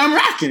 and I'm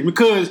rocking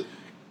because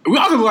we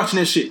all been watching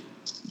that shit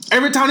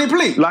every time they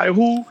play. Like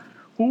who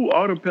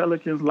are the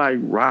Pelicans like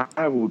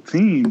rival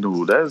team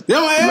though? That's They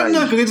don't have like,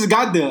 nothing because they just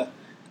got there.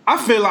 I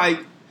feel like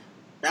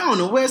I don't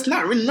know where it's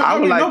not really I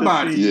would like to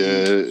nobody. see-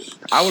 Yeah.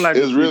 I would like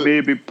It's to see really-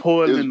 maybe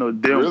Portland or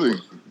Denver. Really,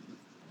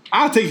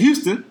 I'll take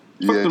Houston.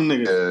 Fuck yeah, them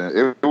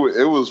niggas.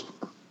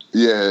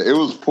 yeah. It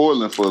was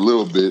Portland for a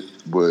little bit,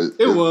 but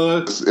It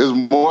was.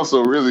 It's more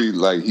so really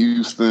like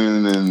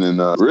Houston and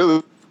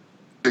really,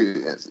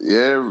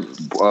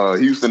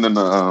 Houston and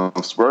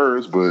the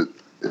Spurs, but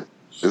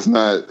it's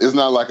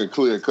not like a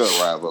clear cut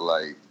rival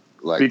like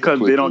Because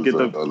the they don't get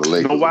the, Clippers or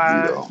Lakers. you know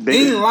why? You know. They It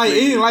ain't didn't like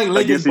play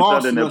Lakers against each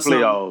other in the Boston or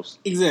playoffs.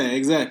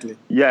 Exactly.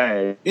 Yeah,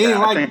 It ain't I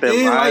like think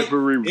that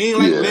rivalry.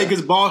 like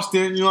Lakers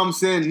Boston. You know what I'm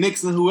saying?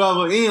 Knicks and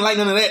whoever. It ain't like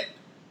none of that.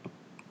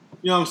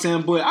 You know what I'm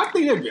saying? But I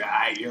think it'd be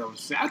alright. You know what I'm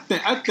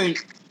saying? I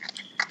think.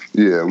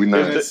 Yeah, we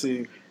not. Let's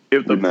see.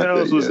 If the We're not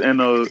Pels there was yet.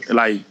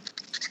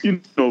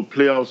 in a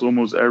playoffs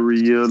almost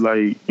every year,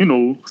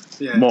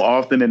 Yeah. more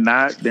often than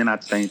not, then I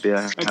think they'll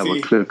have see.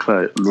 a clear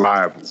cut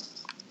rival.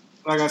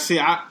 Like I said,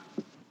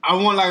 I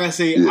want. Like I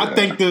say, Yeah. I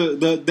think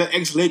the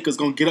ex Lakers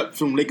gonna get up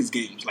from Lakers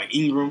games like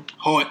Ingram,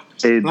 Hart,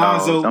 Hey,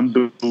 Lonzo. dog,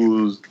 them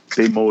dudes,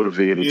 they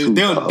motivated too.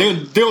 dog.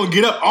 They'll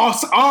get up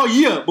all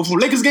year, but from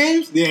Lakers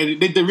games, they're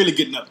really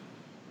getting up.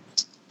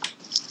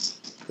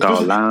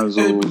 Dog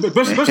Lonzo.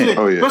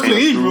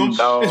 Especially Ingram.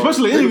 Dog.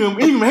 Especially Ingram.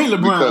 Ingram hate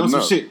LeBron or cutting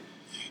some up. shit.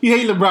 He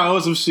hate LeBron or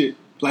some shit.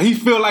 Like, he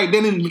feel like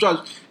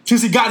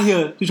since he got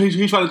here,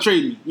 he tried to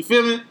trade me. You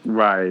feel me?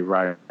 Right.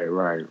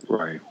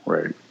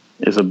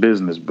 It's a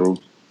business, bro.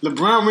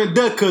 LeBron went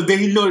there because then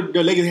he know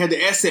the Lakers had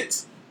the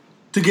assets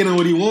to get him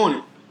what he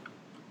wanted.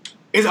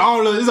 It's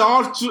all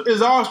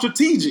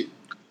strategic.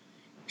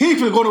 He ain't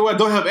finna go to where I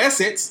don't have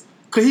assets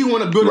because he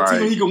want to build a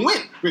team he can win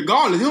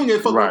regardless. He don't give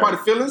a fuck about the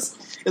feelings.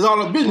 It's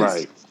all a business.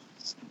 Right.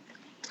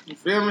 You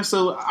feel me?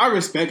 So I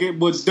respect it,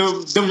 but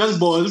them young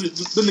boys,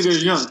 them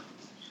niggas young.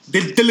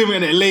 They live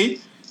in LA.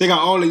 They got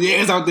all the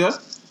years out there.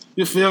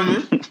 You feel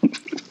me?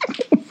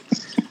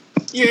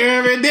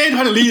 Yeah, man, they ain't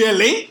trying to leave LA.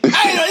 You know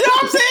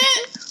what I'm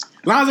saying?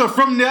 Lonzo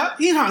from there.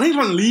 He ain't trying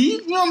to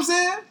leave. You know what I'm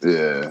saying?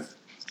 Yeah.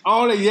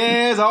 All the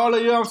years, all the,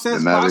 you know what I'm saying?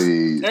 And Spots,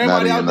 not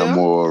everybody out even there. no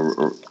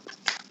more.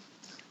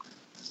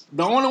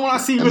 The only one I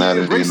see And really not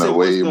embracing even a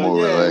way more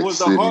relaxed was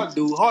the city. Hart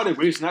dude. Hart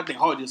embracing it. I think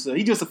Hart he's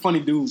just a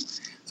funny dude.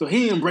 So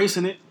he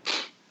embracing it.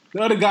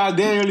 The other guys,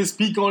 they didn't really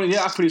speak on it.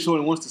 Yeah, I'm pretty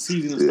sure once the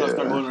season and stuff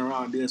start going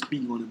around, they'll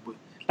speak on it. But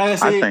like I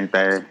said, I think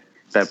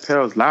that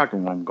Pels locker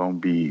room gonna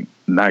be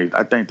nice.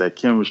 I think that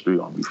chemistry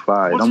gonna be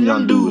fire. What's Them young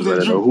young dudes dudes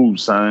ready in to hoop,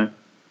 son.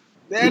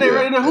 they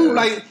ready to hoop.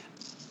 Like,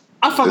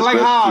 I fucking like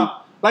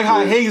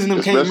how Hayes and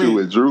them came Especially in.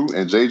 with Drew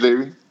and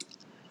JJ.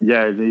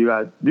 Yeah, then you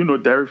got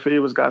Derek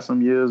Favors got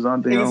some years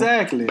under him.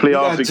 Exactly.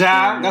 Playoff You got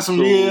Ja, got some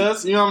experience,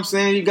 years. You know what I'm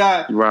saying? You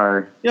got Right.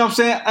 You know what I'm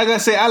saying? Like I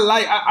say, I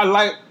like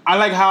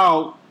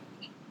how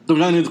the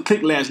young niggas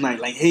clicked last night.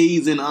 Like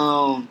Hayes and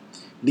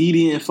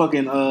Didi and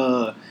fucking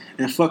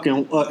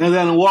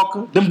Alexander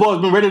Walker. Them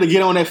boys been ready to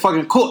get on that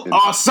fucking court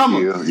all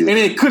summer. Yeah. And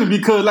they couldn't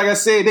because, like I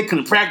said, they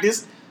couldn't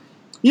practice.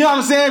 You know what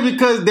I'm saying?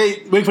 Because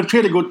they wait for the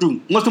trade to go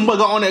through. Once them boys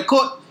got on that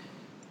court,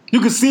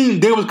 you could see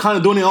they was kind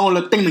of doing their own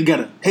little thing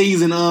together.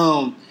 Hayes and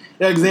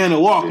Alexander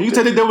Walker. You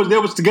said they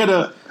was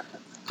together.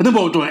 Cause them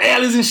boys doing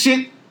alleys and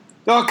shit,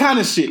 all kind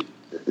of shit.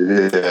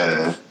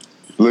 Yeah.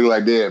 Look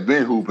like they had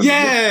been hooping.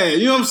 Yeah,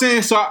 you know what I'm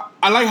saying? So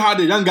I like how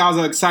the young guys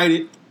are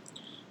excited.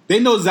 They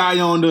know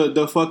Zion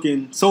the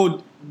fucking,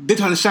 so they're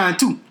trying to shine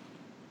too.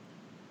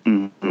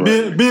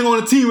 Right. Being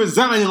on a team with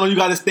Zion, you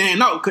got to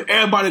stand out because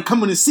everybody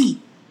coming to see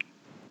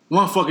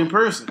one fucking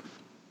person.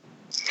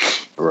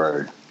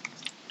 Right.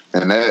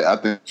 And that, I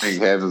think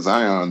having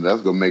Zion,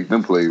 that's gonna make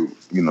them play.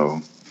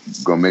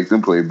 Gonna make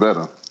them play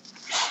better.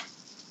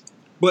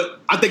 But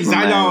I think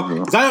Zion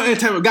ain't the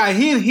type of guy.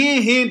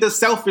 He ain't the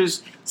selfish,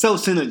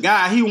 self-centered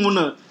guy. He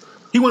wanna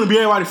be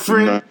everybody's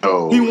friend.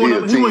 No, he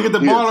wanna get the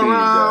ball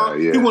around.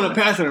 Guy, yeah. He wanna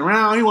pass it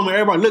around. He wanna make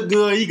everybody look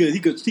good. He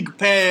could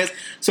pass.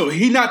 So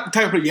he not the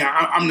type of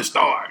I'm the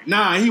star.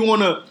 Nah, he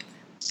want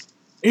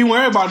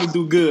everybody to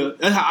do good.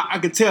 That's how I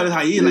could tell. That's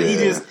how he is. Like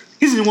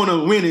he just want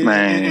to win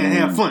and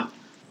have fun.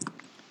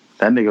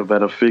 That nigga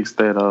better fix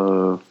that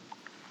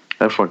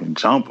fucking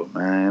jumper,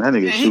 man. That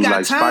nigga shoot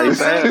like Spice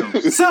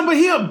Adams. Son, but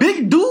he a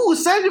big dude.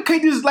 Son, you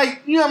can't just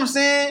like, you know what I'm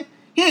saying?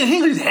 He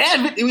ain't just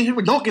have it. I mean, he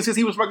was dunking since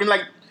he was fucking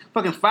 5.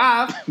 He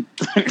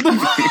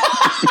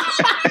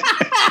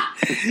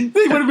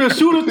would have been a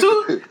shooter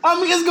too. I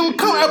mean, it's gonna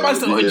come. Everybody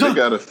said,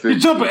 "You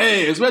jumping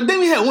ass." But then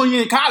we had 1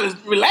 year in college.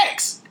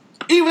 Relax.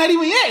 He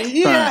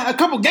had a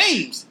couple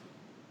games.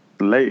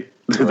 The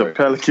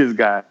Pelicans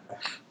got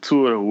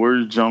 2 of the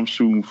worst jump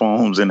shooting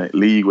forms in the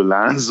league with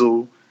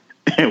Lonzo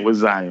and with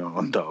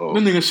Zion, dog.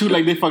 Them niggas shoot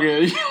like they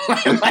fucking.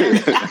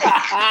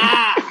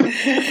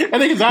 I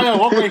think Zion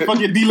walk like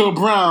fucking D'Lo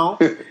Brown.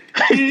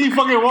 He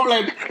fucking walk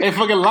like and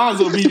fucking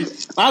Lonzo be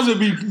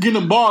getting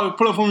the ball,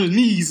 pull up on his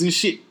knees and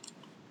shit.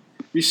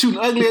 Be shooting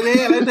ugly as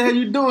hell. What the hell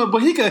you doing?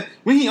 But he could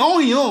when he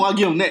on. I'll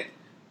give him that.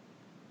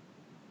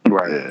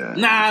 Right. Yeah.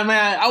 Nah,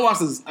 man. I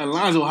watched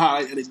Lonzo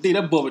highlight the other day.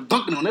 That boy was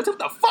dunking on that. What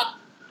the fuck?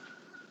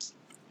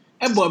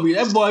 That boy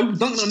was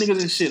dunking on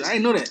niggas and shit. I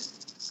ain't know that.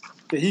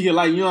 That he could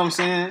you know what I'm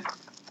saying?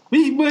 But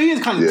he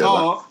is kind of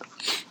tall.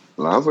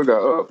 Lonzo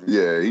got up.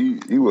 Yeah,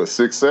 he was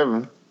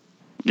 6'7".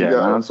 Yeah,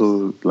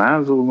 Lonzo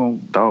gonna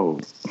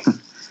dog.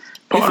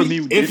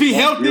 If he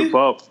healthy,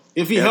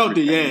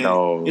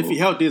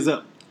 it's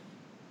up.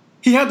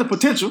 He had the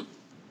potential.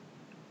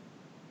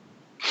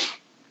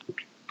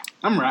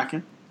 I'm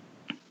rocking.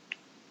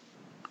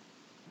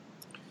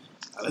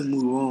 Let's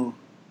move on.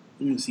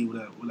 Let me see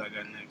what I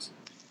got next.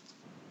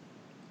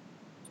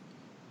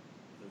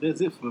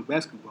 That's it for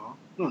basketball.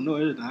 No,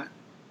 it's not.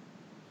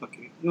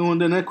 Okay. You want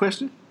to do that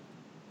question?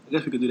 I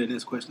guess we could do that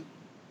next question.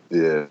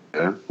 Yeah.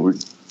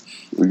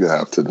 We got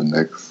out to the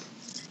next.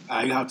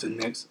 I got to the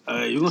next.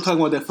 You're going to talk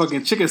about that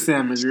fucking chicken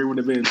sandwich you would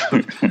have been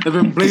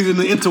blazing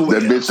the interwebs.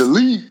 That bitch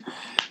elite.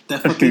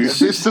 That fucking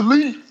bitch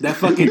elite. That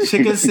fucking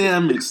chicken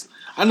sandwich.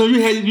 I know you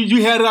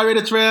had it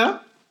already, Trav.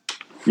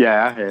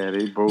 Yeah, I had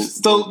it.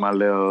 Broke my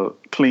little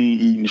clean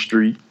eating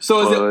streak.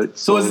 So is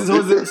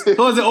it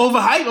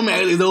overhyped? I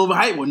mean, is it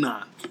overhyped or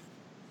not?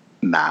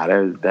 Nah, that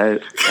was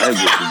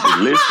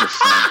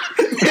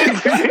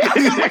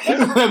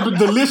delicious.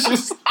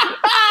 Delicious.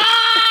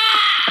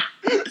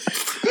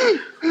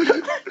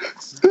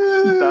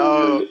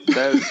 Dog,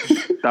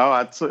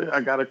 Dog,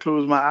 I gotta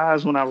close my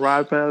eyes when I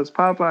ride past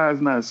Popeyes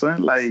now,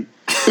 son. Like,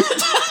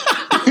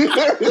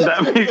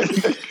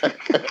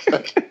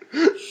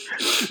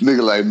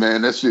 Nigga, like,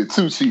 man, that shit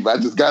too cheap. I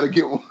just gotta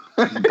get one.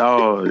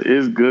 dog,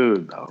 it's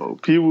good,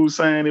 dog. People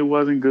saying it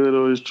wasn't good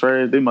or it's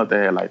trash. They must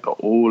have had like the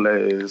old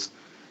ass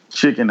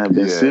chicken that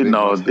been sitting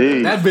all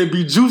day. That bitch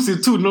be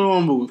juicy too,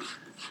 normal.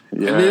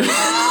 Yeah,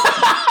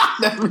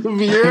 That bitch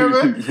be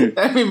herb.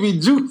 That bitch be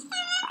juicy.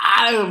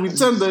 I don't be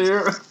tender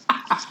here.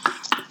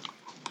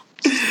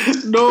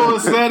 No,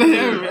 son,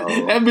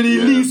 that bitch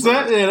elite,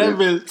 son. Yeah, that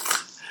bitch.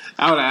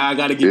 I was like, I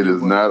gotta get it. It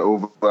is not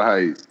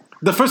overhyped.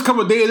 The first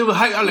couple of days it was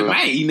hype. I was like, man,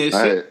 I ain't eating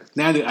that shit.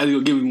 Now I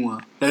gotta give me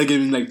one. That'll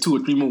give me like 2 or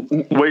 3 more.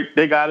 Wait,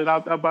 they got it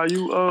out there by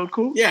you,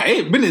 Cool? Yeah,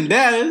 it been in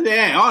there.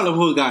 Yeah, all of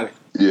them got it.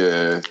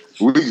 Yeah,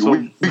 we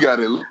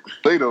got it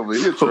late over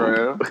here,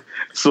 Trav.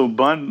 So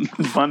Bun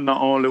the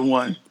only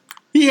one.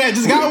 He had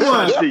just got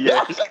one.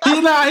 Yeah.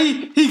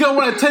 He got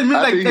one at 10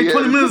 minutes, like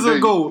 20 minutes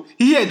ago.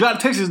 He had drive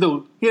to Texas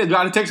though. He had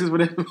drive to Texas for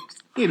that.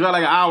 He drive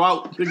like an hour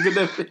out to get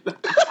that bitch.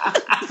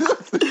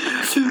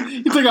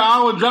 He took an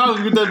hour drive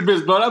to get that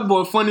bitch, bro. That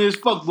boy funny as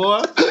fuck,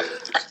 boy.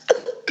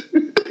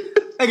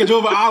 That guy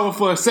drove an hour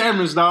for a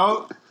sandwich,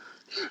 dog.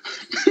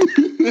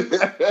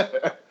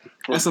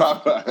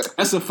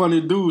 That's a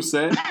funny dude,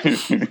 son.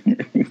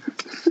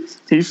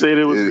 He said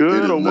it was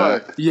good or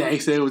what? Yeah, he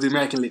said it was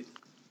immaculate.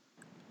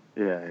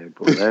 Yeah,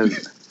 bro.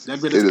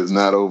 It is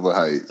not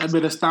overhyped. That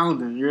bit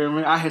astounding. You hear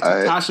me? I had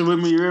Tasha with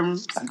me. You hear me?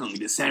 I'm gonna get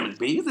this sandwich,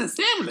 baby. It's a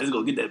sandwich. Let's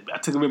go get that. I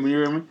took it with me. You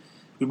hear me?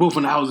 We both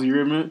in the house. You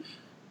hear me?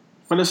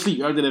 Fell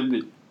asleep after that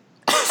bit.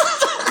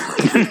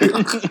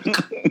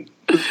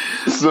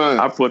 Son,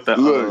 I put that.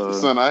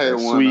 Son, I had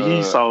one sweet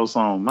heat sauce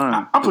on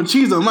mine. I put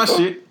cheese on my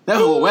shit. That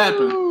whole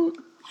weapon.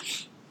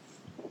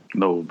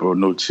 No, bro,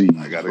 no cheese.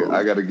 I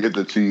gotta get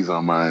the cheese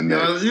on mine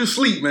next. You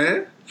sleep,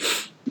 man.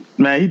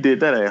 Man, he did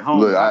that at home.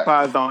 Look,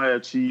 Popeyes don't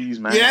have cheese,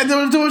 man. Yeah, I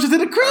doing shit to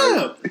the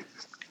crib.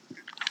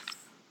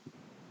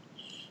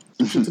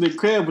 Shit to the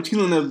crib, but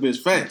you on that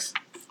bitch fast.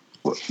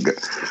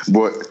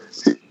 Boy,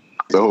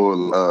 the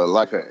whole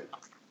like that.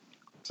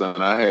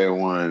 Son, I had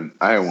one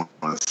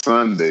on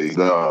Sunday.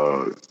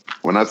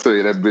 When I tell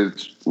you that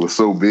bitch was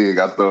so big,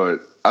 I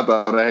thought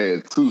I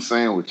had 2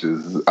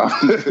 sandwiches. I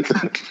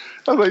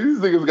was like, these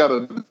niggas got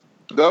a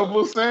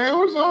double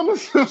sandwich on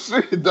this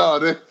shit,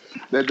 dog.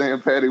 That damn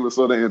patty was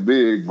so damn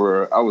big,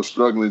 bro. I was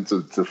struggling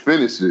to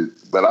finish it,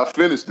 but I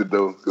finished it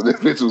though because that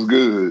bitch was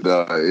good.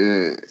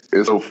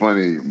 It's so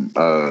funny.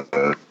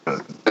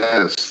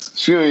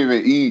 She don't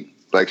even eat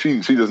like she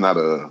just not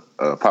a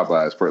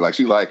Popeyes person. Like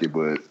she like it,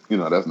 but you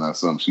know that's not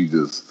something she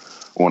just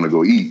want to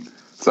go eat.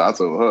 So I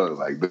told her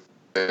like,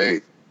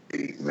 hey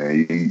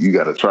man, you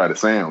got to try the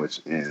sandwich,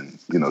 and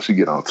you know she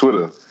get on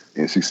Twitter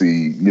and she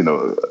see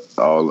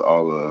all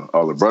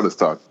the brothers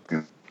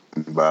talking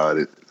about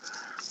it.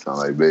 So I'm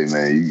like, babe,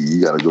 man,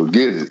 you gotta go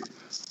get it.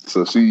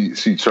 So she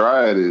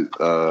tried it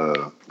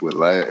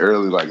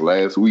early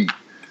last week,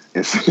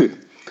 and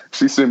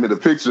she sent me the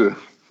picture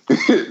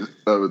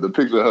of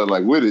her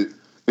like with it.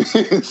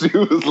 And she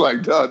was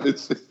like, dog,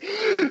 this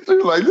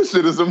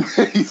shit is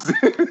amazing.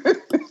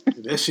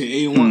 That shit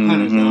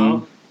A100,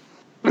 dog.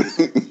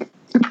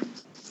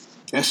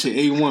 That shit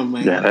A1,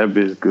 man. Yeah, that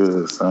bitch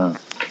good,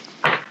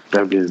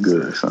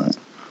 son.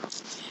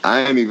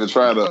 I ain't even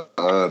tried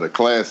the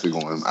classic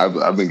one.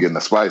 I've been getting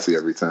the spicy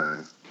every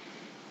time.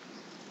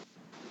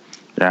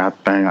 Yeah, I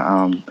think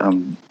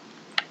I'm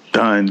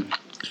done.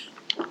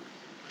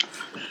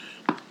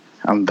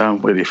 I'm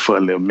done with it for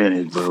a little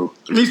minute, bro.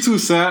 Me too,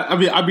 son. I'll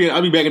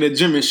be back at the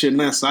gym and shit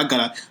now. So I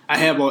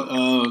have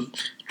a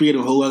 3 of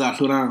the whole I gotta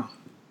slow down.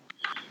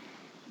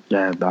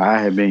 Yeah, dog,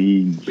 I have been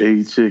eating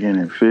big chicken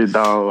and fish,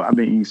 dog. I've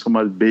been eating so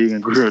much big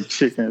and grilled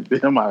chicken.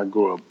 I might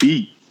grow a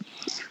beat.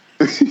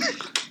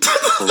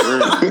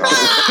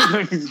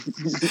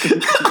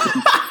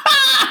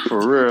 For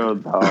real,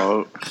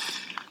 dog.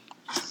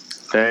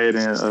 That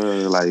and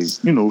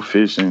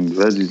fish and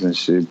veggies and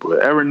shit. But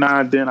every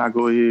now and then I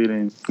go ahead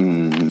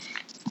and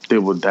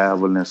dibble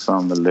dabble in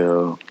something a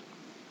little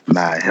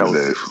not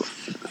healthy.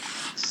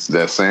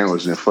 That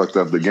sandwich and fucked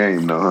up the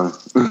game, though, huh?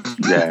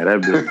 Yeah,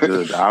 that bitch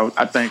good.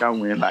 I think I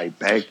went like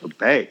back to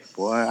back,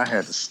 boy. I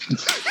had to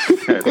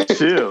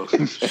chill.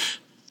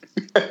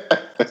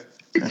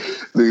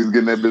 Niggas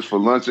getting that bitch for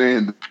lunch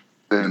and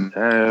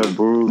yeah,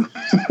 bro.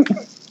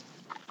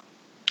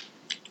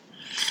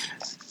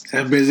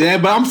 That bitch, yeah,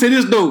 but I'm saying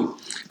this though,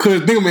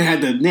 cause they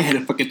had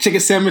the fucking chicken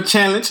sandwich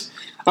challenge,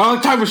 all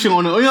type of shit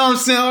on it. You know what I'm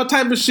saying? All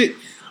type of shit.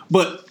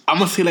 But I'm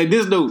gonna say like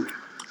this though,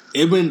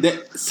 it been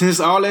that since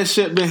all that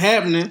shit been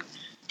happening,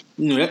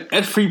 you know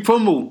that's free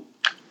promo.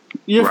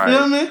 You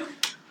feel me?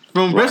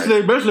 From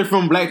especially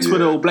from Black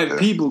Twitter or Black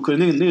people, cause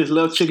niggas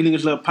love chicken,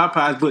 niggas love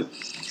Popeyes, but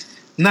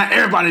not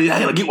everybody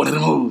gotta get one of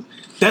them hoes.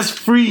 That's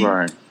free.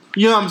 Right.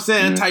 You know what I'm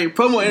saying? Type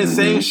promo and the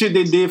same shit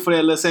they did for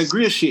that little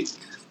sangria shit.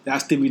 That I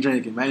still be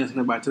drinking. I ain't seen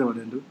nobody tell me what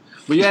they do.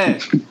 But yeah.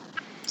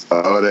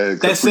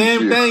 That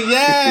same thing,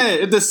 yeah.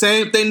 It's the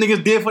same thing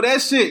niggas did for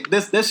that shit.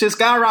 That shit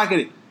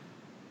skyrocketed.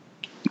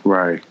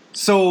 Right.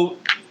 So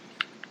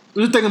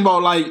You're thinking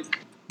about like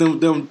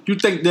them. You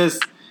think there's?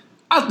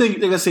 I think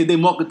they're gonna say they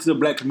market to the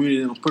black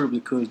community on purpose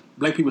because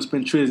black people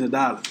spend trillions of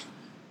dollars.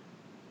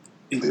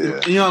 You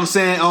know what I'm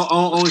saying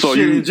on So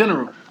shit in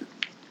general.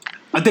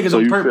 I think it's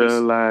on purpose. So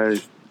you feel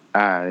like,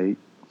 alright.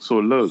 So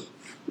look,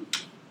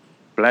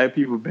 black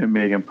people been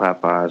making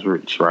Popeyes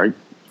rich, right?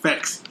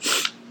 Facts.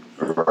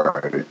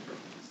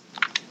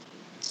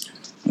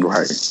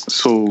 Right.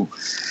 So,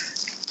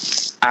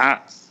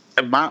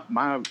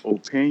 my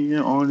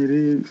opinion on it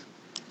is,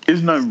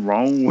 there's nothing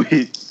wrong with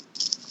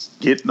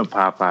getting the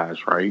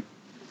Popeyes, right?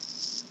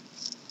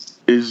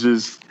 It's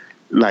just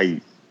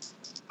like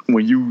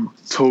when you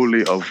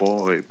totally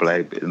avoid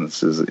black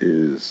businesses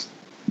is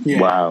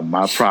why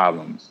my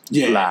problems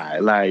lie.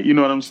 Like, you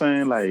know what I'm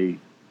saying? Like,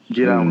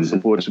 get out and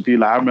support your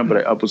people. I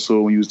remember that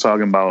episode when you was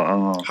talking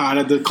about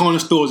how the corner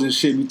stores and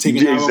shit be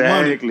taking out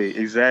money.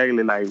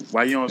 Exactly. Like,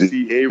 why you don't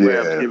see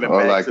Arabs giving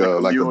back like to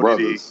the like the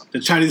community? brothers. The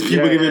Chinese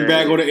people giving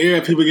back, or the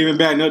Arab people giving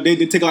back. No, they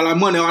take all our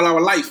money, all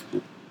our life.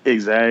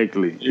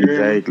 Exactly.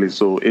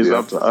 So it's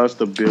up to us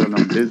to build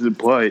them business,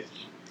 but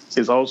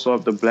it's also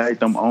up to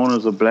them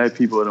owners of black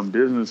people of them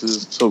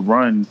businesses to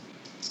run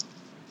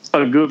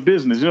a good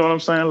business. You know what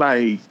I'm saying?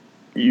 Like,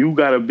 you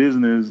got a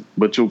business,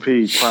 but your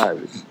page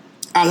private.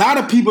 A lot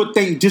of people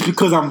think just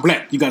because I'm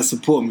black, you gotta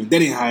support me.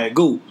 That ain't how it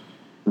go.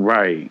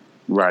 Right.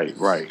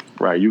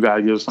 You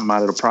gotta give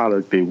somebody the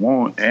product they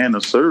want and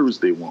the service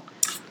they want.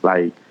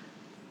 Like,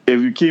 if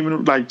you keep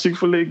it like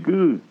Chick-fil-A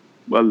good,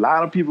 a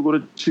lot of people go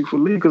to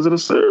Chick-fil-A because of the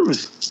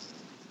service.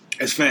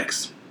 That's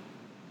facts.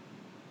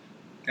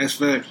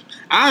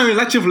 I don't even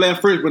like Chick-fil-A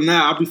at first, but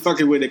now I'll be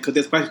fucking with it because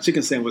that spicy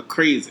chicken sandwich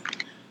crazy.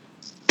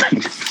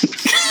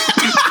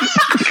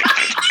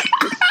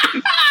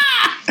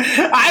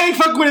 I ain't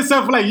fucking with it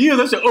for like years.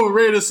 That shit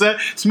overrated, son.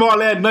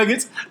 Small ass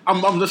nuggets.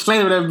 I'm just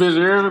slaying with that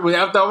bitch. But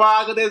after a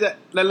while, I got that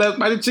little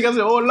spicy chicken. I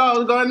said, "Oh Lord,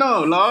 what's going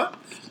on, Lord?"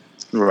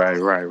 Right.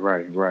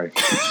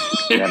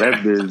 Yeah,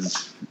 that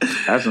bitch.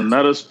 That's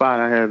another spot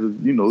I had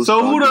to,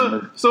 So who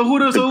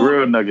the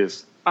grill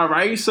nuggets? All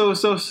right. So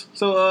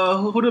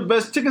who the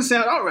best chicken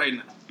sandwich out right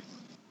now?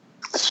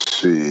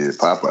 Shit,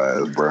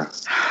 Popeyes, bro.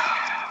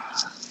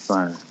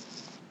 Son,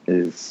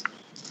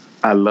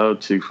 I love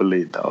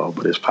Chick-fil-A, dog,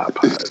 but it's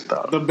Popeyes,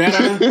 dog. The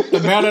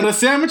better the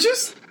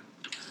sandwiches?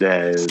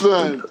 Yeah.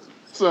 Son,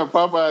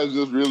 Popeyes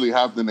just really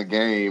hopped in the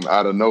game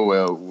out of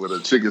nowhere with a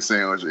chicken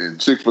sandwich, and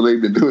Chick-fil-A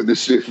been doing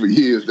this shit for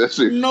years. That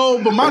shit.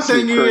 No, but my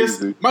thing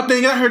is,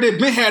 I heard they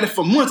been had it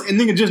for months, and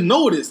niggas just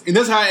noticed, and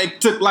that's how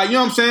it took. Like, you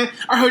know what I'm saying?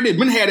 I heard they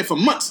been had it for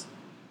months.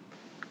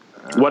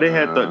 Well, they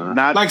had the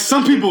not like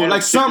some people,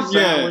 like some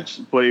sandwich,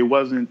 but it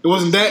wasn't. It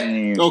wasn't that.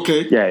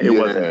 Okay. Yeah, it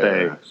wasn't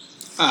that.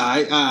 All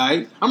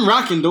right. I'm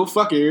rocking though.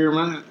 Fuck it,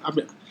 man.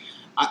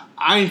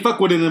 I ain't fuck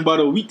with it in about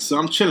a week, so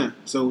I'm chilling.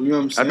 So you know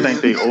what I'm saying. I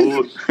think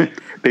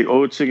they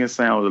old chicken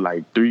sandwich with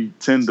like 3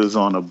 tenders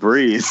on a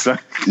bread. So.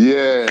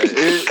 Yeah,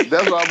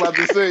 that's what I'm about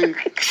to say.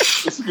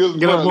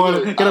 Get up on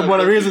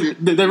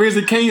the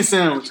Raising Cane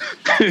sandwich.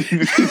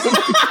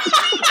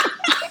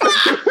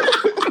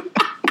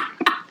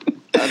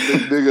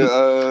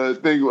 I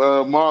think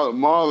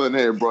Marlon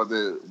had brought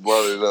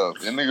it up,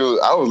 and nigga,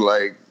 I was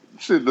like,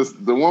 shit,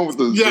 the one with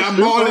the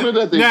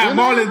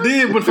Marlon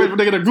did, but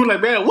nigga the group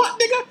like, man, what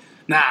nigga?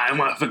 Nah, that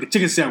motherfucking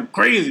chicken sandwich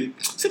crazy.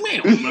 I said,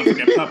 man,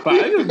 motherfucking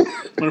Popeye,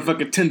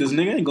 motherfucking tenders,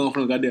 nigga, I ain't going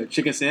for no goddamn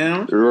chicken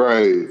sandwich.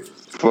 Right,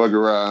 fuck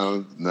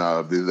around.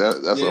 Nah, dude,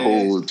 that's a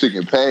whole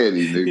chicken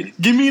patty, nigga.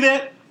 Give me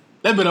that.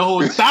 That been a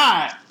whole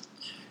thigh.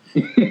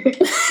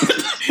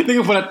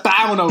 Nigga put a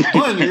thigh on a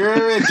bun, you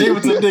heard me? Gave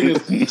it to the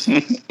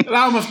niggas.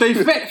 Allow them to stay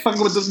fat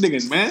fucking with them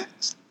niggas, man.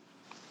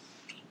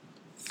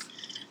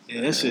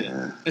 Yeah,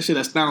 that shit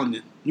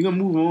astounding. You gonna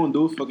move on,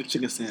 dude, fucking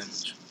chicken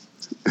sandwich.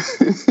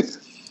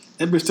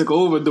 That bitch took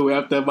over, though,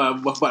 after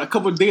about a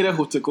couple of days, that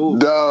hoe took over.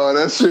 No,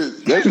 that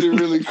shit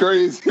really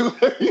crazy.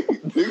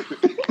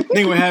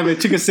 Nigga were having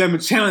chicken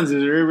sandwich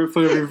challenges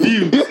for the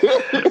reviews.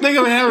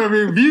 Nigga were having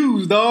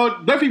reviews,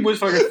 dog. Black people is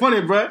fucking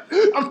funny, bro.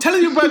 I'm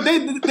telling you, bro, they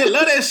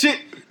love that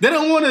shit. They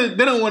don't want to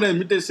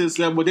admit that shit,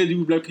 but they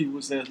do black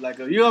people says like,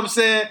 you know what I'm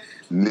saying?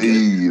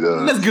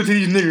 Let's give to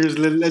these niggas.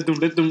 Let them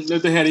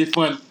have their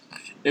fun.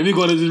 And we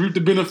gonna just reap the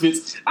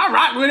benefits. I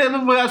rock with it,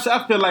 but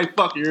I feel like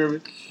fuck, you hear me?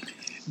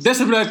 That's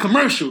a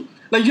commercial.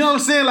 Like, you know what I'm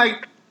saying?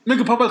 Like, make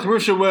a pop-up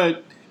commercial where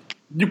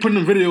you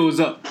putting the videos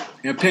up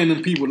and paying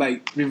them people,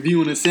 like,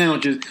 reviewing the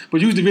sandwiches, but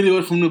use the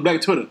videos from the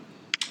black Twitter.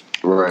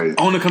 Right.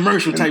 On the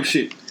commercial type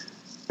shit.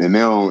 And they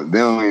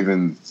don't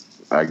even,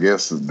 I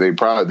guess, they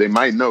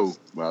might know,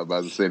 but I was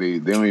about to say they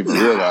don't even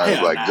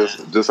realize,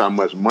 just how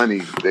much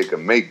money they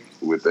can make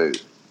with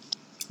that.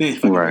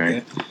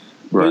 Right.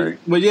 Right.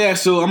 But yeah,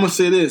 so I'm going to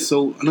say this.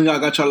 So, I know y'all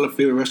got y'all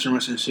favorite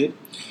restaurants and shit.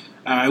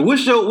 All right,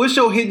 what's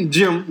your hidden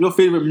gem? Your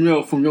favorite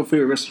meal from your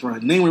favorite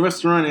restaurant? Name a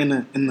restaurant and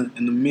the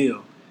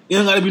meal. It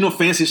don't gotta be no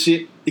fancy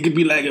shit. It could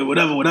be like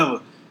whatever.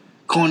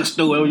 Corner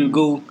store, wherever you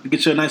go, you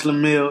get your nice little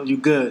meal. You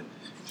good.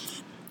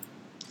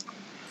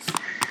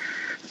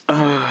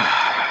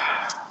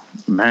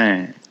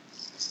 Man,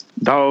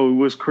 dog,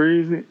 what's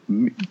crazy?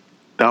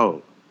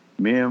 Dog,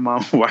 me and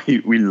my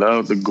wife, we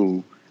love to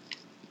go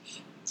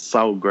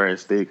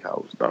Saltgrass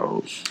Steakhouse,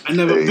 dog. I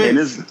never been.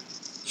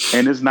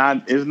 And it's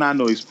not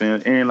no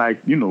expense. And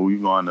like, you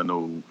going to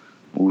no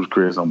Moose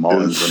Chris or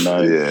Martin's or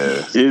nothing.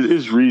 Yeah.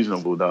 It's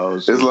reasonable,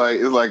 dog. So, It's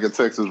like a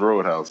Texas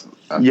Roadhouse.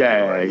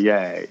 Yeah.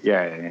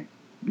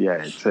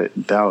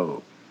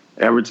 Dog.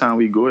 Every time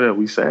we go there,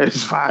 we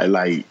satisfied.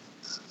 Like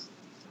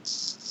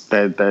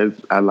that.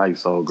 I like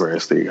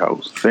Saltgrass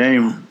Steakhouse.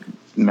 Same,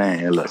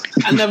 man. Look.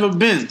 I never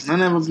been.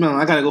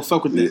 I gotta go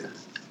fuck with that.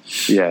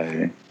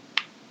 Yeah.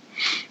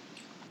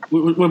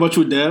 What about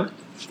you, Dad?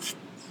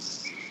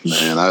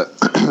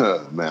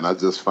 Man, I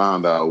just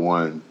found out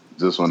one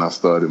just when I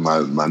started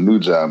my new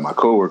job. My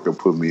coworker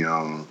put me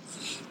on.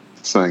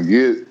 Son,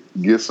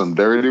 get some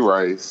dirty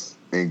rice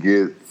and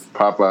get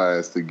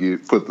Popeyes to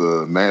put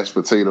the mashed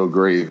potato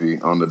gravy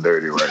on the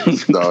dirty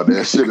rice. Dog,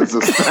 that shit is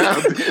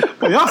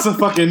astounding. Y'all some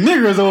fucking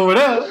niggers over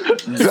there.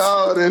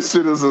 Dog, that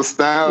shit is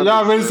astounding.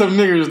 Y'all really some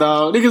niggers,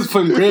 dog. Niggas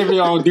putting gravy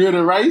on dirty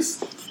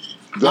rice.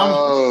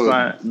 Dog,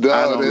 I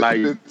don't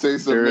like shit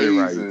tastes dirty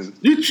amazing. rice.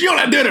 You don't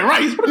like dirty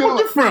rice? Where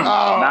you from?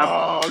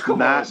 Not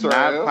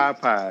Trav.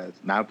 Popeyes.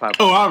 Not Popeyes.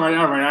 Oh, all right.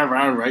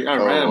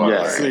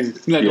 yeah. See,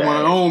 you like the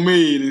one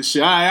homemade and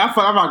shit. All right,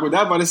 I rock with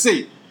that. I'm about to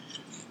say.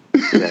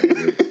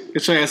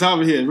 Get your ass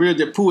over here. Real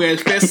that poo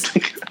ass fest.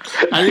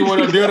 I didn't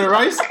want to do the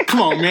rice.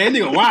 Come on, man.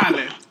 Nigga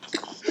wildin'.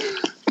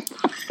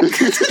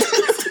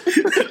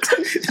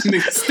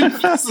 Nigga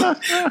stupid.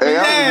 Hey,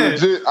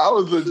 I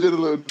was legit a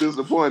little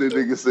disappointed.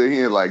 Nigga said he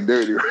ain't like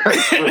dirty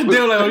rice. They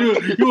were like, oh,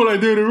 you want like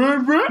dirty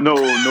rice, bro? No.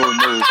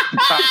 Popeyes.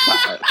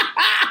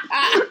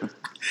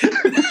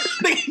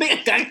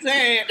 Nigga got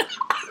sad.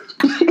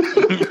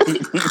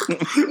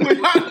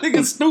 Y'all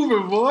niggas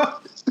stupid, boy.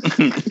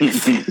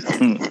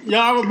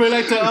 Y'all ever been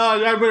like to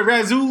y'all been to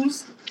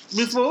Razoo's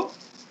before?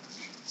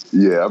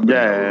 Yeah, I've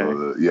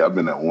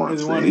been at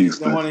once in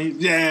Houston.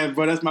 Yeah,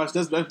 bro, that's me.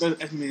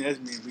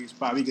 We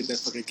spot. We get that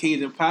fucking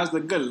Cajun pasta.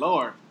 Good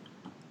lord.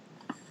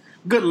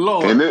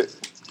 And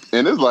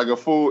it's like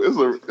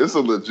it's a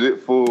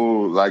legit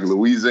full like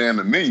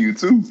Louisiana menu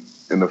too,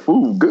 and the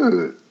food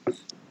good.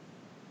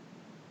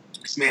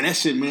 Man, that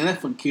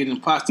fucking Cajun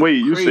pasta.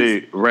 Wait, you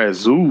crazy. said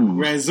Razoo's?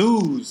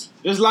 Razoo's.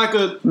 It's like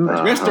a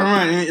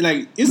restaurant.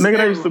 Like it's nigga,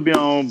 that used to be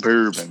on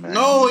Bourbon, man.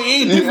 No, it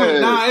ain't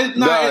different.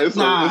 Yeah. It's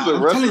a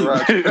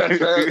restaurant.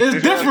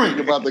 It's different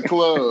about the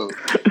club.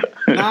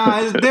 Nah,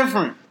 it's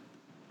different.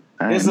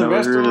 It's a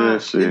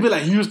restaurant. It'd be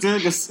like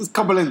Houston. It's a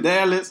couple in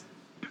Dallas.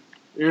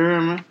 You hear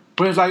me?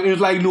 But it's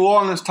like New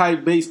Orleans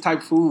type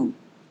food.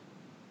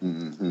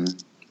 Mm-hmm.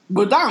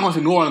 But I don't want to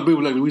say New Orleans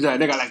people like Louisiana.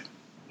 They got like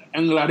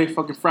they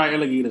fucking fried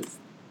alligators.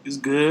 It's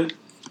good.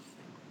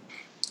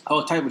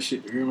 All type of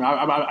shit. You hear me?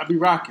 I be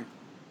rocking.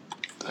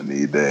 I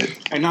need that.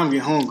 And now I'm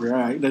getting hungry. All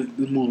right, let's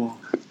move on.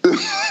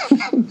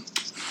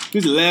 This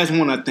is the last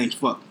one, I think.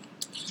 Fuck.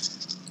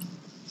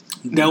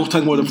 That was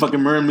talking about the fucking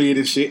mermaid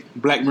and shit.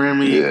 Black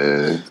mermaid.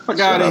 Yeah. Fuck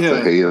out of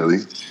here. Haley.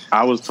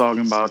 I was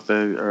talking about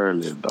that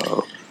earlier,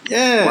 dog.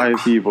 Yeah. White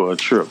people are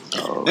trip,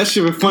 dog. That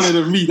shit was funny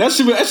to me. That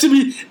should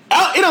be.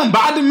 It don't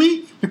bother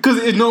me because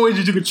there's no way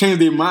that you can change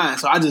their mind.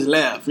 So I just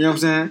laugh. You know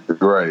what I'm saying?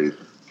 Right.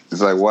 It's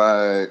like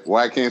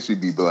why can't she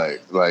be black?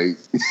 Like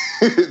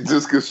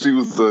just because she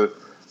was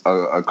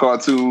a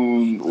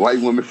cartoon white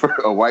woman,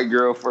 a white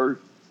girl first.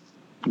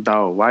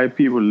 Dog, white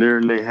people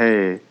literally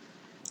had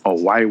a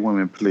white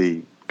woman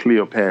play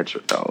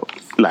Cleopatra, dog.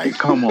 Like,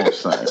 come on,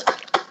 son.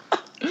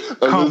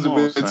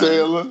 Elizabeth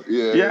Taylor?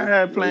 Yeah.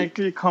 Yeah, playing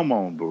Cleopatra. Come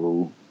on,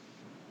 bro.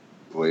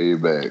 Way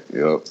back,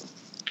 yep.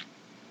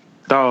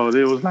 Dog,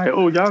 it was like,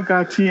 oh, y'all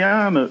got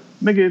Tiana.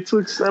 Nigga, it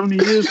took 70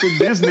 years for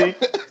Disney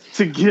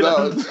to get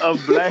a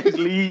black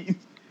lead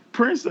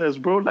princess,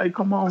 bro. Like,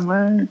 come on,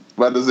 man.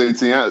 About to say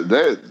Tiana,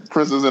 that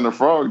Princess and the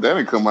Frog, that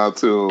didn't come out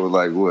till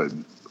like what?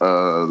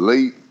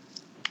 Late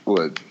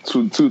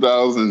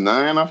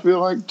 2009, I feel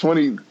like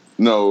 20.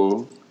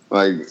 No,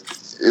 like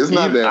it's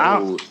not that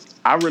old.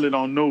 I really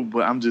don't know,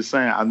 but I'm just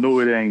saying I know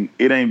it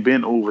ain't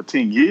been over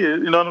 10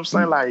 years. You know what I'm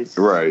saying? Like,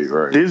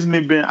 right.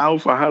 Disney been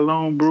out for how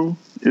long, bro?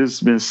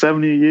 It's been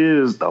 70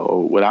 years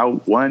though,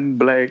 without one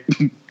black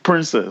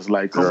princess.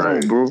 Like, come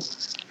on, bro.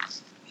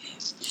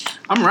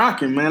 I'm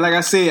rocking, man. Like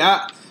I said,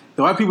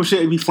 the white people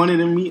shit be funny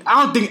than me.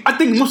 I think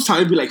most of the time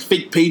it'd be like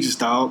fake pages,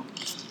 dog.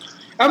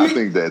 I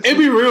think that it'd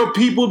be real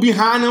people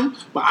behind them,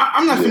 but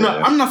I'm not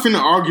finna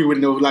argue with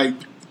no like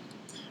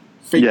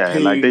fake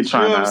page. Like they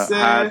trying to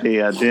hide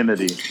their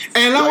identity.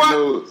 And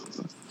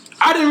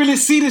I didn't really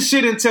see this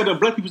shit until the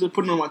black people started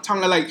putting it on my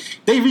timeline. Like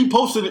they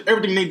reposted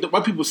everything the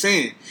white people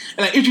saying,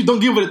 and like if you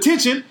don't give it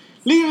attention,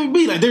 leave it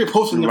be. Like they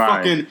reposting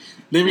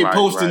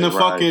the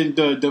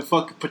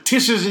fucking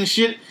petitions and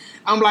shit.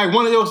 I'm like,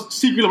 one of your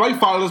secret white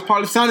followers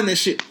probably signing that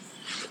shit.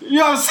 You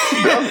know what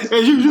I'm saying?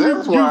 And you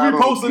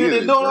reposting it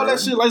and doing all that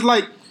shit.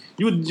 Like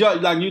you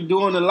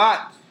doing a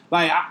lot.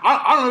 Like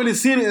I don't really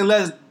see it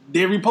unless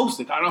they repost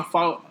it. I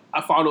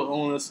follow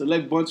on a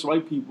select bunch of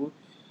white people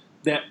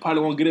that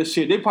probably won't get that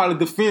shit. They probably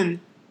defend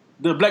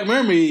the Black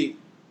Mermaid,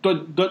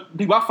 the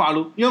people I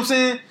follow. You know what I'm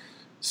saying?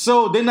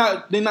 So they're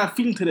not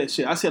feeding to that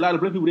shit. I see a lot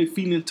of black people, they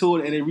feeding into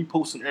it and they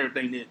reposting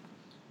everything that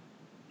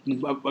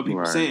what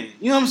people saying.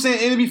 You know what I'm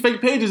saying? And it be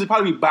fake pages. It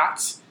probably be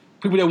bots.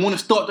 People that want to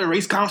start the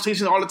race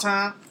conversation all the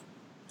time.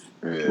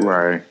 Yeah.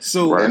 Right.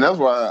 So and that's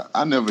why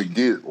I never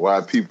get why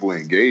people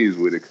engage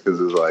with it,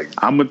 because it's like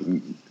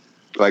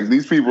like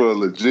these people are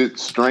legit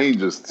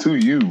strangers to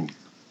you.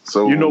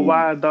 So you know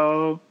why,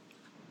 dog?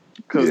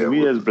 Because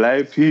we as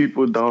black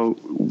people, dog,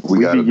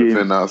 we gotta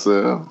defend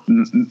ourselves.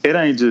 It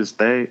ain't just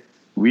that.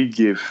 We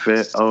get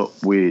fed up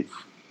with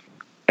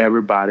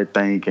everybody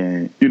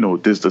thinking, you know,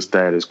 this the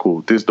status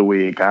quo. This the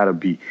way it gotta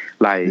be.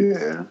 Like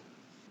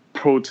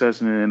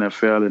protesting in the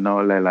NFL and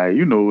all that. Like,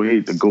 you know,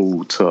 hate to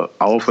go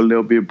off a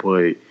little bit,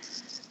 but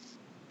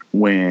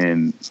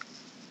when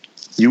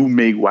you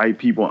make white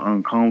people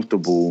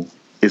uncomfortable,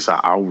 it's an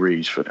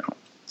outrage for them.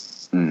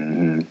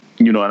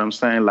 Mm-hmm. You know what I'm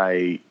saying?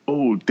 Like,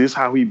 oh, this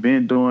how we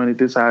been doing it.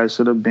 This how it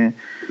should have been.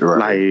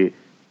 Right.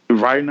 Like,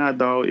 right now,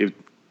 dog, if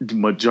the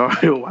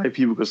majority of white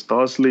people could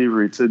start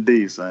slavery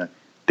today, son,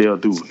 they'll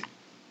do it.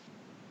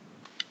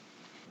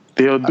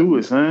 They'll do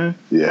it, son.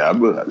 Yeah, I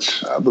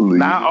believe.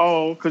 Not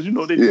all, because you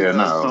know they do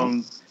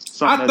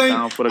something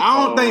down for the cause.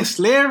 I don't think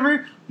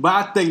slavery, but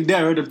I think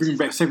they're ready to bring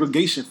back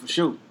segregation for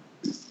sure.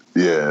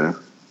 Yeah.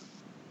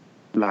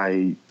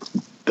 Like,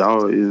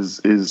 dog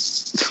is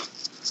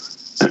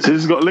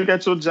just go look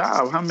at your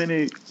job. How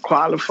many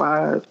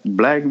qualified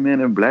black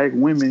men and black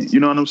women, you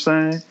know what I'm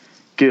saying,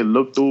 get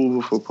looked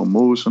over for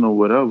promotion or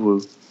whatever.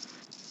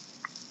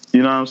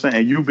 You know what I'm saying?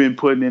 And you've been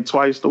putting in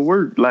twice the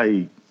work.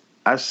 Like,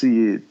 I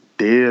see it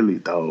daily,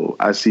 dog.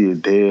 I see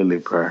it daily,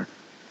 bro.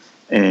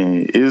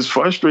 And it's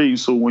frustrating.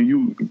 So when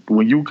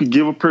you could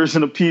give a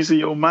person a piece of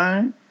your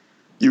mind,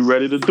 you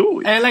ready to do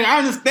it. And like I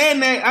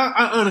understand that.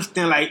 I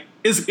understand, like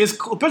it's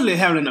cool, especially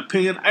having an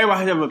opinion.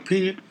 Everybody have an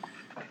opinion.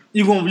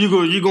 You gonna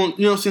you know what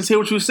I'm saying, say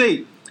what you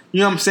say. You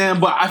know what I'm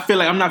saying? But I feel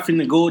like I'm not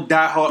finna go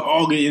die hard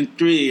arguing in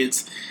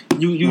threads.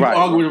 You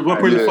argue with one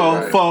person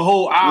for a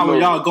whole hour,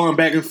 y'all going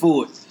back and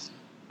forth.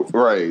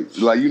 Right.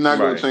 Like, you're not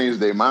gonna change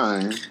their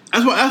mind.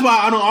 That's why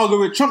I don't argue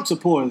with Trump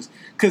supporters,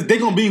 because they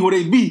gonna be where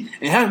they be,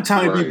 and half the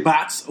time it be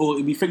bots or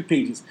it be fake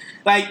pages.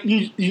 Like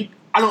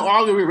I don't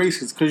argue with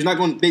racists, because you're not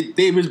gonna.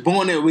 They was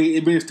born that way.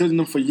 It been instilled in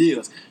them for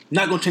years.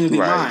 You're not gonna change their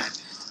mind.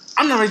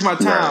 I'm not wasting my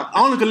time. Right.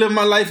 I only can live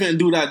my life and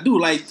do what I do.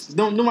 Like,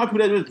 don't know my people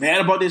that just mad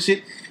about this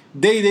shit.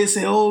 They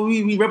say, oh,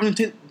 we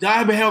represent.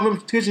 I been having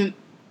representation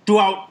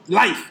throughout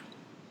life.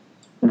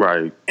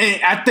 Right.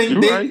 And I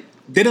think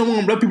they don't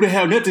want black people to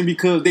have nothing,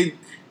 because they,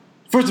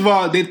 first of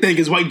all, they think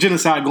it's white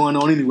genocide going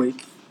on anyway.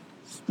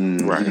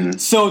 Mm-hmm. Right.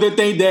 So they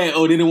think that,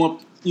 they don't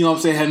want, you know what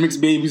I'm saying, have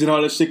mixed babies and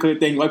all that shit, because they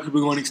think white people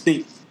are going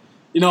extinct.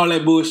 You know, all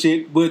that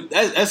bullshit. But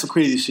that's some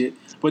crazy shit.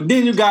 But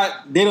then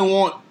they don't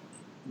want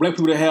black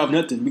people to have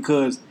nothing,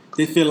 because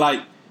they feel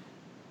like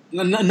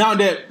now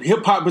that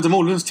hip hop is the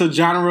most listened to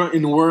genre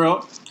in the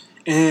world,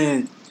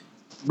 and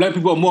black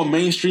people are more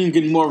mainstream,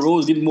 getting more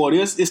roles, getting more of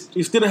this,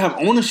 we still have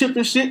ownership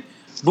and shit,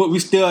 but we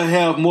still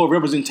have more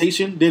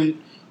representation.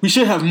 Then we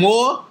should have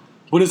more,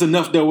 but it's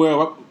enough that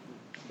where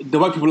the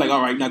white people are like,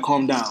 all right, now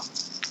calm down.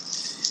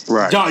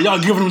 Right. Y'all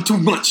giving them too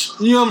much.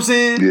 You know what I'm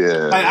saying?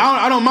 Yeah. Like,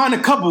 I don't mind a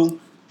couple,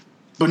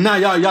 but now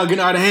y'all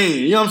getting out of hand.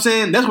 You know what I'm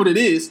saying? That's what it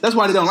is. That's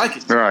why they don't like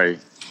it. Right.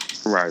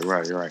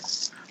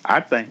 I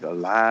think a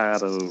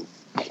lot of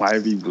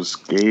white people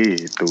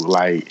scared though.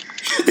 Like,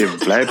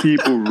 if black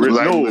people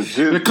really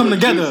they come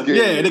together.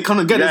 Yeah, they come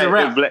together as a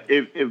rap.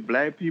 If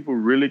black people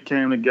really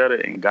came together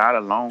and got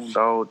along,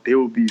 dog, they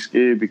would be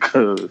scared,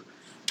 because,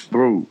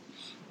 bro,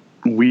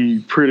 we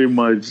pretty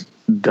much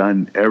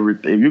done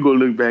everything. If you go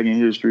look back in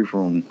history,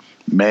 from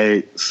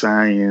mad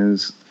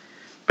science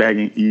back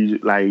in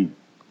Egypt, like,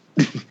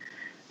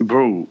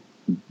 bro,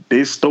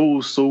 they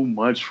stole so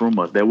much from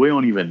us that we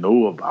don't even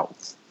know about.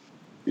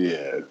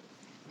 Yeah.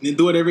 They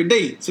do it every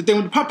day. Sit there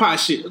with the Popeye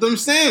shit. That's what I'm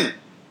saying.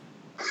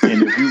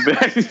 And if you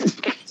back,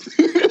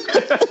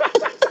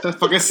 that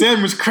fucking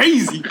Sam was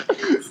crazy.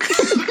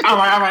 all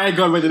right, I ain't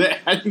going back to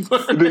that.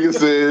 Nigga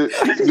said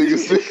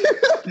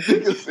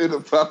the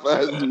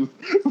Popeyes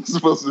was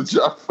supposed to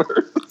drop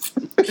first.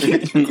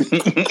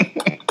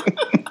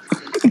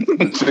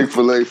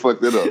 Chick-fil-A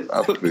fucked it up.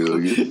 I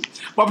feel you.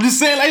 But I'm just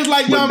saying, like, it's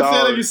like, you know what I'm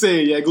saying? Like you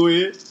said, yeah, go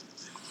ahead.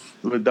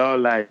 But dog,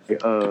 like,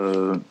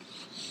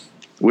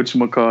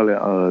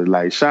 whatchamacallit,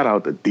 like, shout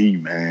out to D,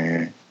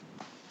 man.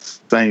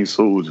 Same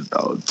soldier,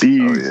 dog. D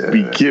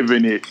be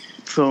giving it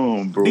to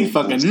him, bro. D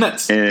fucking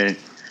nuts. And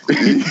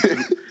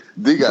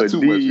D got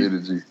too much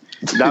energy.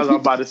 That's what I'm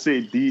about to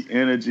say. D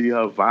energy,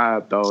 her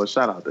vibe, dog.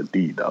 Shout out to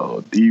D,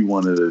 dog. D,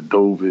 one of the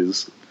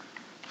dopest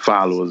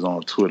followers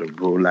on Twitter,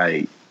 bro.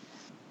 Like,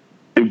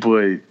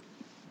 but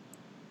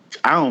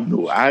I don't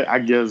know. I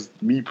guess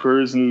me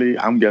personally,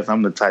 I'm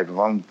the type, if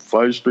I'm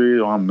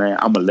frustrated or I'm mad,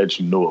 I'm gonna let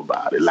you know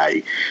about it.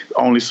 Like,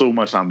 only so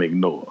much I'm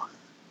ignore.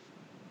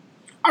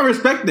 I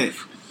respect that.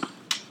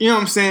 You know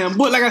what I'm saying?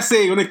 But like I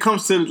said, when it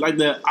comes to like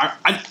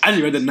I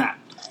just rather not.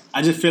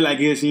 I just feel like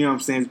it's, you know what I'm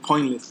saying, it's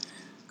pointless,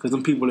 because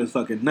them people are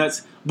fucking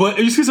nuts. But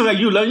if you see something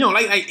like you don't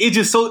like it's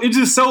just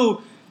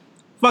so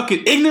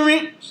fucking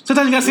ignorant.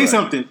 Sometimes you gotta say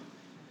something.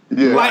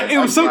 Yeah, Like it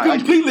was so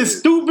completely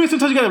stupid.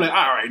 Sometimes you gotta be like,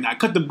 all right, now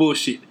cut the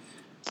bullshit.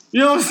 You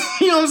know what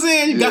I'm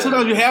saying?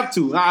 Sometimes you have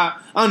to. I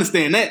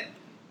understand that.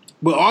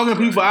 But arguing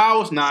people for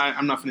hours, nah,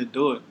 I'm not finna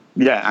do it.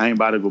 Yeah, I ain't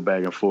about to go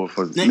back and forth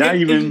for not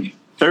even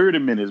 30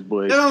 minutes,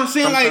 boy. You know what I'm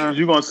saying? Sometimes like,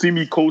 you're gonna see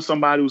me quote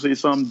somebody who say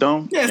something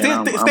dumb. Yeah,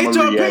 state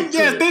your opinion.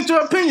 Yeah, state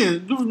your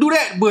opinion. Do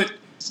that. But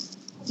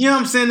you know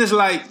what I'm saying? It's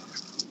like,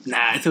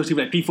 nah, it tells you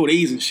like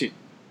P4As and shit.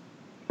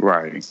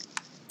 Right.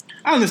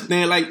 I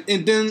understand. Like,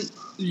 and then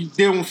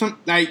there was some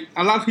like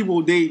a lot of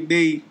people.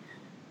 They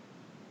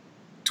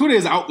Twitter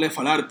is an outlet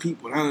for a lot of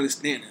people. I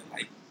understand that.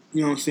 Like,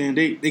 you know what I'm saying?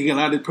 They get a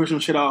lot of personal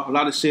shit off. A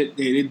lot of shit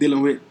they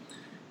dealing with.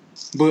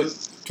 But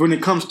when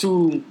it comes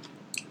to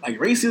like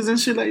races and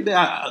shit like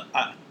that,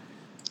 I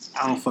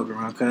don't fuck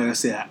around. Cause like I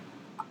said,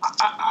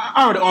 I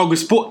already argue with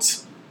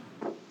sports.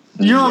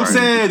 You know what I'm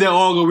saying? They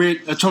argue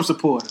with a Trump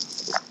supporter.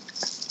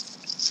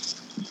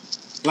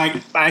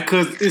 Like,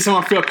 cause it's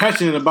something I feel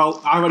passionate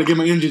about. I'd rather give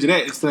my energy to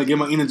that instead of give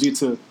my energy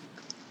to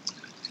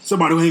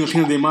somebody who ain't gonna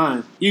change their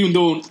mind. Even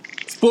though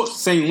sports the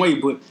same way,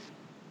 but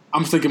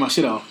I'm still getting my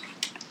shit off.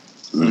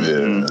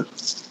 Yeah.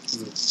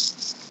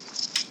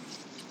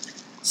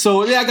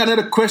 So yeah, I got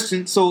another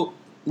question. So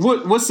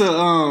what's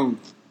a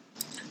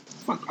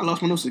fuck, I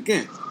lost my notes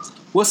again.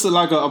 What's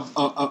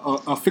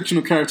a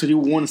fictional character you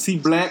want to see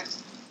black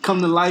come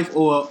to life,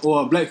 or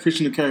a black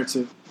fictional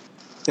character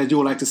that you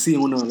would like to see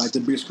on the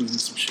big screen and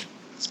some shit?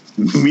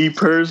 Me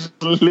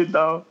personally,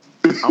 dog,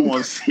 I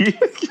want to see.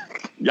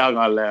 Y'all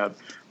gonna laugh,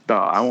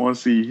 dog. I want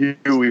to see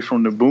Huey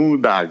from the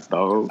Boondocks,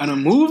 dog. And a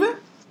movie?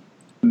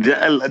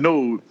 Yeah,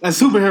 no, a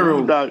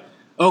superhero. Dog.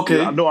 Okay.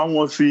 Yeah, I know. I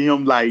want to see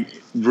him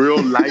like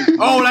real life.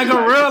 Like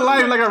a real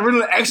life, like a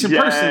real action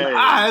person.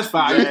 Ah, that's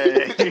fine.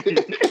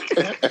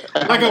 Yeah.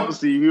 I want to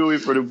see Huey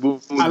for the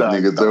Boondocks.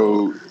 Nigga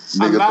throw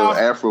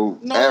Afro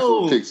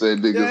kicks at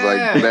niggas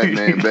like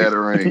Batman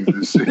Batarangs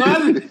and shit.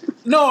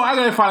 No, I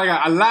gotta find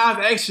like a live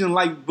action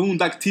like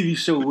Boondocks TV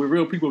show with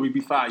real people would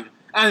be fire.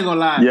 I ain't gonna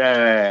lie.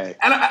 Yeah.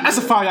 And that's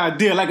a fire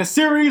idea. Like a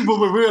series, but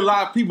with real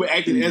live people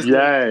acting as the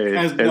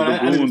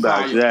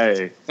Boondocks.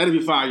 Yeah. That'd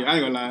be fire. I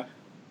ain't gonna lie.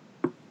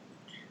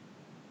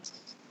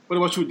 What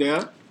about you,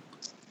 Dale?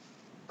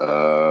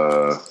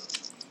 Well,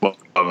 I'm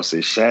gonna say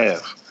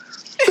Shaft.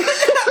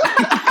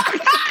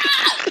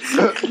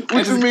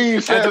 What you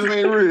mean Shaft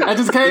ain't real? I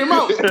just came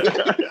out.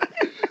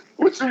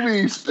 What you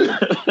mean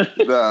Shaft?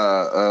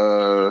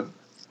 Nah,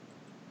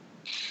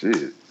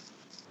 shit.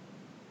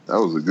 That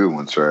was a good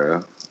one,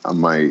 Trav. I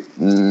might.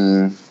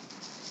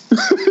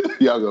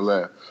 Y'all gonna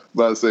laugh.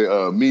 About to say,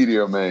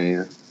 Meteor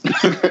Man.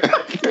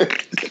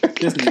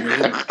 This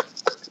nigga.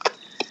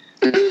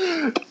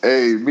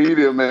 Hey,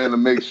 Meteor Man to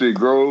make shit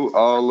grow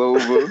all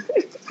over.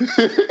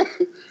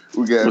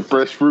 We got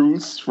fresh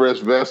fruits, fresh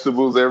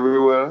vegetables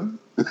everywhere.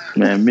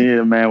 Man,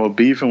 Meteor Man was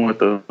beefing with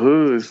the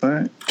hood,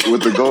 son.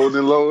 With the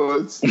Golden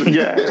Lords.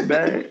 Yeah,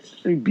 man.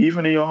 They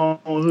beefing in your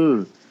own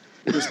hood.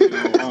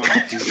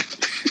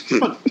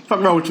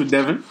 Fuck wrong with you,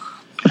 Devin?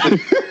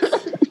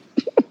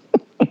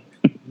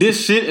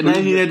 This shit, and I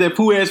ain't had that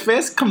poo ass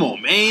fest. Come on,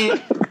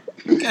 man.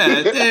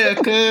 God damn,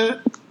 cuz.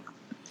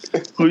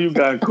 Who you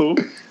got, cool?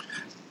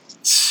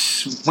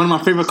 One of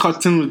my favorite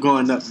cartoons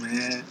growing up,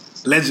 man.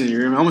 Legend, you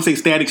remember? I'm gonna say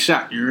Static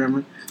Shock, you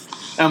remember?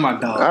 That's my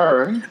dog. All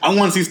right. I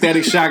want to see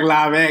Static Shock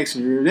live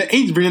action. You remember?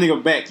 He's bringing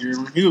nigga back. You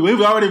remember? He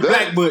was already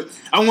black, but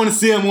I want to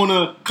see him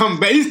wanna come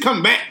back. He's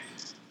come back.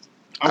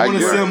 I want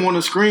to see him on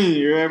the screen.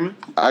 You remember?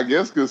 I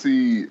guess because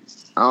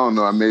I don't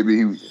know. Maybe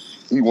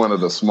he one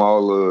of the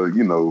smaller,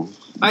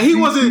 Like he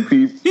wasn't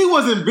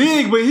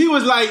big, but he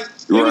was like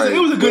it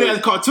was a good ass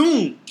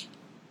cartoon.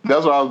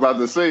 That's what I was about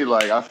to say.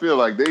 Like, I feel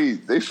like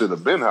they should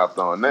have been hopped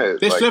on that.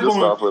 They just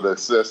off of the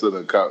success of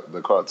the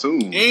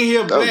cartoon. And he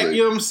a black,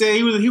 you know what I'm saying?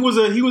 He was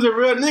a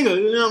real nigga,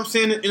 you know what I'm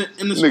saying?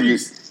 In the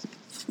streets.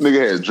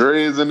 Nigga had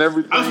dreads and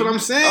everything. That's what I'm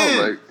saying.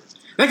 I was like,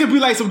 that could be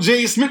like some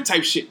J. Smith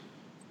type shit.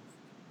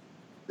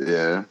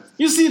 Yeah.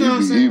 You see what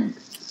I'm saying?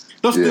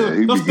 Don't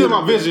steal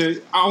my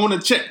vision. I want to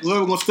check.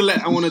 Whoever gonna steal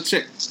that, I want to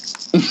check.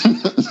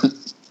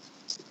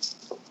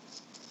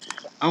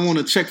 I want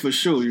to check for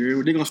sure.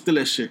 They're gonna steal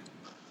that shit.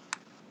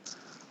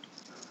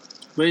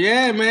 But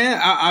yeah, man,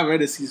 I'd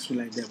rather see something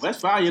like that. But that's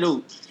fire,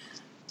 though.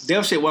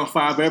 Dev shit wasn't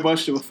fire, but everybody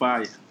shit was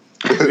fire.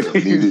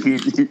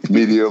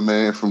 Meteor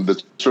Man from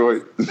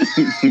Detroit.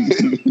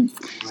 Man,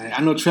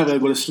 I know Trevor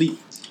go to sleep.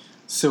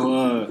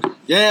 So,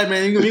 yeah,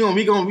 man, we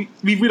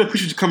really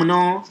appreciate you coming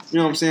on. You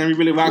know what I'm saying? We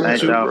really rock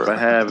with you. Thanks out for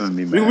having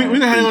me, man. We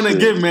gonna hang on and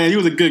give, man. You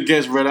was a good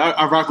guest, brother.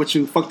 I rock with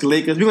you. Fuck the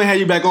Lakers. We gonna have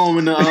you back on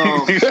when the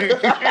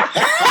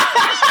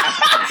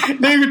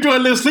they even throw a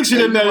little slick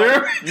shit in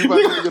there. You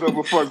might get up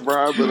a fuck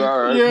Brian, but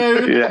all right.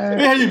 Yeah.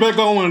 We have you back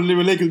on when the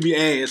Lakers be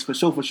ass. For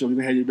sure. We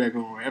gonna have you back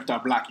on after I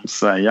block you.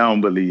 Son, y'all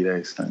don't believe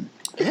that, son.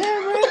 Yeah,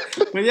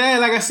 man. But yeah,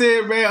 like I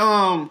said,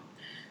 man,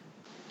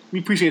 we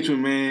appreciate you,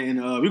 man.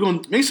 And we're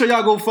gonna make sure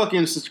y'all go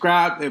fucking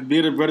subscribe at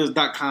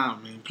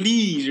beardedbrothers.com, man.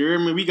 Please, you hear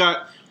me? We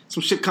got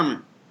some shit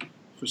coming.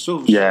 For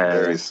sure. Yeah,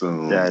 very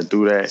soon. Yeah,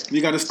 do that. We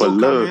got a store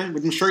coming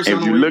with them shirts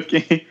on the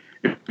way.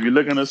 if you're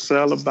looking to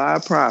sell or buy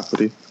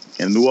property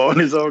in New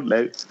Orleans,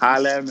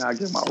 holla at me. I'll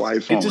get my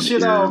wife on. Get your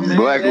shit off, man.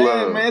 Black yeah,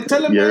 love. man.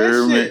 Tell him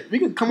that shit. We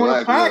can come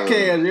Black on the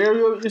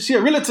podcast. Is she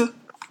a realtor?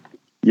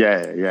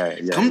 Yeah.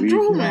 Come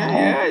through,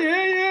 man.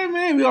 Yeah,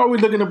 man. We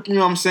always looking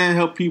to,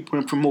 help people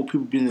and promote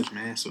people's business,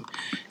 man. So,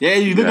 yeah,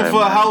 you looking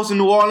for a house in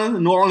New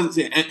Orleans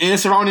and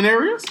surrounding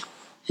areas?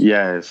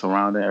 Yeah,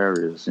 surrounding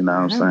areas. You know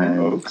what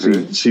I'm saying?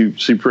 Okay.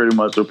 She pretty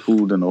much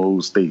approved in the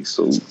whole state.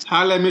 So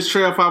holla at Miss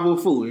Trail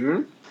 504, you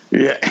heard?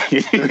 yeah.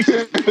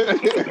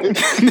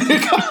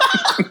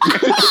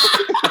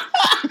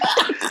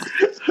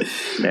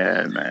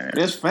 Yeah, man.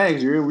 That's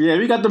facts, yeah.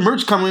 We got the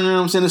merch coming,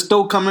 the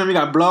store coming, we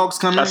got blogs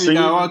coming, we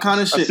got all kind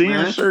of shit, I seen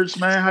man. The shirts,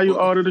 man. How you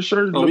order the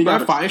shirts? Oh, we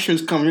got 5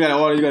 shirts coming. You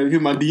gotta order, you gotta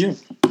hit my DM.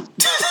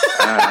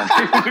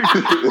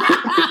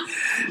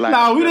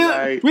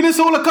 We didn't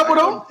sold a couple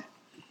though.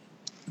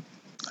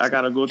 I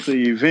gotta go to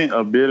the event,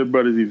 a Bearded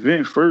Brothers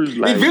event first.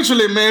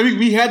 Eventually, man,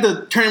 we had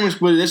the tournaments,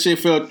 but that shit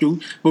fell through.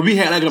 But we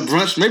had like a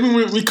brunch. Maybe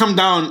when we come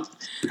down,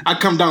 I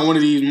come down one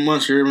of these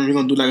months here, and we're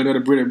gonna do like another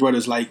Bearded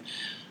Brothers like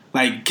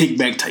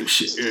kickback type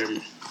shit. Yeah,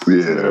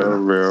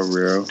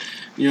 real.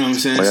 You know what I'm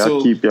saying? Like, so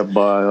I'll keep your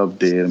boy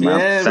updated, man.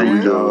 Yeah, Thank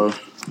man. y'all.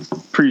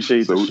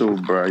 Appreciate the show,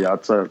 bro. Y'all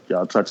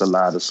touch a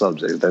lot of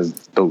subjects. That's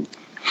dope.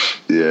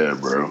 yeah,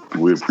 bro.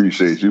 We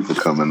appreciate you for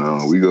coming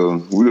on. We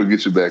gonna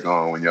get you back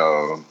on when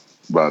y'all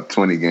about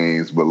 20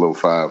 games below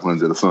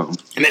 500 or something.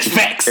 and that's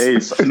facts. Hey,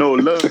 no,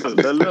 look.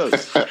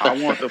 I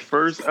want the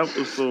first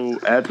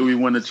episode after we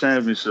win the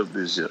championship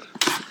this year.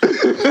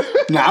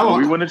 Nah,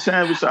 When we win the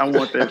championship, I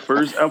want that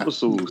first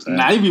episode.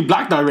 Nah, you be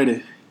blocked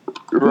already.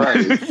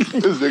 Right.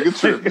 This nigga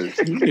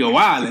tripping. You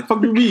wild.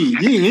 Fuck you be.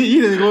 You ain't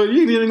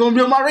even gonna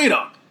be on my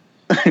radar.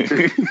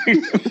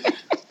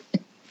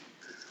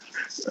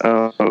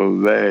 Oh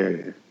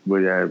man. But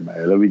yeah,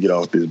 man, let me get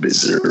off this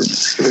bitch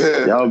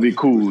here. Y'all be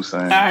cool,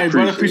 son. All right,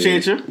 brother.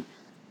 Appreciate you.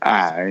 All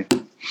right.